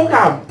 I talk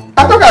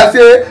am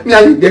say me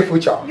and you get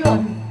future. You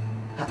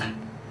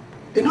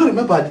don't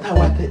remember the time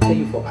I tell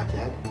you for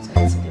backyard?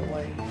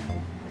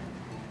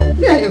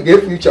 Me and you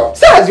get future.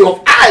 See as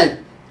your eye.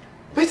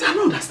 But I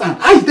don't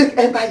understand. How you take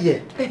enter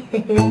here?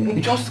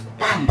 You just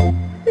bam.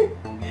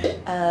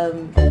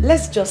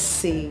 Let's just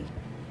say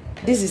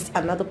this is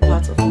another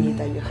part of me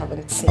that you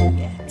haven't seen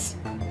yet. Yes,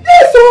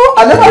 so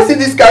I never seen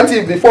this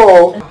canteen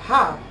before.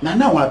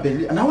 Now I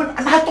believe, and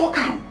I talk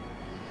am.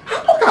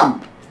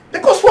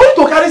 Because for you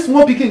to carry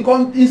small pikin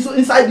come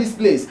inside this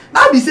place,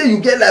 now be say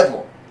you get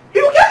level.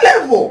 You get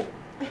level.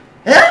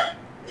 Eh?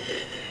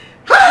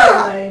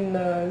 I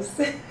know.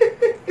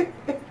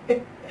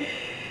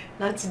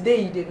 Now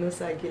today you did not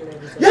say I get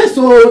level. Yes,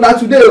 so now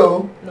today,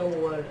 oh. No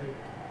worry.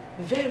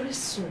 Very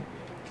soon.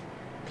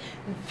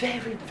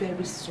 Very,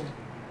 very soon.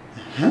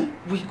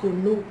 We go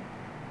know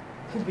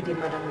who be the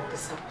madam of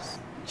this house.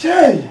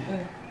 Jay!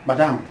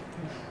 Madam,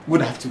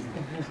 good afternoon.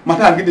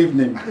 Madam, good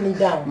evening. Kneel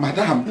down.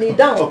 Madam. Kneel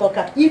down,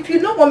 talker. If you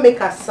no want make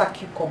a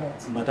sack, you come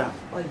out. Madam.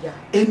 Oh yeah.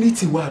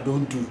 Anything what I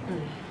don't do,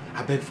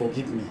 I beg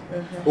forgive me.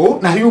 Oh,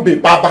 now you be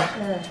Baba.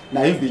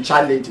 Now you be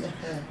child lady.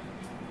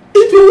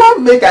 If you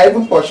want make I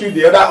even pursue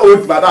the other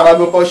old madam, I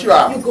go pursue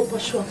her. You go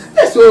pursue her.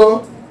 Yes,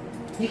 so.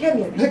 You hear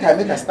me? Make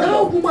I stand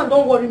now, up. woman,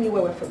 don't worry me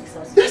where we're from this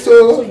house. Yes,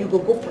 so. So you go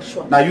for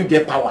sure. Now you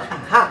get power.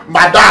 Aha.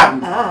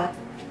 Madam. Ah.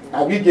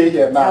 Now we get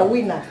here now. Now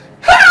we now.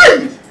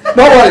 Don't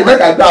worry,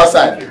 make I go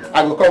outside.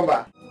 I will come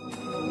back.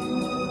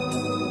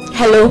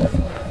 Hello,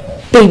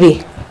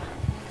 baby.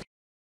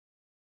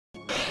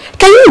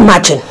 Can you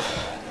imagine?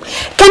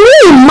 Can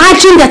you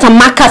imagine that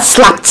Amaka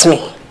slapped me?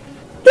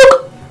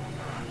 Look,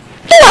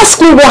 don't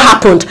ask me what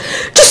happened.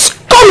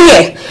 Just come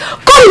here.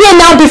 Come here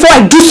now before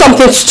I do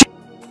something stupid.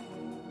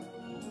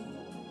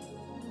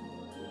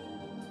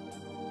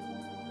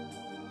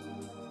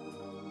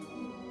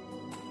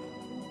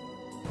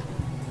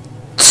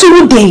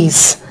 2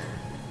 days.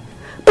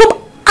 But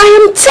I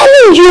am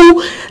telling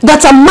you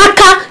that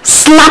Amaka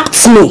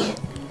slapped me.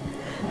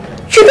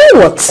 You know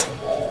what?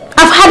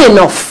 I've had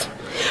enough.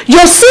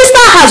 Your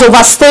sister has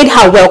overstayed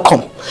her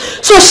welcome.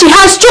 So she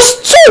has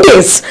just 2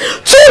 days.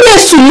 2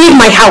 days to leave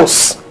my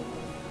house.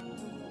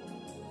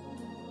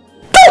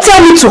 Don't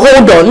tell me to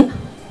hold on.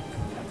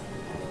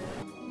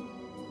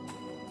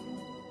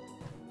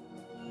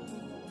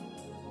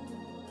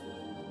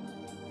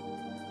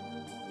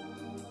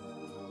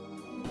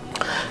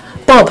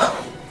 Bob,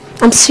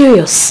 I'm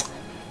serious.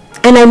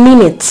 And I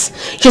mean it.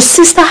 Your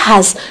sister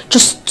has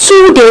just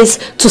 2 days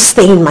to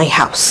stay in my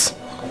house.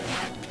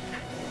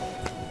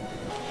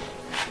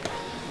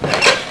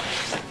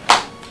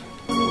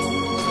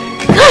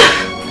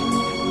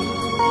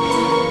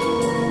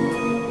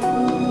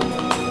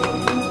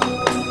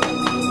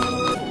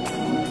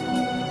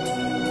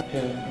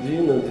 Do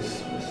you know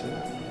this person?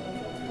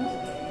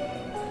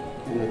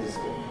 Do you know this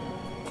girl?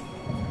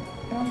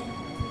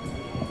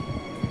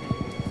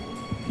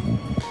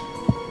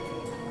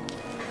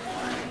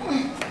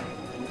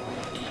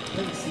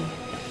 Let me see.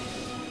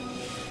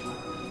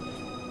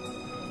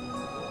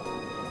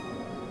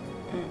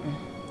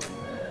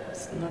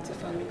 It's not a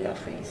familiar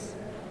face.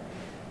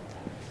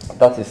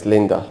 That is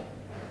Linda,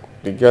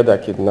 the girl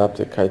that kidnapped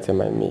the kite and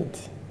my maid.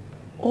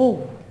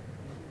 Oh,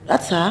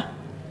 that's her?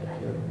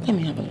 Let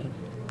me have a look.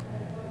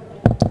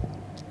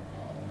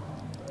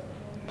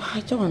 I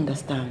don't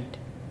understand.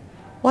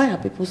 Why are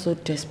people so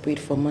desperate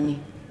for money?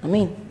 I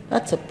mean,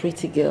 that's a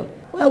pretty girl.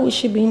 Why would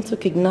she be into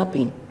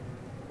kidnapping?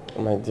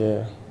 My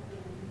dear,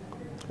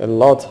 a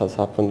lot has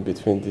happened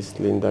between this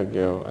Linda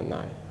girl and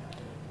I.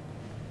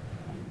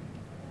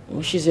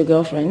 Oh, she's your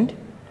girlfriend?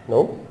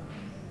 No.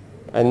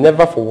 I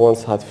never for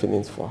once had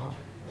feelings for her.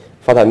 In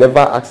fact, I never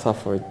asked her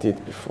for a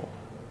date before.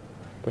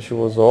 But she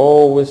was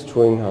always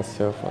throwing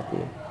herself at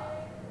me.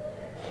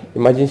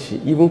 Imagine she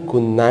even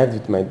connived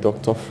with my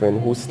doctor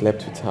friend who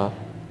slept with her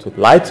to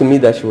lie to me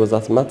that she was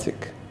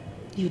asthmatic.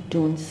 You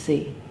don't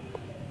say.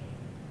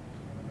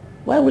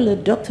 Why will a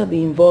doctor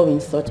be involved in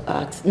such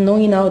acts,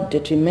 knowing how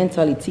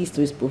detrimental it is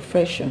to his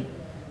profession?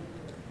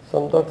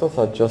 Some doctors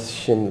are just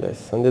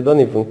shameless and they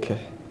don't even care.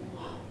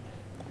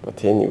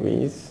 But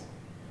anyways,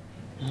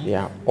 they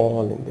are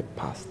all in the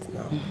past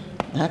now.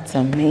 That's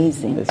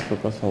amazing. Let's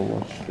focus on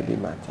what really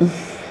matters.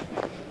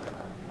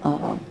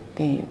 Oh,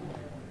 babe.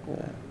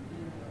 Yeah.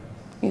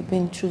 You've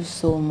been through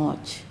so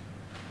much.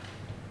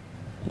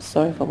 I'm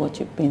sorry for what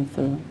you've been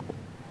through.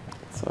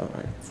 It's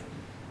alright.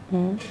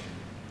 Hmm?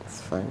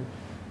 It's fine.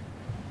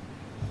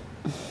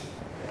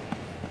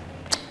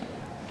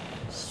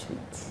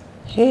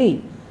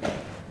 Hey,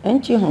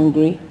 aren't you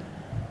hungry?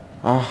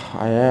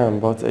 I am,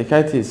 but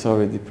Ekaiti is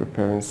already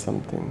preparing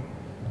something.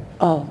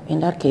 Oh, in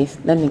that case,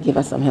 let me give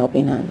her some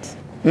helping hands.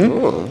 Hmm?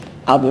 Mm.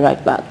 I'll be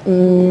right back.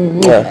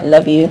 Yeah. I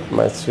love you.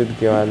 My sweet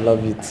girl, I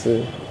love you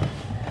too.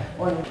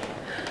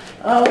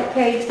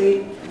 Okay,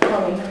 sweet.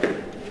 Coming.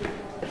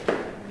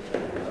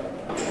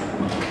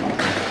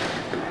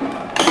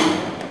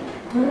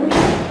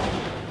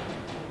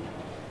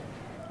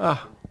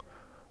 Ah,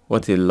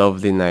 what a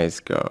lovely, nice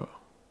girl.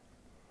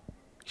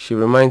 She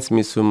reminds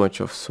me so much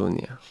of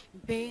Sonia.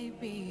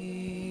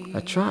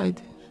 I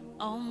tried,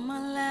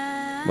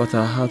 but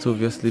her heart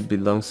obviously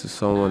belongs to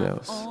someone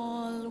else.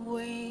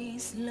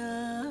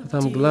 But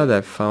I'm glad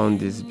I found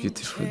this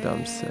beautiful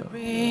damsel.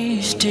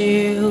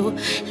 Still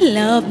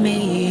love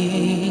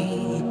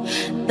me.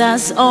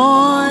 That's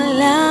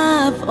all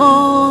I've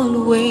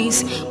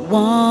always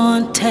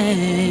wanted,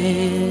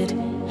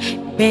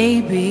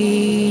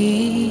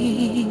 baby.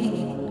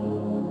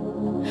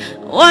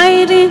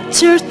 Why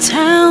didn't you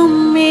tell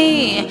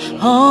me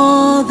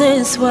all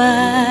this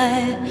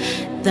while?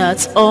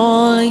 That's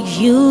all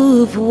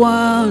you've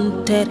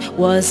wanted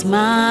was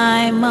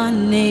my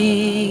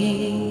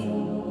money.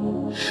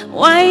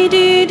 Why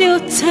did you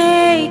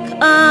take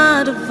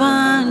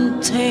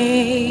advantage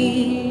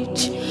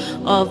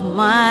of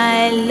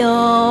my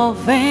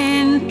love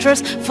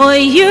interest for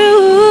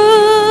you?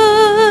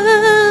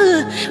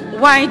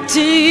 Why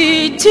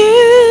did you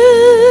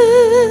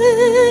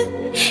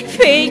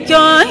fake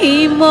your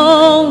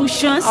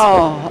emotions?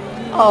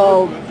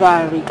 Oh,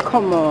 Barry,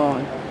 come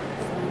on.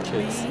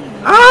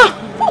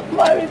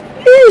 Barry,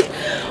 please.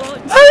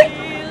 Barry,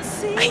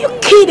 are you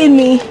kidding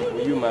me?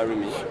 Will you marry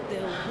me?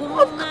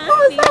 Of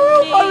course, I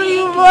will marry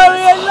you,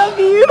 Barry. I love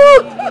you.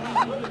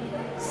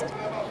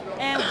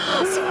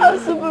 I'm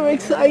super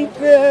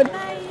excited.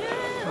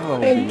 Oh,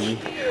 Thank you.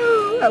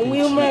 I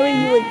will marry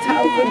you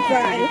 1,000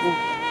 times.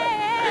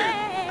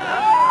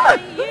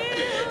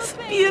 It's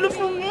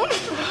beautiful.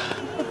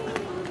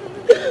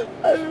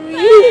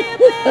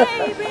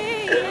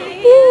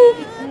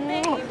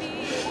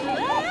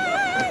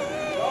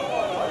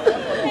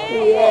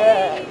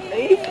 Yeah,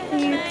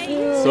 thank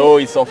you. So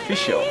it's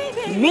official.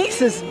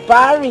 Mrs.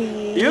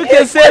 Barry. You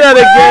can say that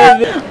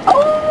again.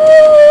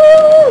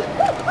 Oh!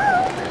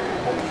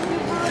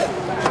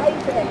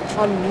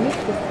 I'm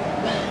Mrs.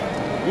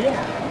 Barry.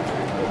 Yeah.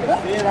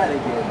 Say that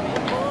again.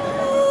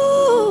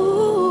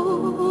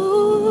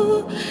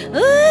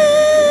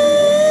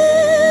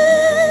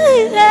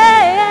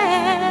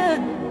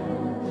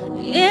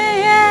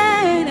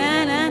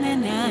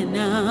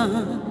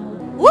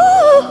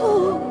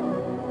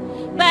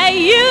 By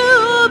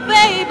you,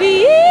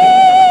 baby.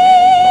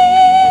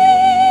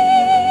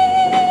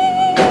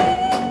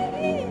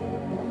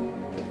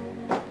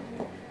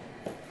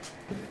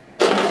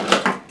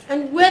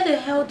 And where the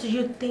hell do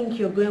you think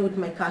you're going with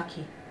my car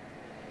key?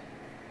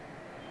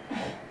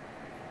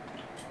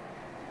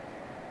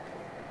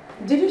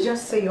 Did you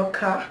just say your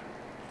car?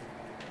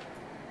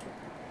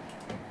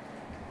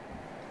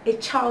 A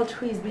child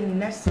who is being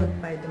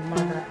nestled by the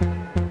mother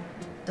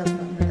does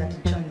not know that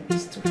the journey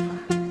is too far.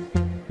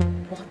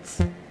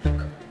 What?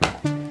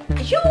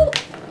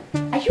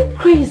 Are you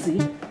crazy?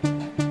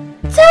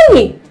 Tell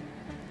me.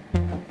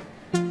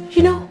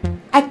 You know,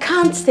 I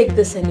can't take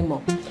this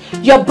anymore.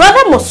 Your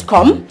brother must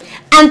come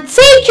and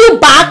take you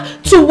back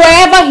to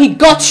wherever he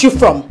got you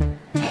from.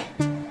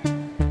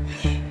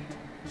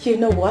 You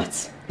know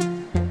what?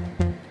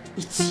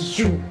 It's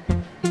you.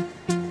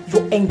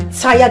 Your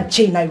entire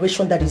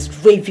generation that is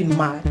raving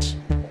mad.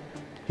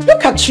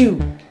 Look at you.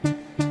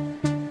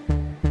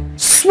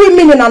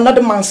 Swimming in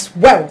another man's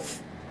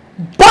wealth.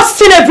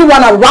 Busting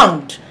everyone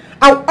around.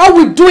 And all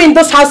we do in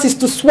this house is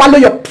to swallow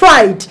your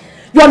pride.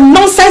 Your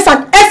nonsense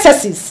and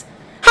excesses.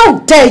 How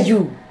dare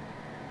you?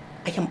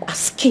 I am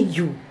asking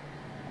you.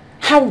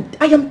 I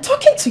am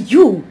talking to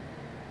you.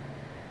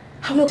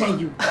 How dare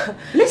you?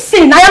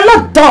 Listen, I am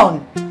not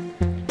done.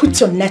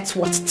 Put your net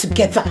worth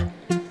together.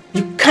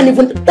 You can't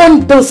even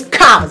own those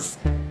cars.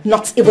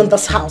 Not even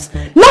this house.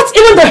 Not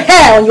even the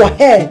hair on your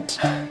head.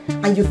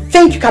 And you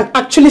think you can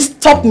actually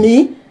stop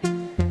me?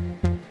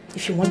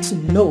 If you want to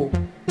know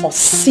or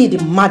see the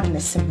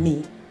madness in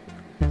me,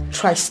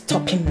 try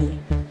stopping me.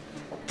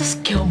 This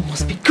girl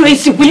must be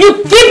crazy. Will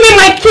you give me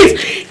my keys?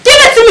 Give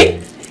it to me!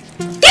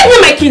 Give me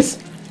my keys!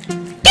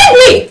 Give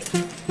me!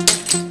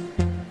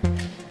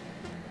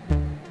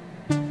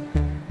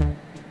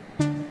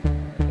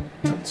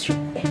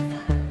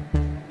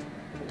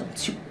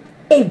 Don't you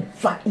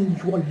ever in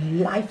your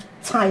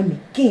lifetime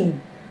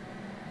again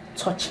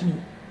touch me.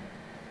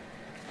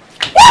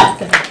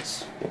 Get out.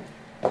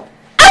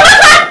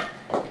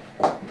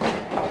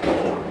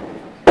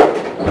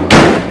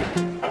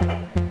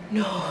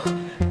 No.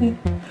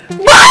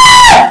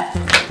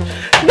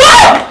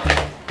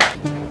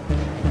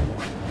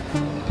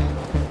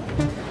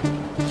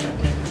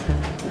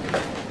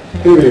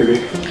 Hey, baby.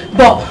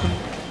 Bob,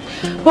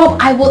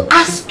 I will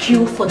ask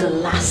you for the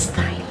last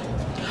time.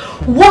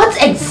 What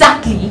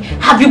exactly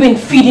have you been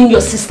feeding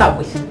your sister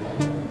with?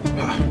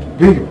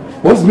 Babe,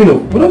 what's the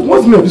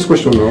meaning of this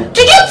question now?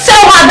 Did you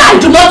tell her that I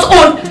do not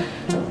own...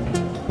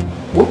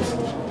 What?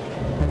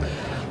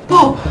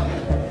 Bob,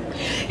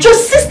 your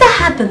sister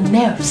had the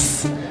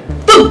nerves,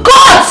 the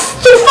guts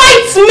to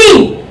fight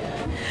me!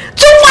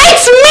 To fight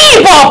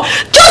me, Bob!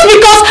 Just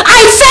because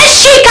I said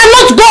she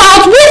cannot go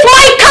out with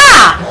my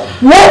car!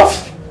 What?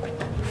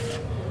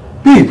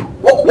 Babe,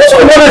 what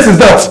sort of nonsense is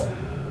that?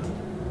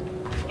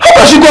 How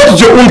can she go out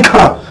with your own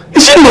car?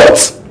 Is she not?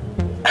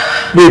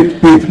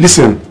 Babe,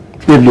 listen.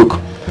 Babe, look.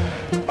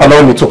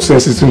 Allow me to talk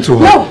sense into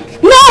her. No,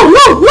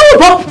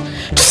 Bob.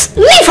 Just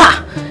leave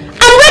her.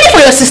 I'm ready for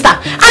your sister.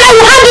 And I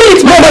will handle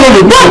it. No.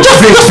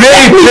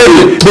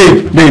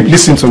 Babe,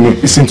 listen to me.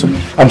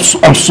 I'm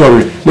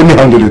sorry. Let me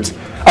handle it.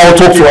 I will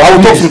talk to her.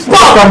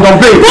 Bob! Calm down,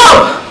 babe.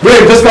 Bob!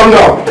 Babe, just calm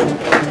down.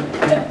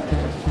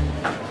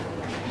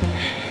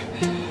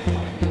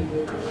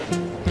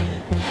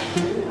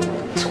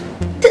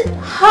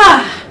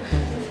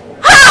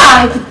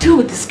 I will deal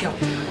with this girl.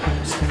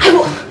 I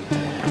will.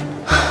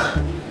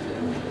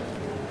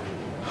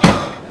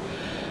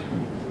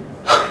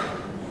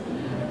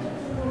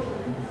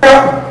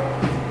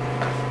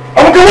 I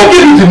cannot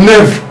give you the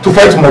nerve to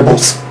fight with my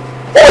boss.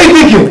 What are you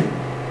thinking?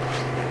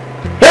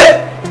 Eh?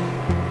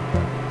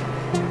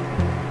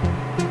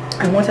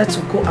 I wanted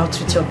to go out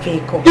with your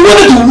vehicle. You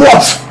wanted to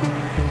what?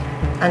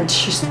 And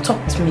she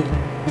stopped me.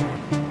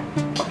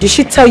 Did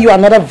she tell you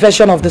another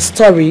version of the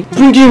story?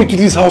 Bringing you to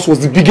this house was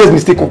the biggest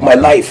mistake of my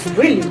life.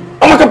 Really?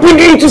 Amaka,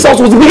 bringing you to this house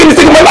was the biggest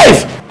mistake of my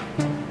life.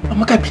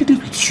 Amaka, I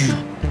pleaded with you.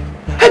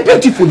 I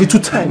begged you for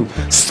little time.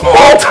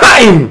 Small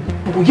time.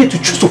 But yet you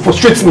choose to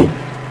frustrate me.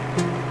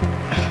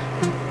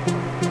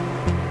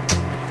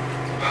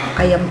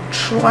 I am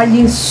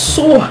trying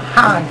so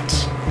hard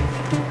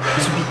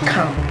to be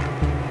calm.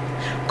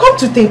 Come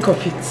to think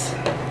of it,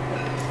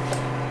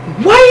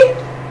 why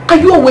are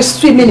you always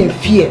swimming in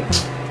fear?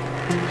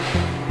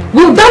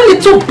 Will that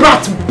little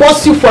brat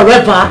boss you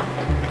forever?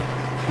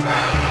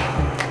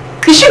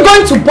 Is she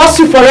going to boss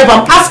you forever?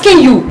 I'm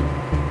asking you.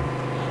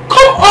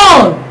 Come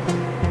on?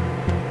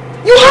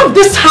 You have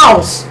this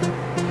house.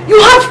 You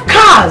have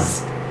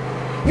cars.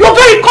 You're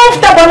very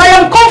comfortable and I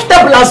am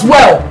comfortable as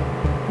well.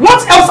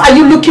 What else are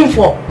you looking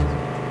for?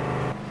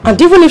 And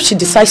even if she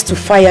decides to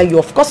fire you,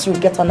 of course you'll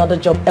get another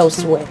job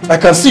elsewhere. I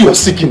can see you're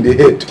sick in the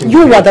head.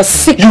 You are the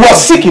sick. You are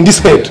sick in this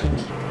head.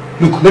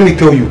 Look, let me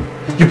tell you.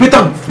 You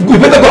better go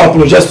and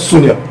apologize to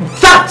Sonia.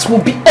 That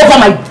will be over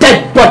my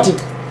dead body.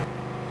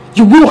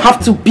 You will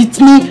have to beat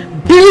me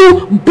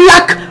blue,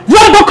 black,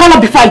 rainbow color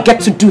before I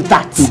get to do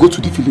that. You go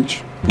to the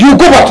village. You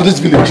go back to this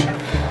village.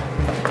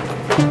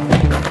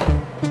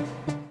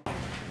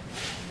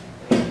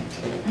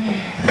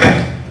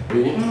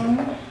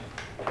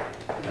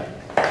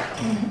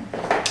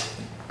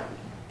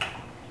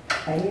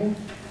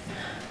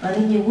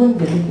 You won't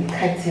believe me,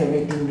 Katie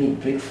already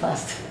made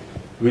breakfast.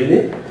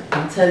 Really?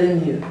 I'm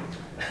telling you.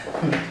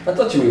 I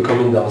thought you were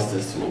coming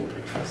downstairs to make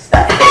breakfast.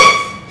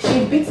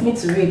 She beat me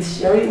to it.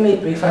 She already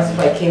made breakfast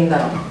before I came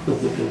down.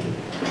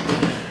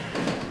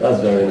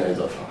 That's very nice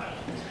of her.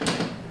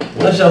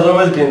 You know, she has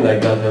always been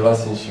like that ever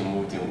since she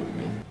moved in with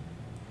me.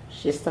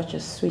 She's such a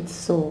sweet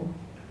soul.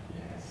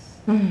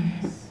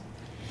 Yes.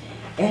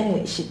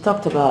 Anyway, she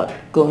talked about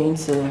going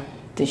to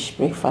dish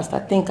breakfast. I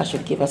think I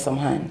should give her some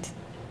hand.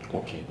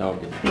 Okay, that would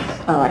be nice.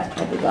 Alright,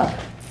 I'll be back.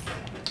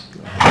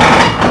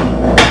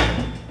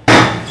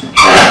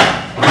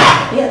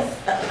 Yes,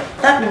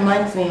 that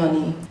reminds me,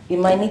 honey. You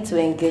might need to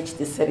engage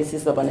the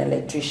services of an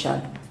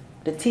electrician.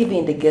 The TV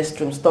in the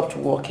guest room stopped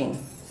working.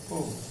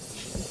 Oh.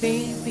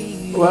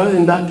 Well,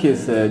 in that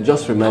case,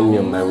 just remind me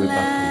on my way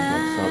back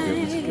from work so I'll be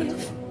able to get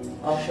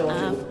one. I'll show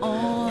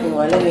you.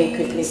 Meanwhile, let me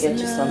quickly get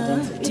you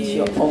something to eat.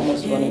 You're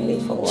almost running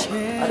late for work.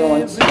 I don't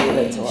want to be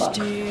late to work.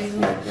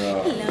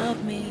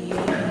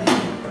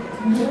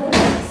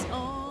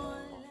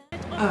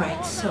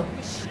 Alright, so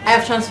I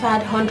have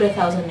transferred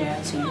 100,000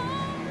 naira to you.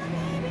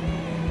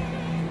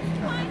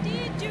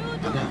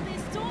 Madam,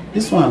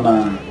 this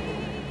one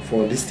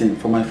for this thing,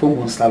 for my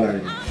phone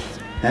salary.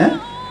 Eh?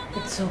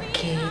 It's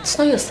okay. It's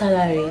not your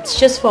salary. It's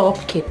just for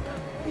upkeep.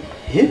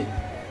 Hey?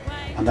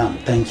 Madam,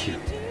 thank you.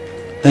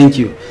 Thank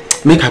you.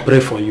 Make I pray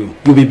for you.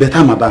 You'll be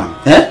better, madam.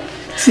 Eh?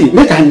 See,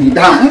 make I kneel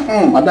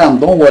down. Madam,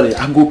 don't worry.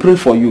 I go pray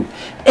for you.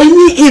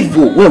 Any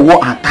evil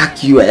will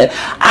attack you,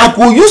 I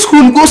go use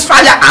Holy Ghost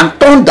fire and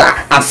thunder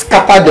and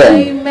scatter them.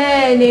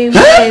 Amen,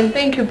 amen.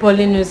 Thank you,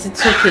 Paulinus.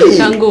 It's okay. You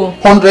can go.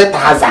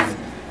 100,000,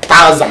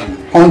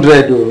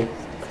 100. Oh.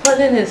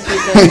 Paulinus, you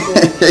can go.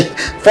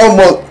 4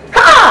 more.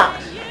 Ha!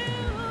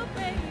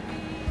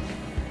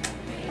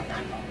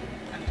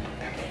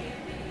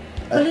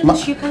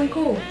 Paulinus, you can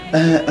go.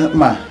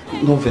 Ma,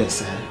 no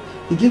verse.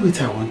 You get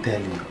what I want to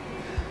tell you.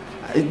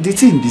 The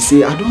thing they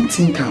say, I don't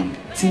think I'm.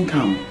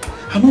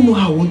 I don't know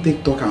how I won't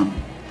take talk am.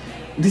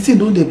 The thing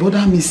don't they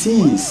bother me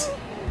since.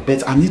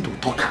 But I need to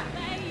talk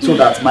so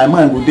that my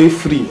mind will be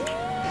free.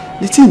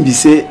 The thing they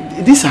say,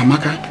 this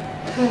Amaka.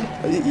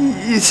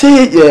 He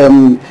say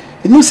you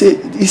know say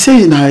he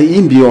say na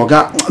him be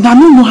oga. I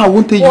don't know how I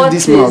won't take you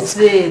this mouth. What is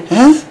it?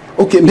 Eh?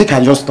 Okay, make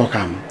I just talk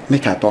am.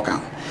 Make I talk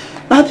am.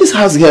 Now this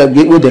house girl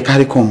where they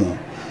carry come.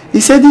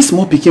 He said this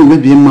small pikin will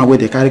be man where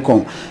they carry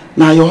come.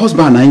 Now your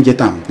husband na him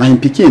get am. Na him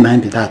pikin na him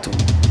be that.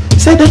 He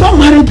said they don't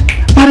marry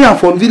am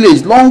from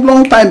village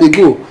long time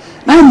ago.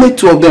 Now make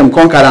 2 of them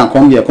come carry and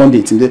come here, come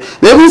date.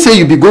 They even say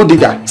you be gold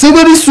digger. Say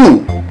very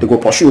soon they go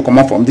pursue you come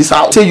out from this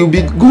house. Say you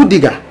be gold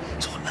digger.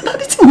 So now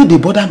the thing will they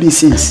bother me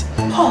since.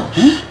 Paul,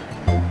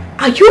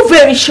 are you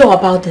very sure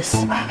about this?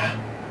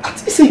 I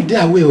think say you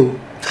there well.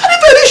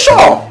 Very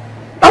sure.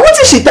 Now what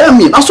did she tell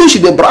me? That's why she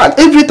dey brag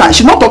every time.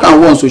 She not talking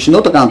once, so she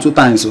not talking 2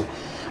 times. So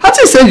I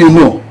think say you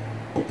know.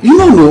 You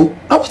don't know.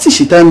 Now what did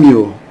she tell me?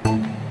 Oh?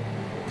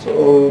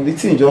 So the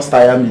thing just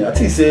tire me. I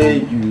think say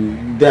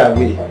you there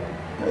away.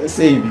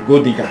 Say you be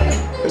gold digger.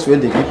 That's where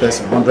they give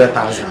person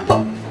 100,000.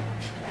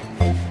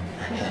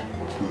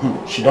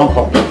 She don't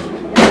come.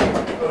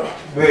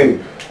 Babe,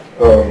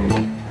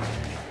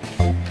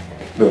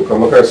 look,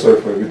 I'm okay, sorry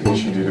for everything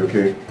she did,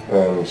 okay?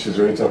 She's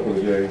ready to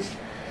apologize.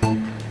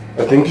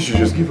 I think you should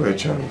just give her a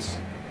chance.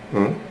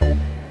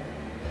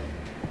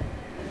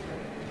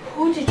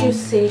 Who did you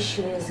say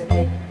she is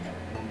again?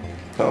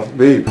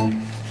 Babe,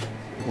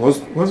 what's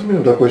the meaning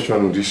of that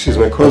question? She's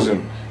my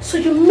cousin. So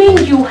you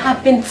mean you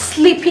have been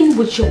sleeping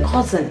with your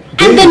cousin?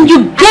 Babe. And then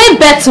you gave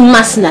birth to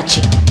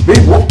Masinachi?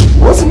 Babe,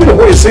 what's the meaning of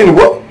what you're saying?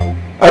 What?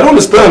 I don't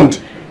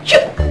understand. You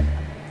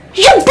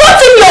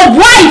brought in your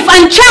wife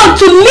and child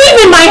to live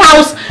in my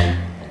house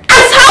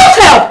as house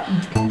help!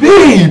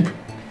 Babe,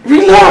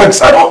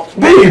 relax.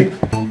 Babe,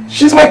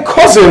 she's my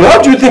cousin.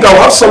 How do you think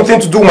I'll have something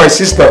to do with my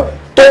sister?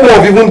 Don't know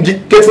of even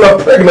getting her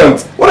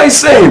pregnant. What are you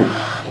saying?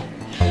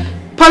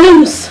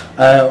 Paulinus.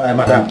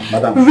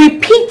 Madam.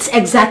 Repeat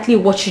exactly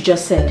what you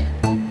just said.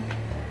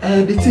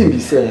 The thing be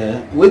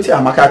say, wait till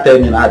Amaka tell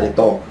me now they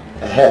talk.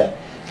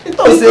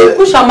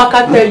 Push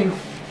Amaka tell you.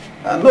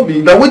 No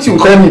be that what you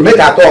tell me make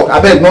I talk. I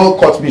beg no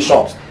cut me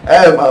short.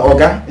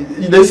 Oga,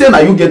 they say now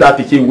you get that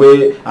pikin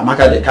where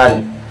Amaka they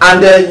carry.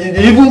 And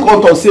you even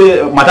come to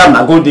say, Madam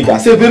na go digger.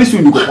 Say very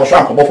soon you go pursue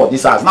and come up for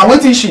this house. Now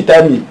what till she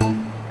tell me?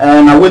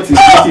 And I wait till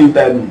you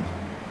tell me.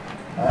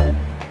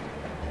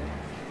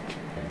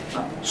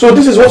 So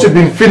this is what you've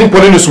been feeding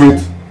Paulinus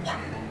with?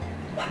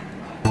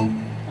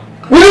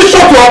 Will you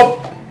shut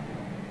up?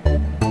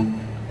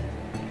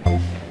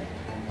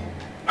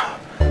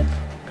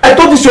 I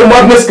thought this your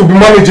madness could be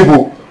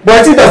manageable, but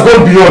I think it has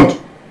gone beyond.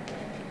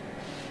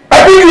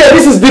 I think yeah,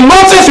 this is the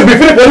nonsense you've been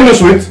feeding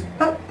Paulinus with.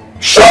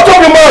 Shut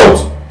up your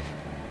mouth!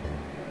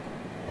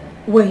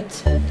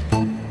 Wait.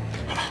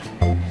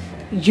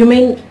 You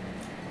mean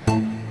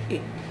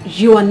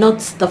you are not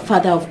the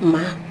father of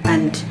Ma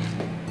and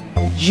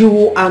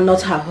you are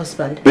not her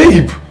husband?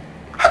 Babe,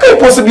 how can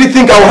you possibly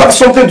think I will have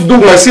something to do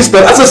with my sister?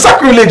 That's a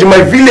sacrilege in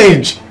my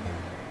village.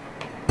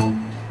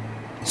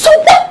 So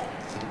what?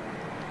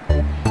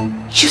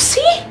 You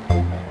see?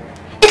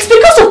 It's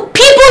because of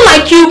people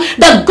like you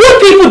that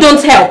good people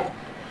don't help.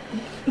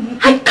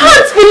 I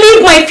can't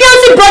believe my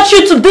fiancé brought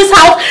you to this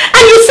house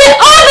and you say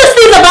all these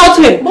things about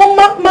him.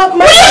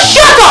 Will you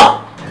shut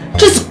up?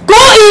 Just go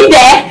in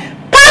there,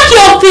 pack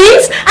your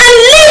things and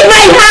leave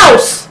my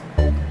house.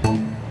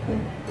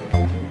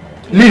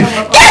 Leave.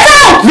 Get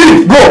out!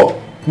 Leave. Go.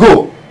 Go.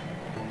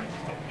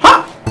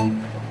 Huh?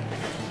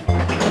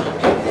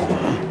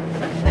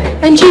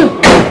 And you?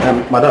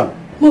 Madam.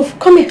 Move.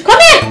 Come here. Come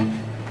here.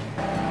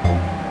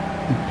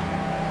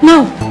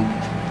 Now,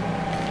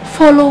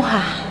 follow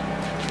her.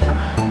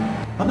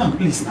 Madam,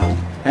 please now.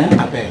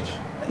 I beg.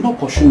 No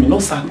pursue me, no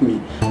sack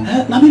me.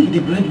 Now maybe the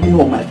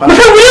breadwinner of my family.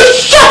 My friend, will you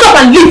shut up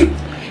and leave?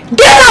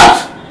 Get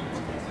out!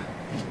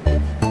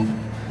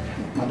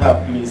 Madam,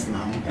 please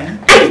now.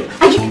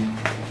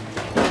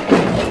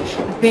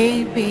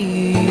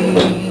 Baby,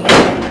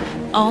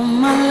 all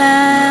my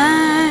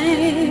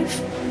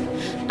life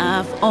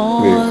I've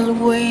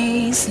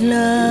always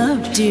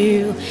loved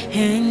you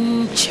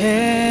and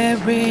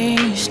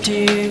cherished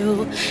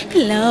you.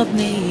 Love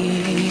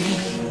me.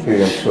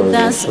 Hey, I'm sorry,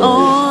 That's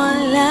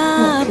all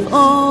I've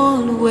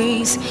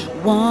always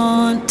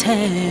wanted,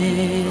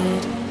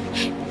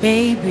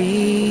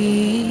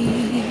 baby.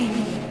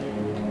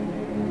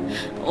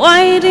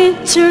 Why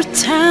didn't you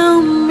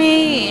tell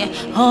me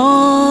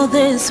all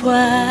this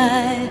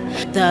while?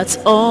 That's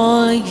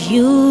all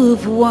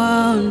you've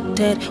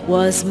wanted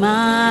was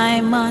my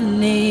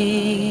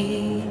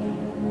money.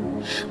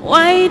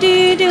 Why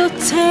did you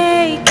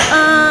take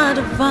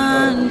advantage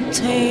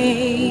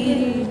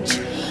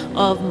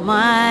of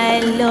my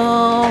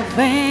love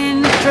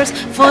and interest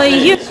for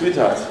you?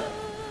 Sweetheart.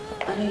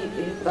 Are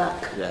you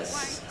back?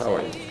 Yes. How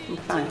are you? I'm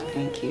fine,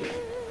 thank you.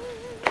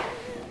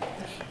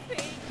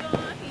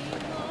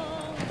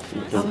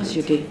 How was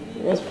your day?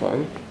 It was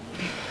fun.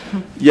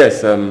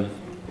 Yes,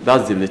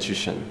 that's the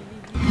electrician.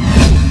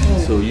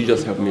 So you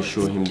just help me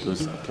show him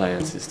those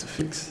appliances to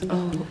fix.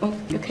 Oh,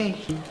 okay.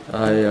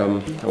 I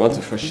want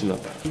to freshen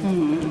up.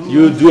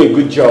 You do a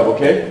good job,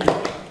 okay?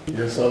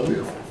 Yes, I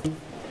will.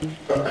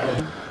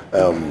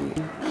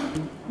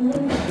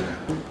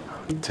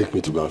 Take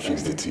me to go and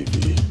fix the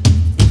TV.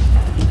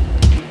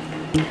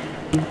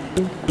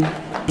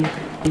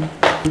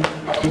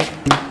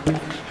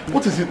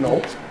 What is it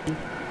now?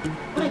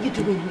 What are you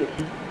doing here?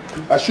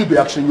 I should be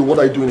asking you, what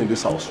are you doing in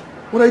this house?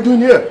 What are you doing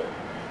here?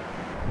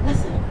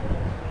 Listen,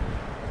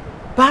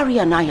 Barry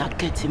and I are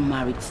getting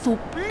married, so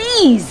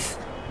please,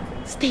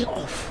 stay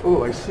off.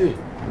 Oh, I see.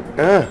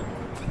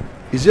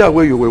 Is there a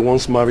way you were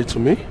once married to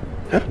me?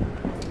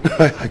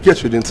 I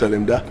guess you didn't tell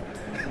him that.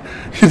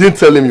 You didn't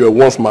tell him you were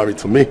once married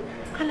to me.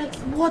 Alex,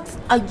 what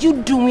are you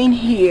doing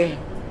here?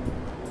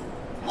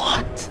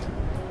 What?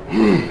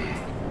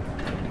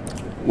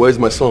 Where's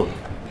my son?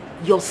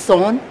 Your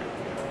son?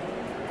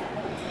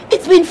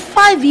 It's been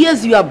 5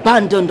 years you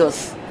abandoned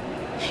us.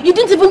 You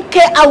didn't even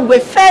care how we're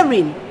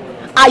faring.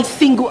 I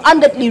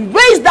single-handedly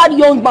raised that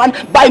young man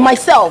by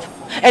myself.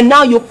 And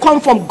now you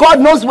come from God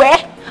knows where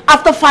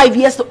after 5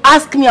 years to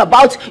ask me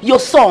about your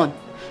son.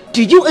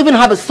 Do you even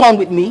have a son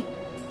with me?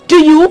 Do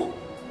you?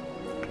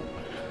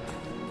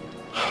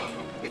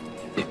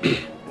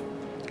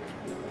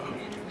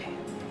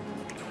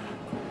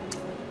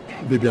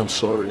 Baby, I'm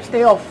sorry.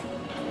 Stay off.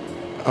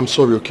 I'm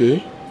sorry,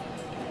 okay?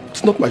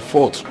 It's not my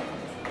fault.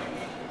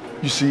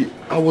 You see,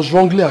 I was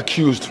wrongly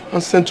accused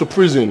and sent to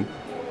prison.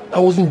 I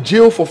was in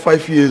jail for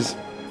 5 years.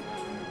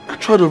 I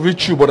tried to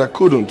reach you, but I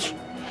couldn't.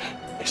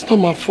 It's not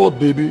my fault,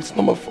 baby. It's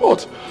not my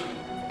fault.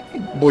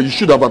 But you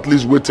should have at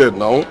least waited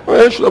now.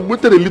 I should have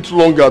waited a little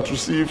longer to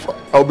see if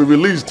I'll be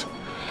released.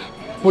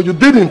 But you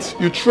didn't.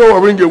 You threw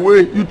our ring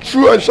away. You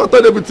threw and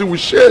shattered everything we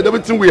shared,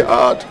 everything we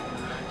had.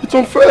 It's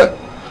unfair.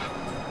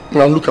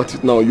 Now look at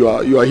it now. You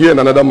are here in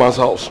another man's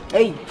house.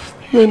 Hey.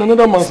 You're in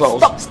another man's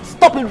house.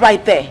 Stop it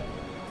right there.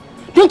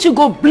 Don't you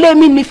go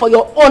blaming me for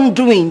your own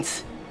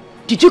doings.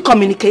 Did you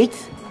communicate?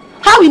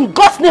 How in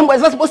God's name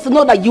was I supposed to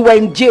know that you were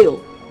in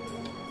jail?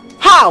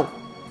 How?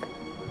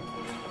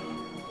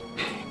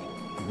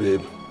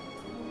 Babe,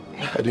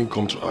 I didn't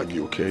come to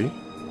argue, okay?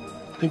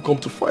 I didn't come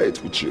to fight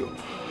with you.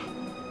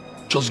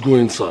 Just go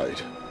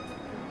inside.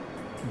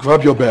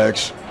 Grab your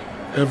bags,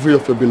 every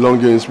of your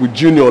belongings. With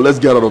Junior, let's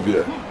get out of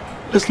here.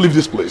 Let's leave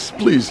this place,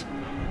 please.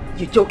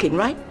 You're joking,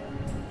 right?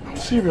 I'm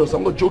serious.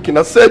 I'm not joking.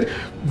 I said,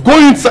 go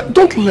inside.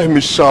 Don't let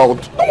me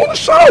shout. I don't want to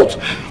shout.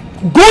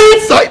 Go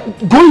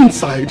inside. Go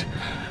inside.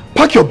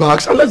 Pack your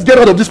bags and let's get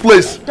out of this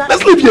place.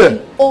 Let's leave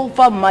here.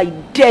 Over my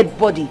dead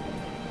body.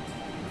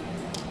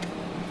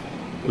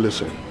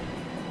 Listen,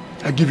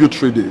 I give you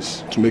 3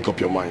 days to make up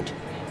your mind.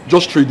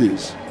 Just 3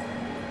 days.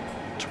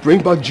 To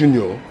bring back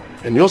Junior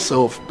and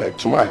yourself back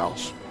to my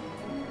house.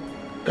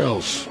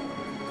 Else,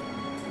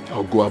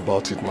 I'll go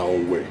about it my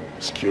own way.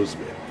 Excuse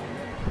me.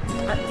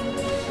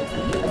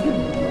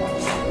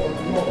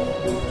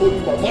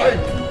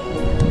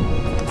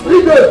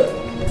 Leave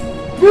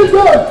it! Leave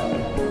it!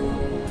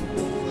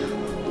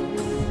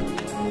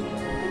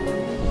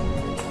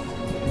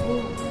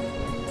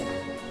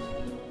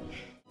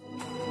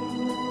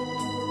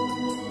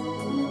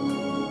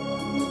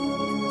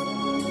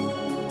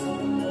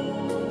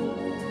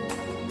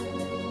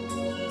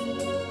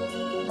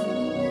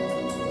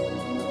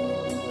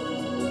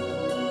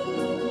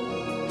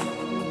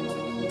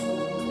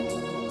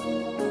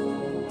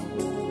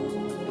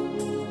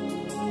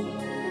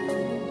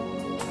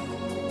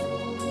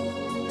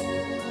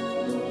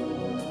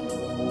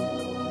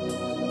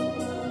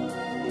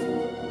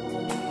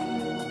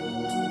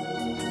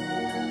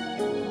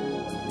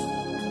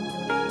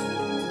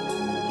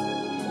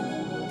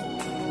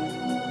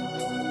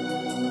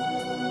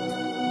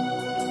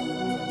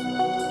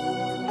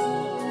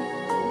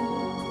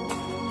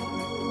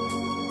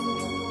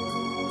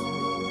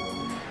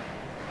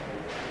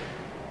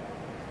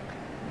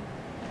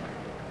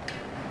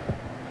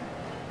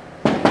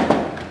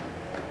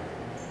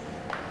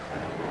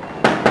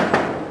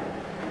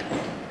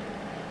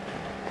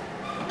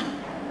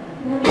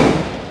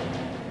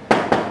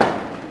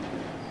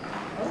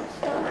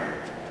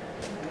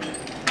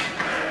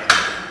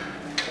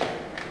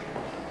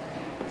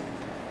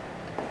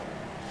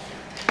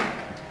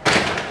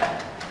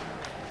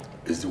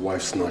 Is the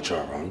wife snatcher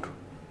around?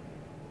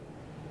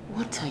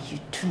 What are you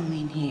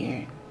doing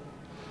here?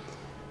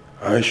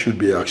 I should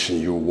be asking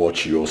you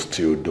what you're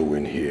still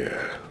doing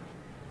here.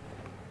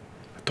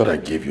 I thought I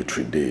gave you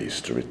 3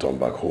 days to return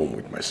back home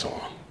with my son.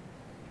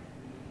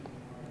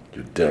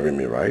 You're daring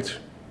me, right,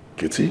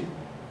 Kitty?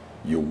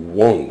 You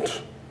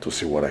want to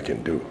see what I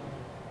can do.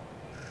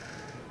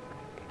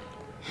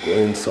 Go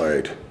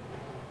inside,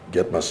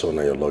 get my son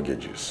and your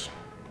luggages.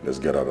 Let's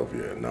get out of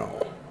here now.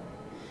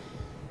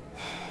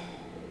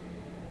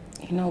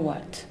 You know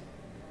what?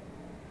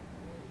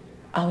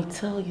 I'll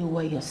tell you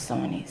where your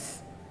son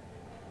is.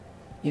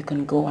 You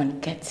can go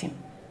and get him.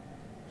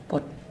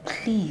 But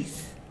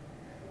please,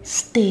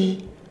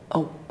 stay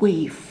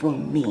away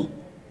from me.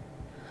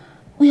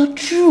 We are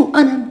through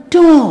and I'm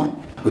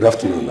done. Good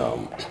afternoon,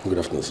 good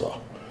afternoon, sir.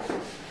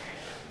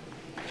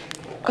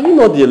 Are you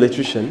not the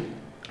electrician?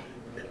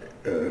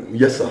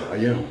 Yes, sir, I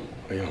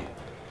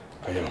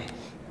am.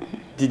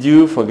 Did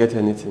you forget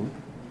anything?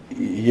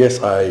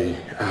 Yes, I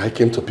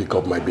came to pick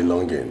up my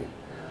belonging.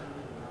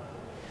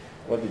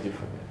 What did you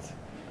forget?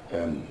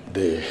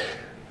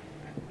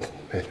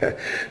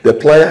 The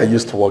player I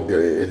used to work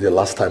there the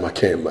last time I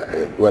came,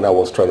 when I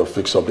was trying to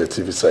fix up the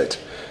TV set.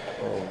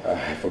 Oh.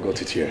 I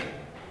forgot it here.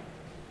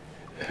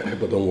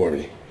 But don't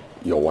worry,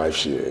 your wife,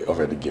 she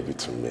already gave it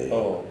to me.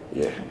 Oh.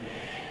 Yeah.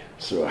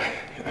 So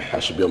I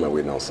should be on my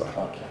way now, sir.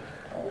 Okay.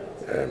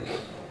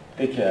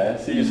 Take care.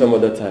 See you some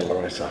other time.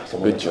 All right, sir.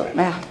 Good job.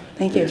 Yeah,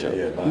 thank you.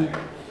 Yeah, bye.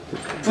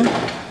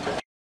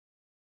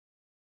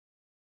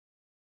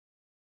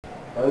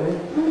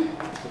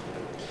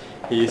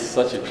 He is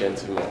such a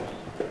gentleman.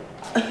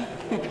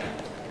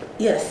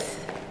 Yes,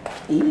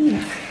 he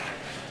is.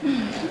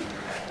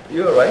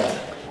 You alright?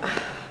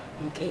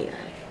 Okay.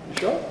 You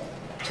sure?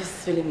 Just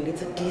feeling a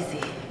little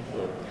dizzy.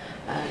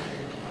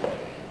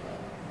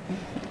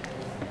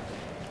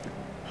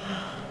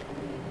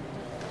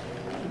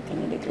 I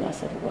need a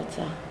glass of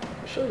water.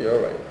 Sure, you're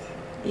alright.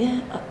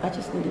 Yeah, I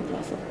just need a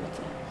glass of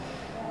water.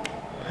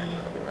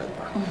 I'll be right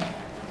back.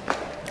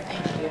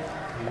 Thank you.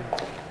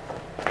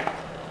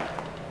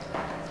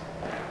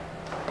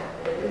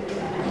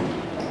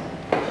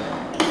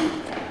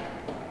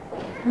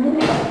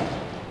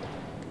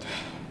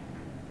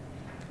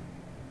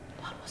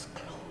 That was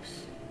close.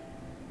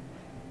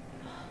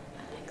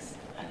 Alex.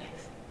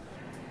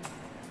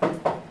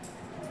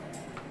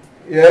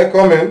 Yeah,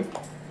 come in.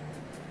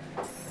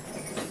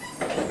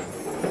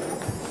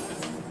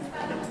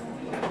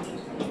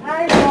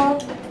 Hi,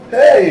 Bob.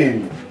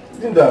 Hey,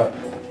 Linda.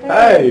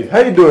 Hi, how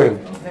you doing?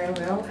 I'm very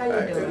well. How you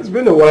doing? It's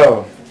been a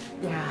while.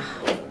 Yeah.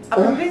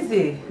 I'm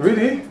busy.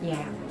 Really?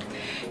 Yeah.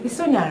 Is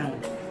Sonia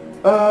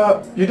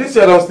around? You did see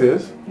her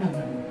downstairs? No.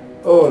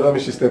 Oh, that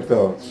means she stepped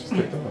out.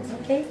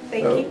 Okay,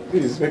 thank you.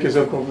 Please, make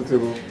yourself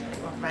comfortable.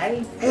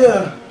 Alright.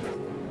 Yeah.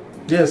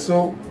 Yeah,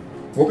 so,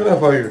 what can I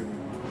for you?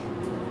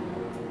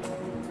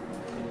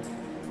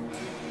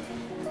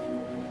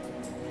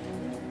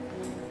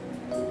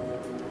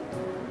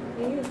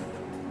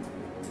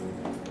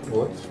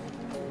 What?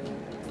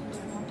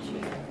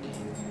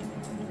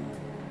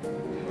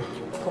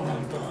 Come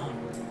on, Bob.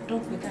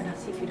 Don't pretend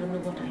as if you don't know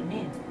what I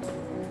mean.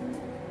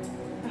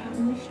 I have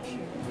missed you.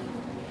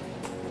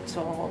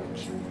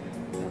 Touch,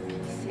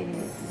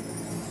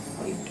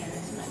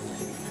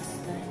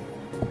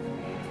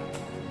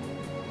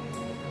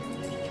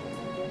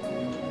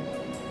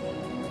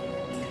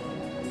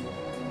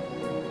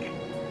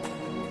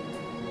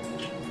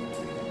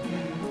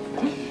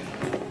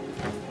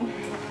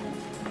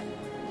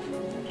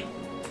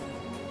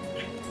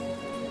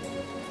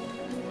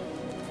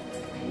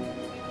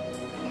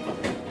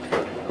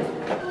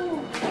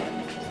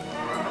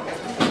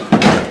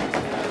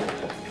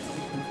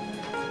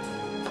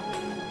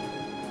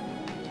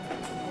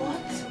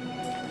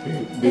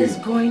 What is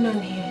going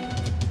on here?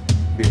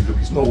 Babe, look,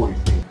 it's not what you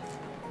think.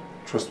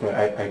 Trust me,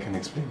 I can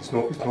explain. It's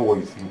not what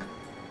you think.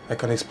 I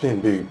can explain,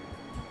 babe.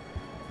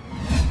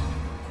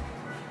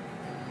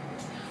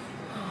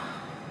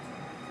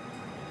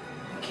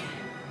 Okay.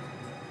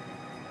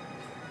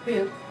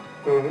 Babe,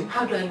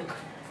 how do I look?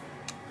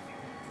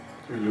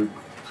 You look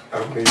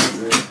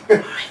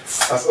amazing.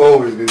 As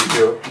always, baby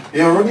girl.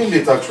 You're running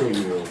late actually,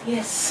 you know.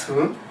 Yes.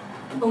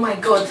 Oh my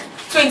god.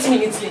 20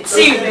 minutes late.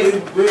 See you later.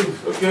 Babe,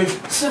 okay.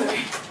 Sorry.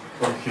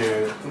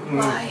 Okay.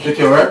 Bye. Take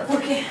care, right?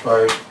 Okay.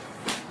 Bye.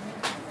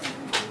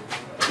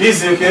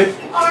 Easy, okay?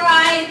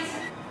 Alright.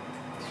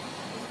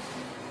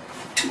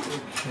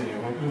 Okay,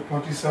 I'm gonna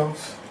point this out.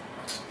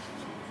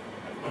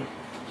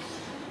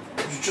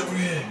 What's over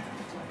here?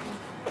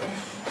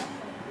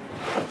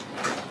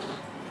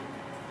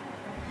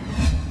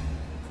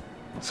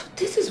 So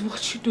this is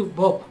what you do,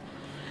 Bob.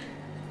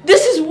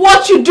 This is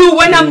what you do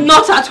when I'm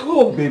not at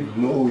home. Babe,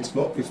 no, it's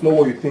not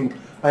what you think.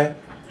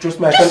 Trust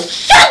me, Just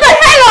shut the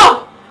hell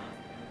up!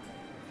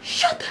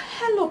 Shut the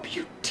hell up,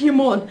 you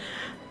demon.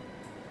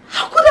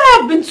 How could I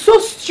have been so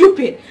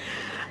stupid?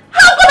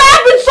 How could I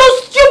have been so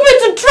stupid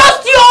to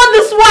trust you all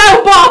this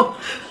while, Bob?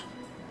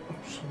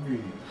 I'm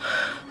sorry.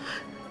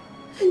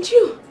 And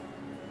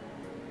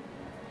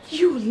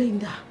you,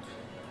 Linda,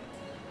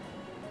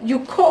 you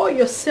call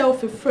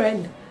yourself a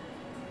friend,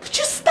 but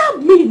you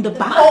stabbed me in the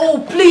back.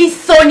 Oh, please,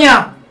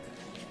 Sonia.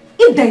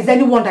 If there is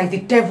anyone that is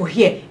the devil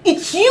here,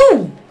 it's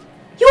you.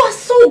 You are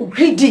so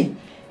greedy.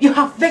 You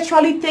have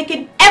virtually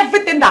taken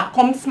everything that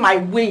comes my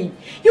way.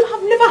 You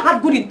have never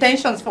had good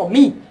intentions for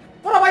me.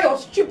 What about your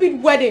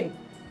stupid wedding?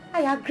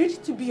 I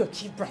agreed to be your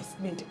chief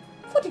bridesmaid.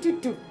 What did you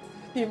do?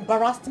 You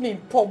embarrassed me in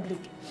public.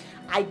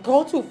 I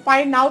got to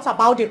find out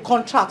about the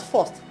contract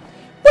first.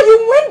 But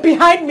you went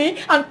behind me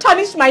and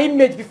tarnished my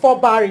image before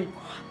Barry.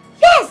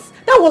 Yes,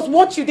 that was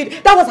what you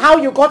did. That was how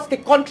you got the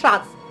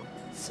contract.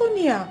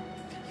 Sonia,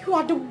 you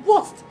are the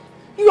worst.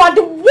 You are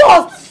the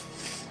worst.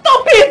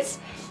 Stop it!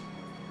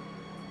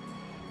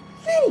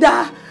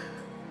 Linda,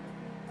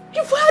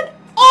 you've had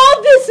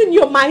all this in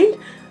your mind?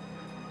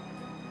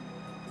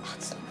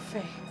 That's not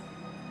fair.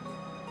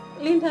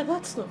 Linda,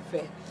 that's not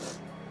fair.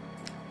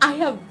 I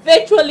have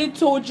virtually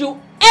told you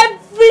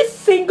every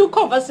single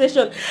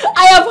conversation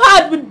I have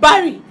had with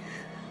Barry.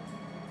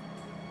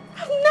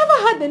 I've never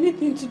had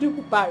anything to do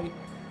with Barry.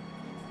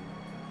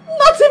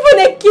 Not even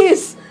a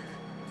kiss.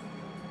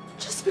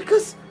 Just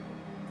because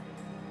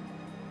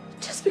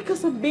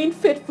I'm being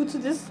faithful to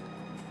this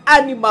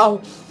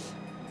animal.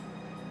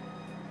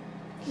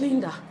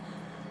 Linda,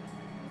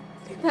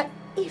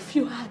 if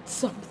you had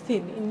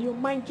something in your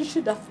mind, you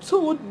should have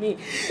told me.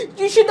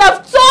 You should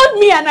have told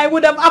me and I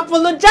would have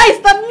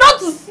apologized and not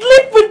to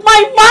sleep with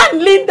my man,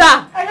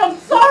 Linda. I am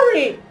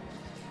sorry.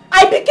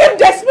 I became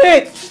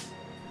desperate.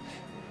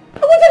 I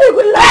wanted a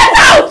good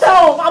life. Get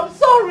out! I'm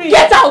sorry.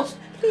 Get out!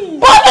 Please.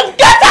 Bobby,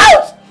 get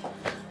out!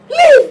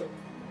 Leave!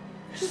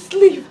 Just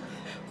leave.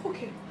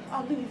 Okay,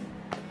 I'll leave.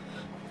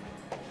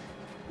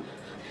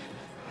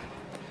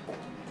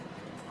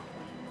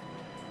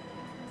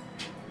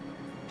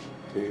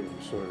 Babe,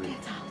 I'm sorry.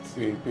 Get out.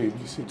 Babe,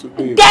 listen to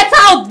me. Get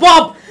out,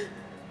 Bob!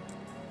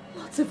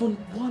 Not even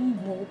one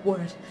more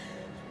word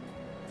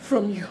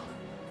from you.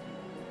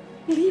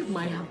 Leave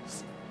my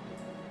house.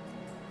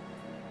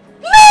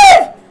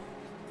 Leave!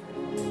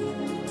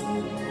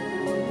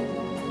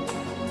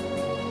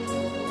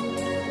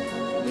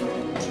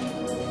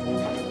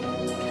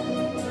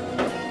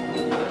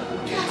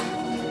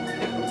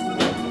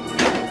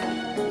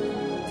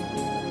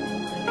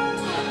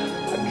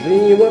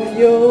 Dream of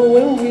you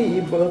when we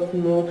both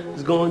know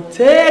it's gonna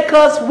take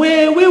us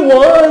where we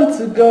want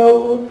to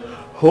go.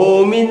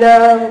 Hold me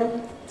now,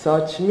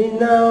 touch me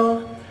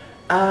now.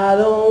 I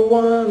don't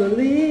wanna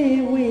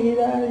live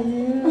without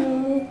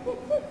you.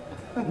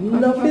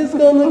 Nothing's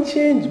gonna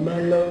change my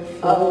love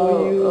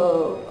for you.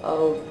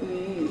 Oh,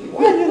 please.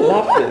 Why are you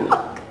laughing?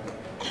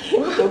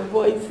 The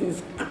voice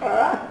is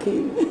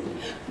cracking.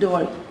 Don't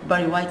worry,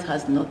 Barry White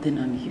has nothing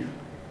on you.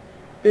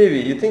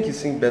 Baby, you think you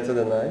sing better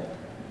than I?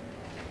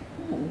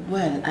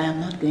 Well, I am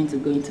not going to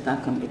go into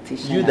that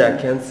competition. You that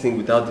can't sing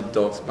without the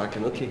dogs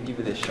barking. Okay, give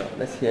it a shot.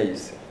 Let's hear you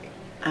sing.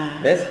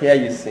 Let's hear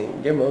you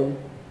sing. Come on.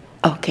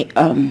 Okay,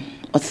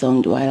 what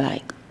song do I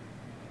like?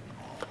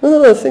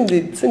 No, sing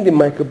the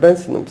Michael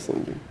Benson I'm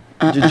singing.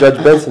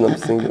 Judge Benson I'm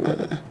singing.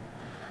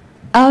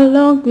 How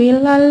long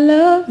will I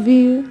love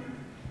you?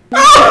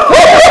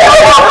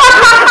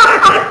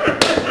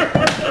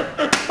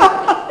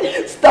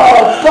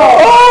 Stop!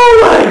 Oh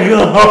my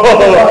God!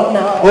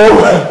 Oh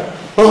my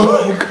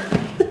God.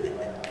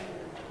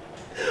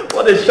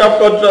 What a sharp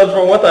contrast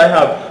from what I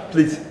have.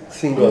 Please,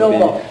 sing on, baby.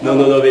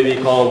 No, baby.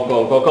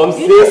 Come.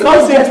 Sing.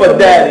 Come sing for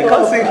daddy.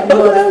 Come sing for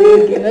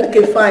daddy.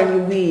 Okay, fine.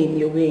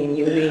 You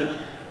win.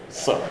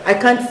 So. I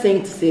can't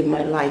sing to save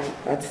my life.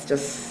 That's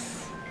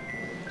just...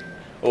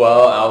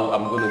 Well,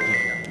 I'm going to give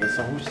you the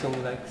song. Which song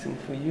would I like to sing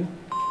for you?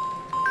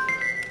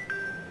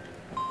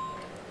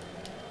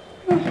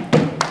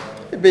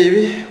 Hey,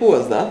 baby. Who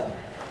was that?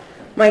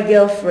 My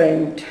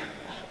girlfriend.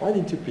 Why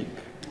didn't you pick?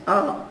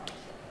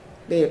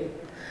 Babe.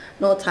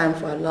 No time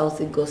for a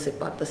lousy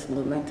gossip at this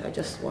moment. I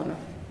just want to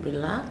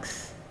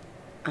relax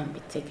and be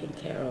taken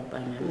care of by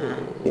my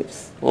man.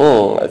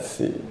 I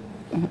see.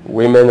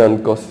 Women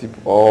and gossip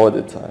all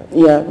the time.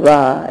 Yeah,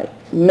 right.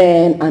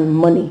 Men and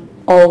money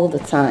all the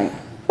time.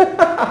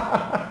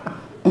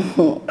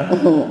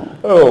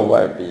 Oh,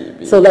 my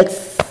baby. So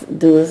let's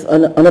do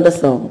another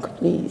song,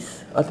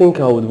 please. I think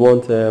I would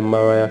want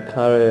Mariah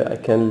Carey, I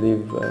Can't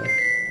Live.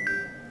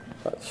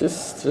 She's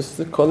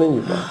still calling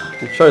you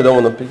back. You sure you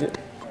don't want to pick it?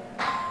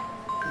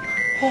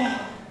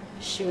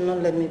 She will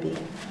not let me be.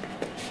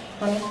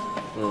 Honey,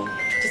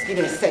 just give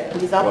me a sec,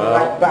 please. I'll be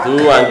right back.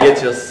 Do and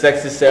get your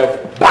sexy self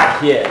back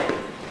here.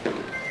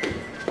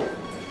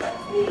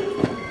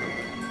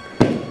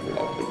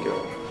 Lovely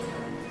girl.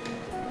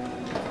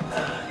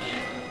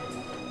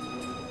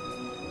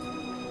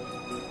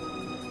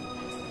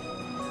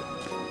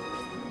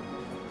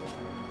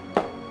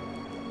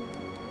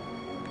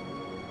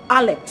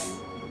 Alex,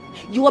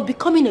 you are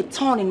becoming a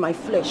thorn in my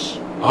flesh.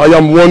 I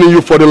am warning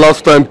you for the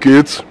last time,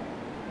 kids.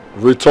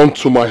 Return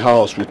to my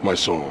house with my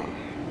son.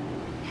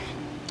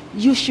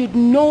 You should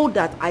know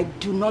that I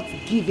do not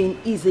give in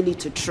easily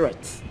to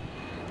threats.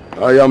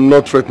 I am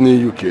not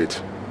threatening you, kid.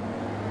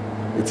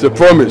 It's a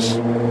promise.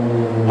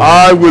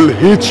 I will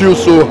hit you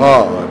so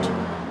hard.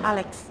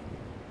 Alex,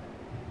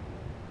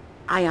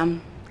 I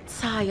am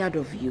tired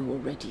of you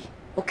already,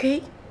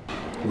 okay?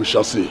 We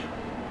shall see.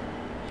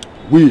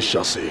 We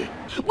shall see.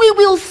 We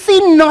will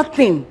see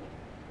nothing.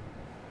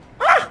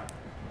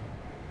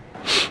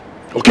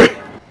 Okay.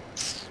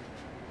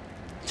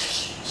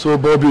 So,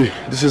 Bobby,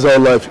 this is how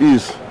life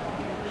is.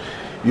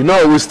 You know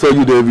I always tell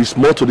you there is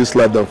more to this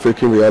life than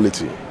faking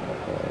reality.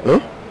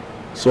 Huh?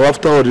 So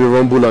after all the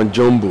rumble and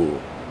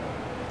jumble,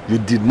 you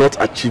did not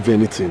achieve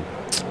anything.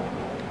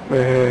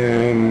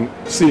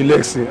 See,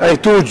 Lexi, I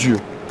told you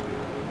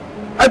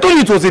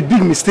it was a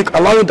big mistake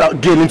allowing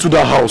that girl into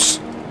that house.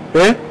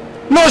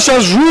 Now she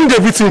has ruined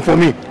everything for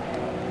me.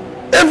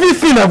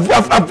 Everything I've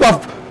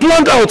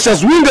planned out, she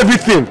has ruined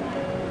everything.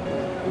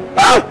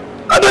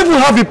 I don't even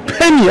have a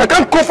penny. I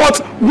can't cough out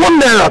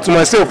 1 naira to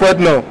myself right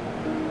now.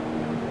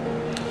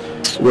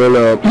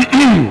 Well,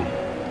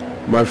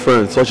 my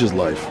friend, such is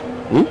life.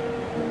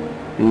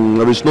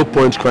 There is no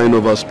point crying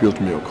over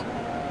spilled milk.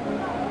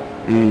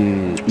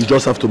 You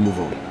just have to move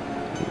on.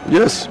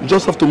 Yes, you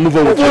just have to move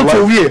on with your life.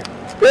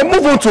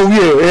 Move on to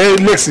where,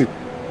 Lexi?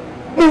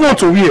 Move on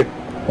to where?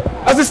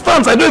 As it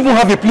stands, I don't even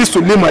have a place to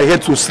lay my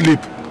head to sleep.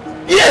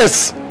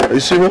 Yes! Are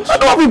you serious? I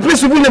don't have a place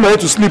to lay my head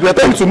to sleep. You're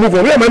telling me to move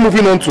on. Where am I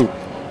moving on to?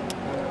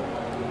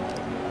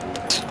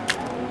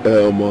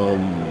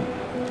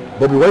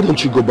 Bobby, why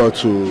don't you go back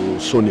to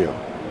Sonia?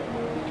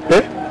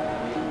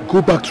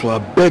 Go back to her,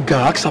 beg her,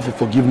 ask her for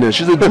forgiveness.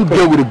 She's a good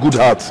girl with a good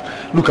heart.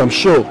 Look, I'm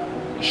sure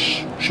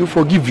she'll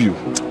forgive you.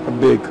 I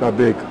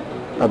beg.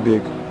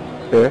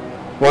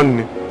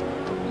 One,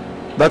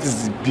 that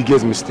is the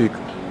biggest mistake.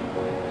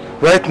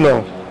 Right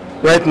now,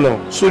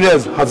 Sonia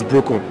is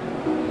heartbroken.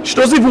 She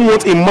doesn't even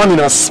want a man in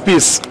her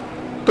space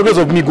because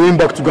of me going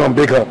back to go and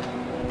beg her.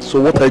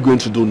 So what are you going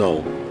to do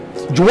now?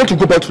 Do you want to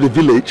go back to the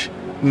village?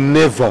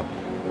 Never.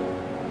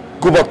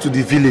 Go back to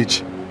the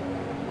village.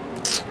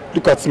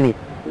 Look at me.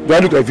 Do I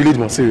look like village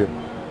material?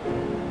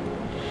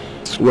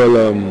 Well,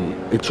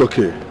 it's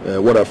okay.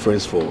 What are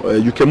friends for?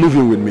 You can move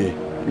in with me.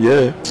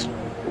 Yeah.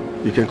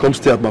 You can come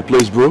stay at my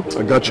place, bro.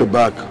 I got your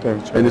back.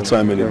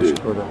 Anytime, any day.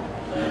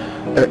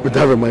 But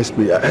that reminds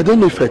me. I don't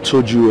know if I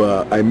told you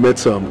I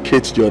met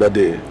Kate the other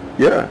day.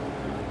 Yeah.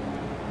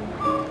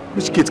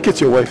 Which Kate? Kate,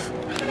 your wife?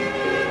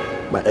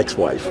 My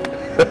ex-wife.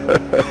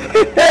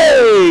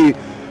 Hey!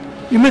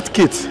 You met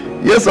Kate?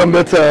 Yes, I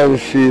met her.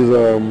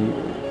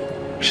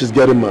 She's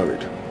getting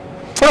married.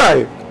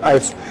 Hi.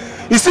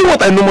 You see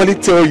what I normally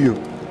tell you?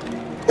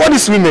 All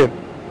these women,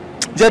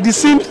 they are the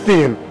same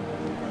thing.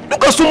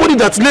 Look at somebody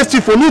that left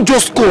you for no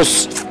just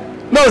cause.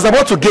 Now is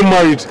about to get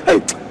married.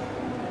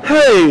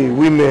 Hey,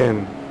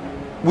 women.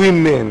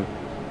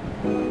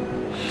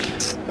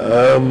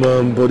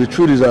 But the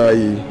truth is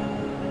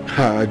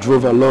I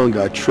drove along.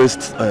 I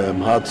traced her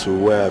to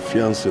where her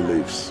fiancé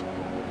lives.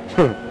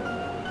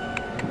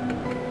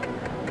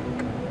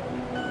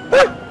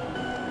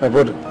 My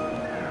brother,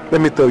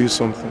 let me tell you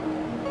something.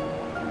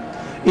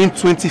 In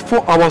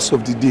 24 hours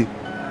of the day,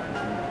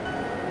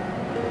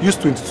 use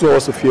 22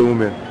 hours of your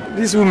women.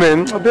 These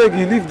women, I beg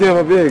you, leave them,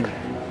 I beg.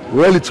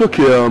 Well, it's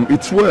okay.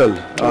 It's well.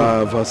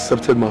 I've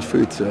accepted my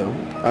fate.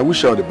 I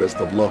wish her the best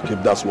of luck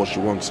if that's what she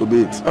wants, so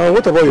be it.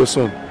 What about your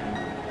son?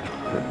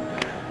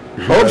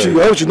 I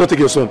hope she not take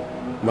your son.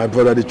 My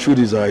brother, the truth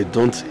is I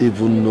don't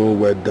even know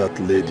where that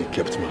lady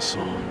kept my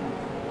son.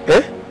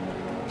 Eh?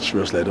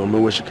 Seriously, I don't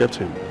know where she kept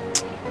him.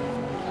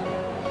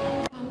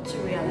 Come to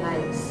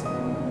realize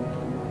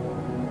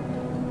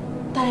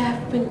that I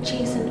have been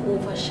chasing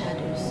over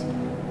shadows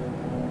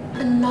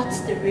and not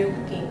the real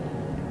thing.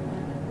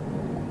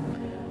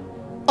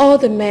 All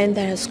the men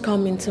that has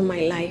come into my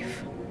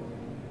life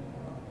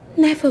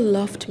never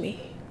loved me.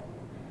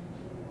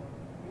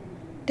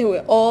 They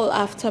were all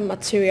after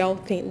material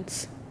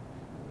things.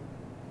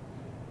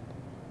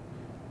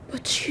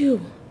 But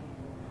you,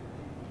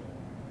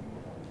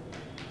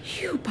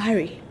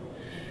 Barry,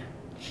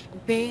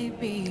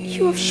 baby,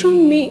 you have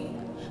shown me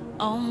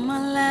all my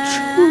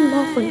life, true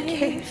love and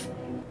care.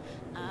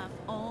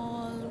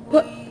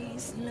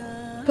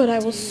 But I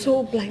was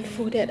so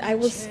blindfolded. I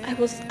was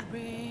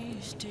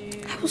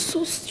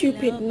so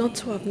stupid not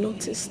to have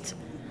noticed.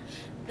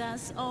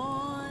 That's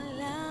all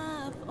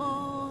I've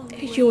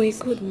always You're a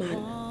good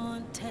man.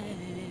 wanted,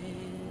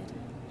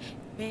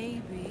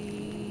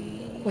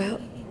 baby. Well,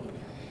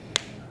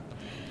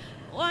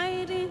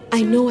 Why didn't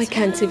I know I you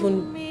can't tell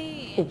even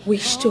me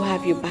wish to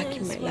have you back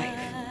in my this life.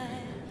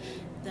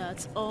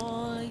 That's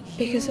all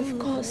Because you of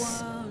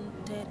course,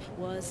 wanted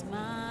was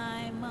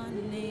my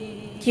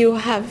money. you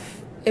have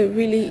a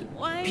really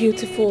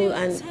beautiful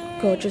and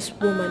gorgeous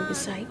woman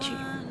beside you.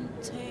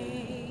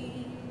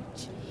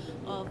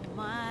 Of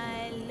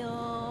my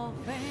love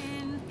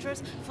and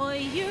trust for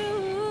you.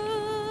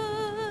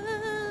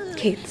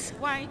 Kate,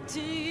 Why do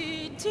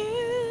you do?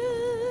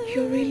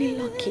 you're really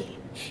lucky.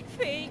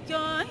 Fake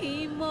your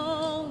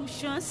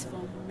emotions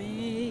for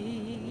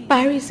me.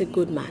 Barry's a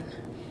good man.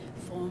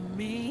 For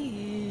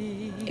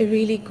me. A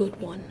really good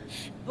one.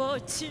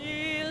 But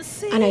you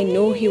see, And I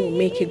know he will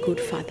make a good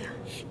father.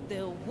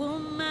 the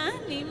woman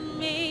in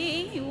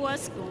me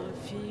was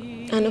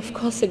confused. And of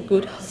course a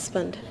good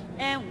husband.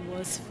 And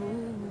was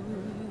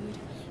fooled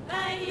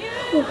by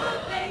you,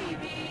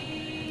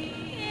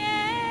 baby.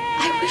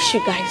 I wish you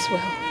guys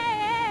well.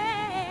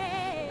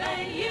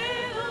 By you,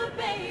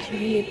 baby. I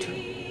really do.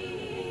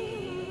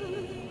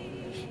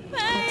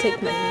 I'll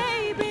take my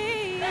leave.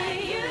 By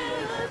you,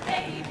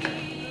 baby.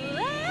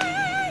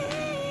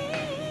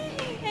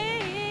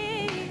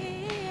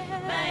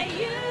 By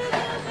you,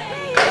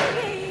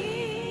 baby.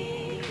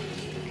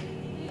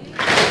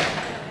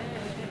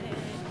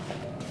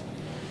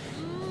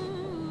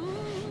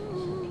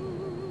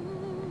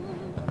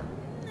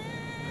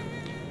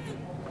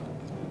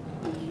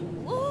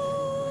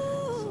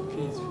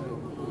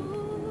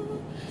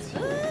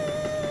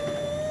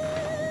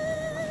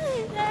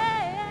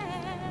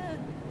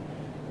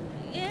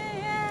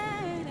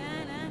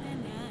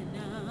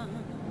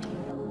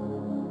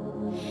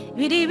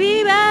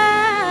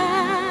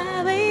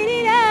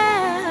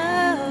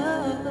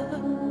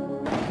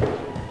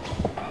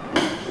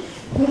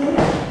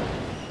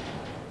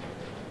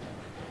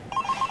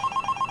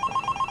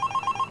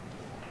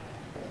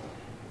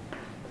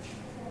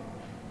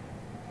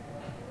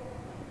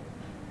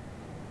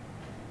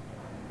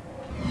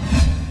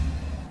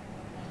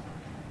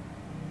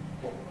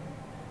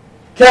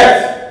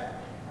 Cat!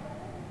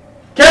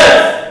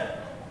 Cat!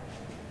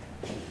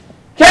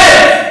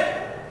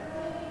 Cat!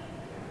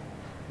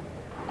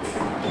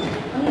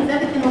 Is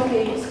everything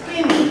okay? You're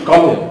screaming.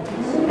 Come here.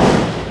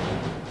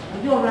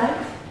 Are you alright?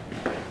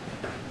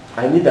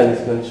 I need an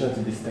explanation to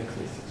this text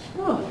message.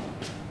 What?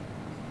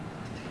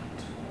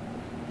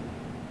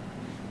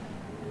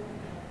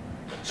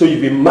 So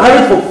you've been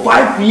married for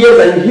 5 years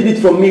and you hid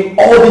it from me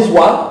all this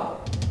while?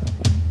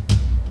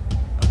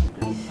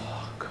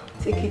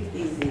 Take it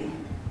easy.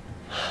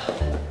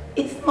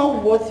 It's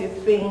not what you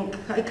think.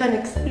 I can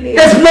explain.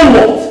 Explain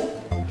what?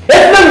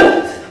 Explain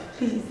what?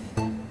 Please.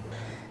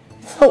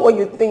 It's not what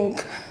you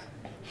think.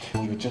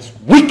 You're just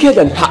wicked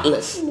and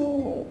heartless.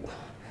 No.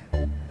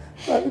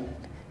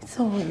 It's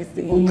not what you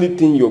think. The only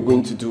thing you're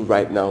going to do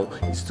right now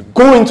is to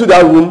go into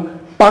that room,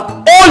 pack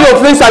all your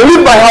things and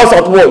leave my house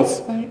at once.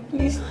 Barry,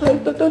 please,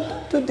 don't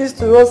do this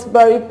to us,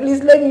 Barry.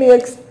 Please let me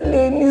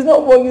explain. It's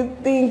not what you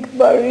think,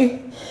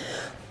 Barry.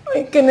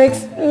 I can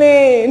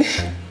explain.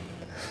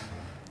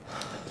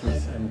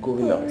 Please, I'm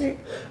going out.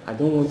 I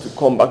don't want to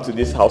come back to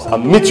this house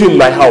and meet you in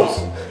my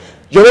house.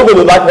 You're not going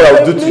to like what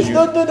I'll do to you. Please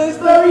don't do this,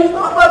 Barry. It's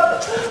not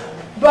that.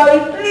 Barry,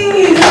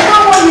 please. It's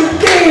not what you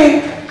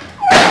think.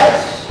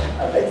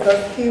 Alex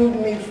has killed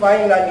me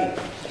finally.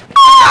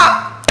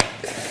 Ah!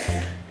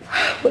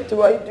 What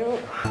do I do?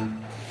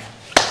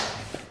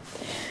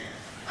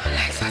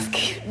 Alex has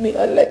killed me.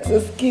 Alex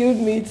has killed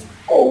me. It's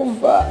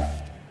over.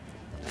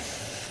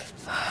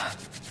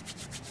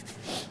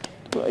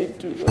 What do I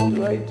do? What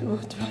do I do?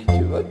 What do I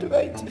do? What do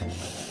I do?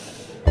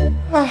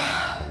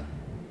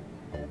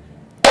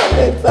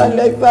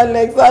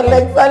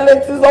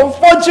 Alex is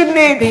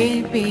unfortunate.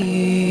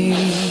 Baby,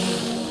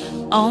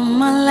 all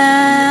my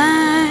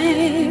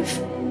life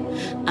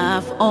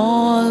I've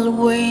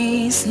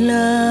always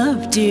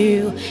loved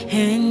you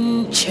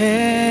and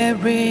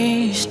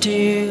cherished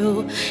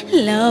you.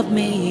 Love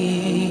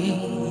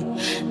me,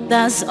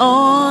 That's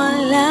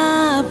all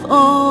I've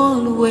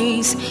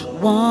always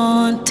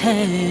wanted,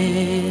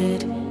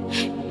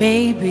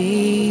 baby.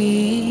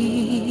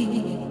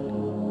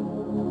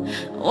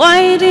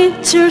 Why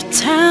didn't you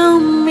tell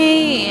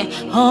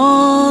me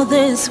all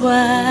this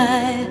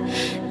while?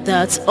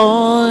 That's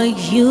all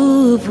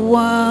you've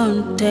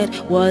wanted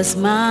was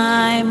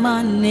my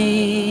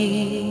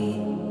money.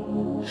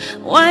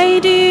 Why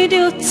did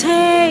you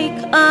take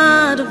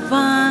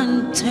advantage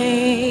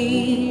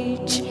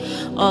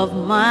of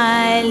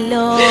my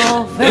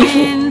love and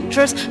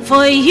interest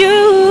for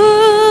you?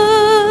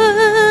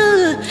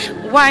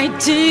 Why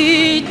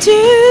did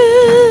you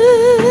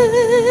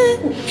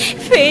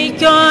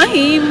fake your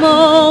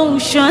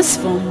emotions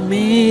for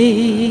me?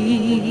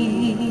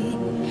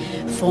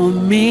 For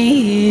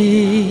me,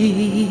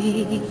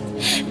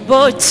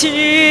 but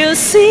you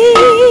see,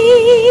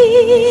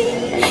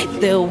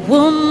 the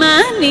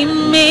woman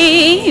in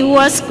me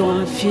was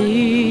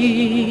confused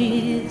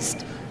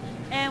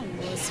and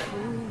was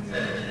fooled.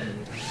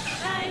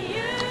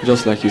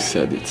 Just like you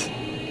said it.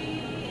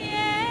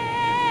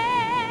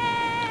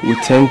 We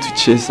tend to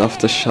chase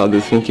after shadow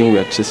thinking we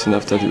are chasing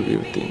after the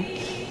real thing.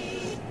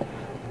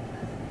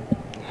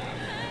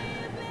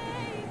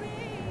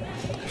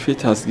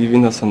 Fate has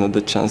given us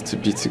another chance to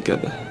be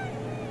together.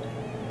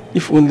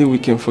 If only we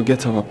can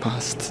forget our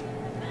past.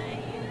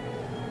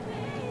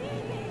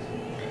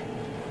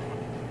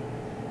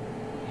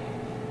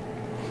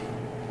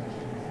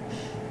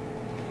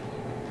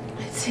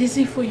 It's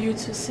easy for you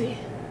to say.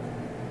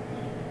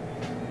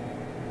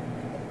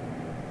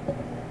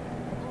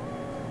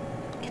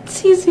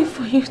 It's easy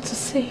for you to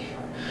say.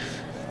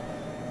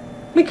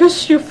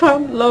 Because you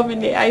found love in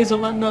the eyes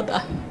of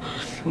another.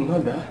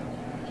 Another?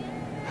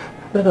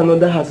 That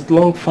another has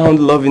long found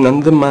love in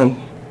another man.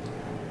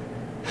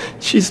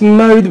 She's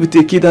married with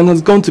a kid and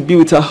has gone to be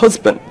with her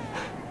husband.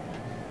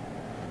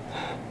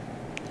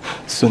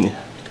 Sonia.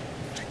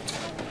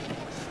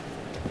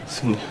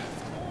 Sonia.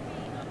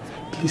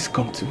 Please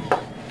come to me.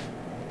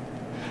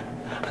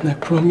 And I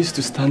promise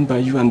to stand by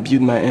you and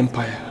build my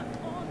empire.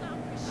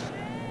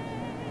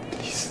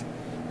 Please.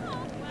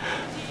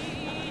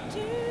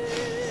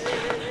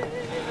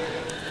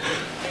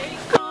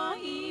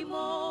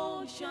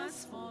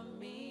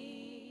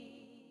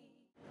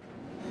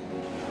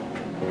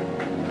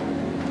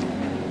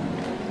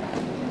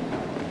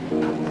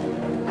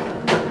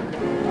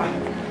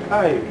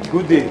 Hi,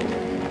 good day.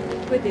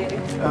 Good day.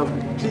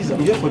 Please,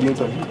 I'm here for the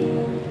interview.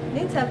 The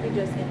interview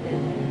just ended.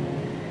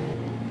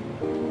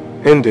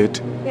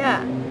 Ended?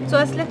 Yeah. So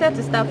I was slated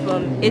to start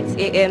from 8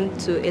 a.m.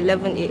 to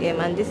 11 a.m.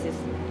 and this is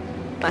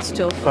past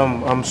 12.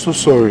 I'm so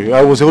sorry.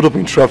 I was held up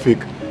in traffic.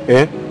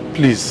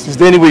 Please, is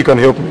there any way you can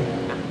help me?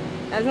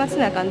 There's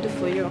nothing I can do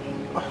for you.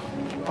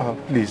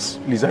 Please,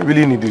 I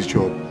really need this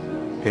job.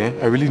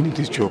 I really need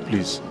this job,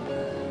 please.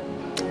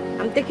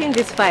 I'm taking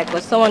this fight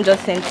because someone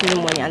just sent me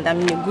money and I'm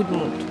in a good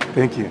mood.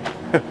 Thank you.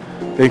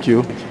 Thank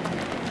you.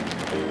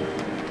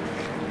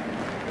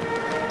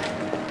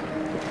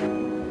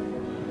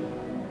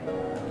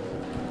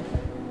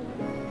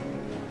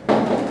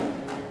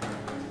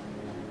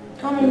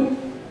 Come in.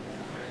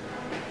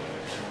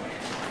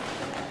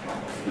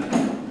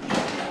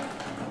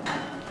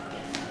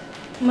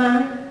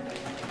 Ma,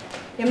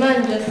 the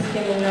man just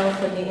came in now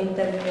for the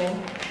interview.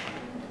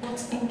 What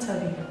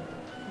interview?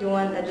 The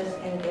one that just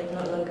ended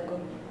not long ago.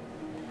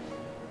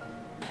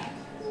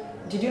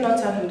 Did you not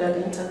tell him that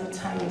the interview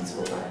time is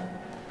over?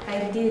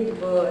 I did,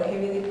 but he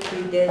really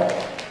pleaded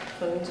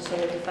for me to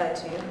solidify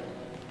to you.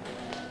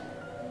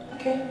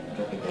 Okay,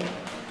 drop it there.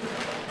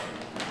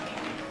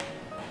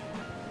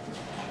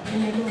 You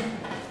may go.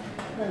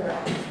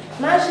 Alright.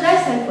 Ma, should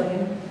I send for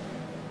him?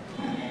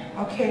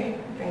 Okay,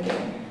 bring it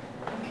in.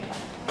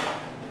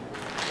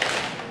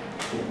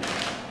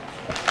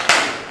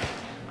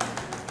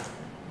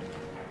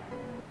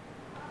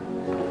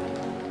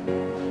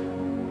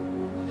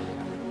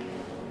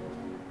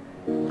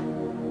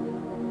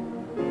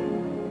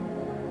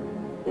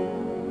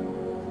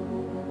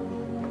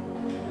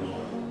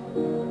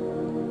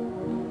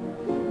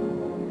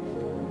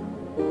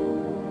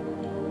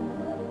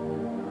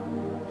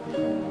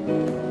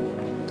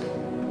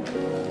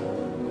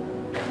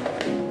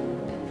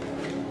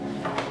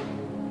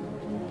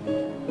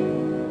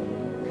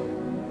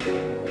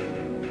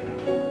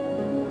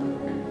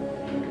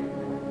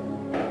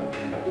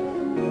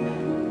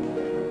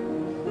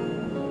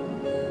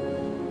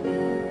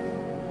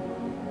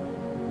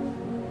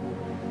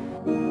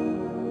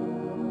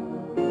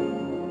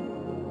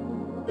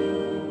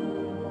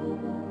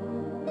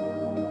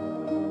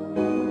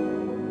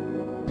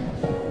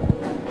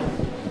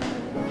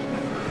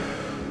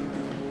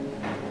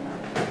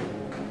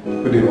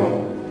 Good day, Mom.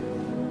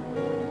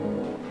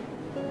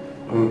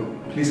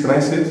 Please, can I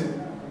sit?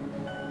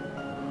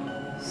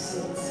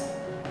 Sit.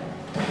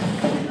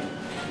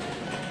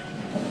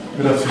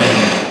 Good afternoon.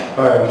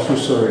 Hi, I'm so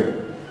sorry.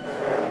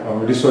 I'm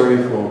really sorry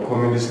for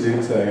coming this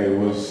late. I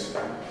was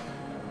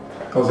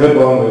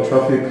headbound by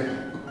traffic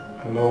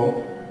and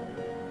all.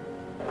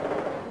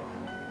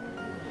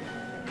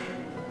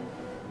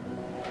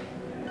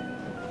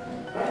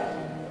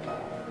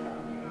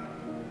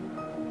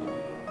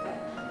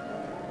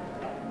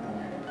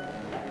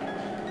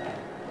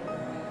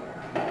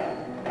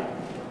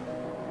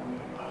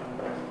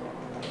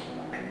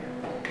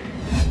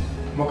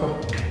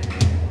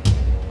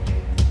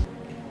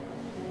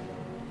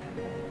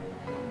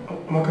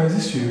 Amaka, is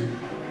this you?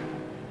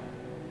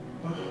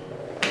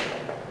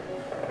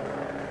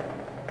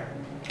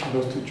 I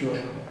lost the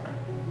joy.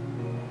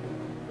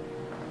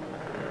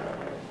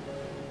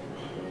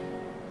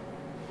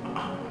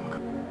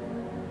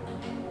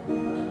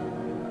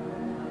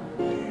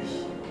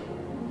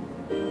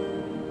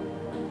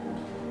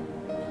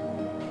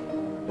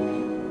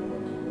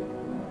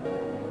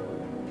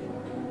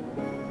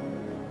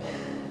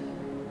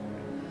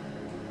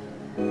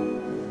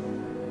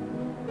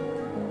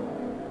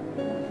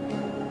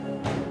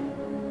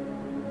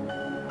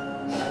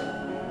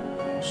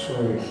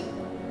 Sorry.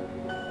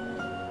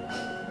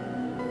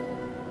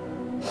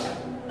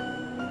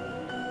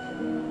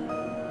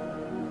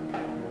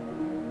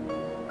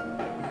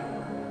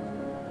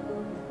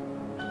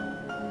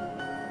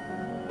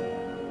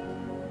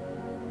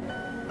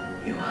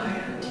 You're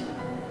hired.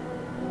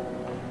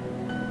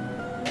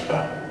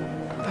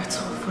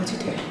 That's all for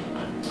today.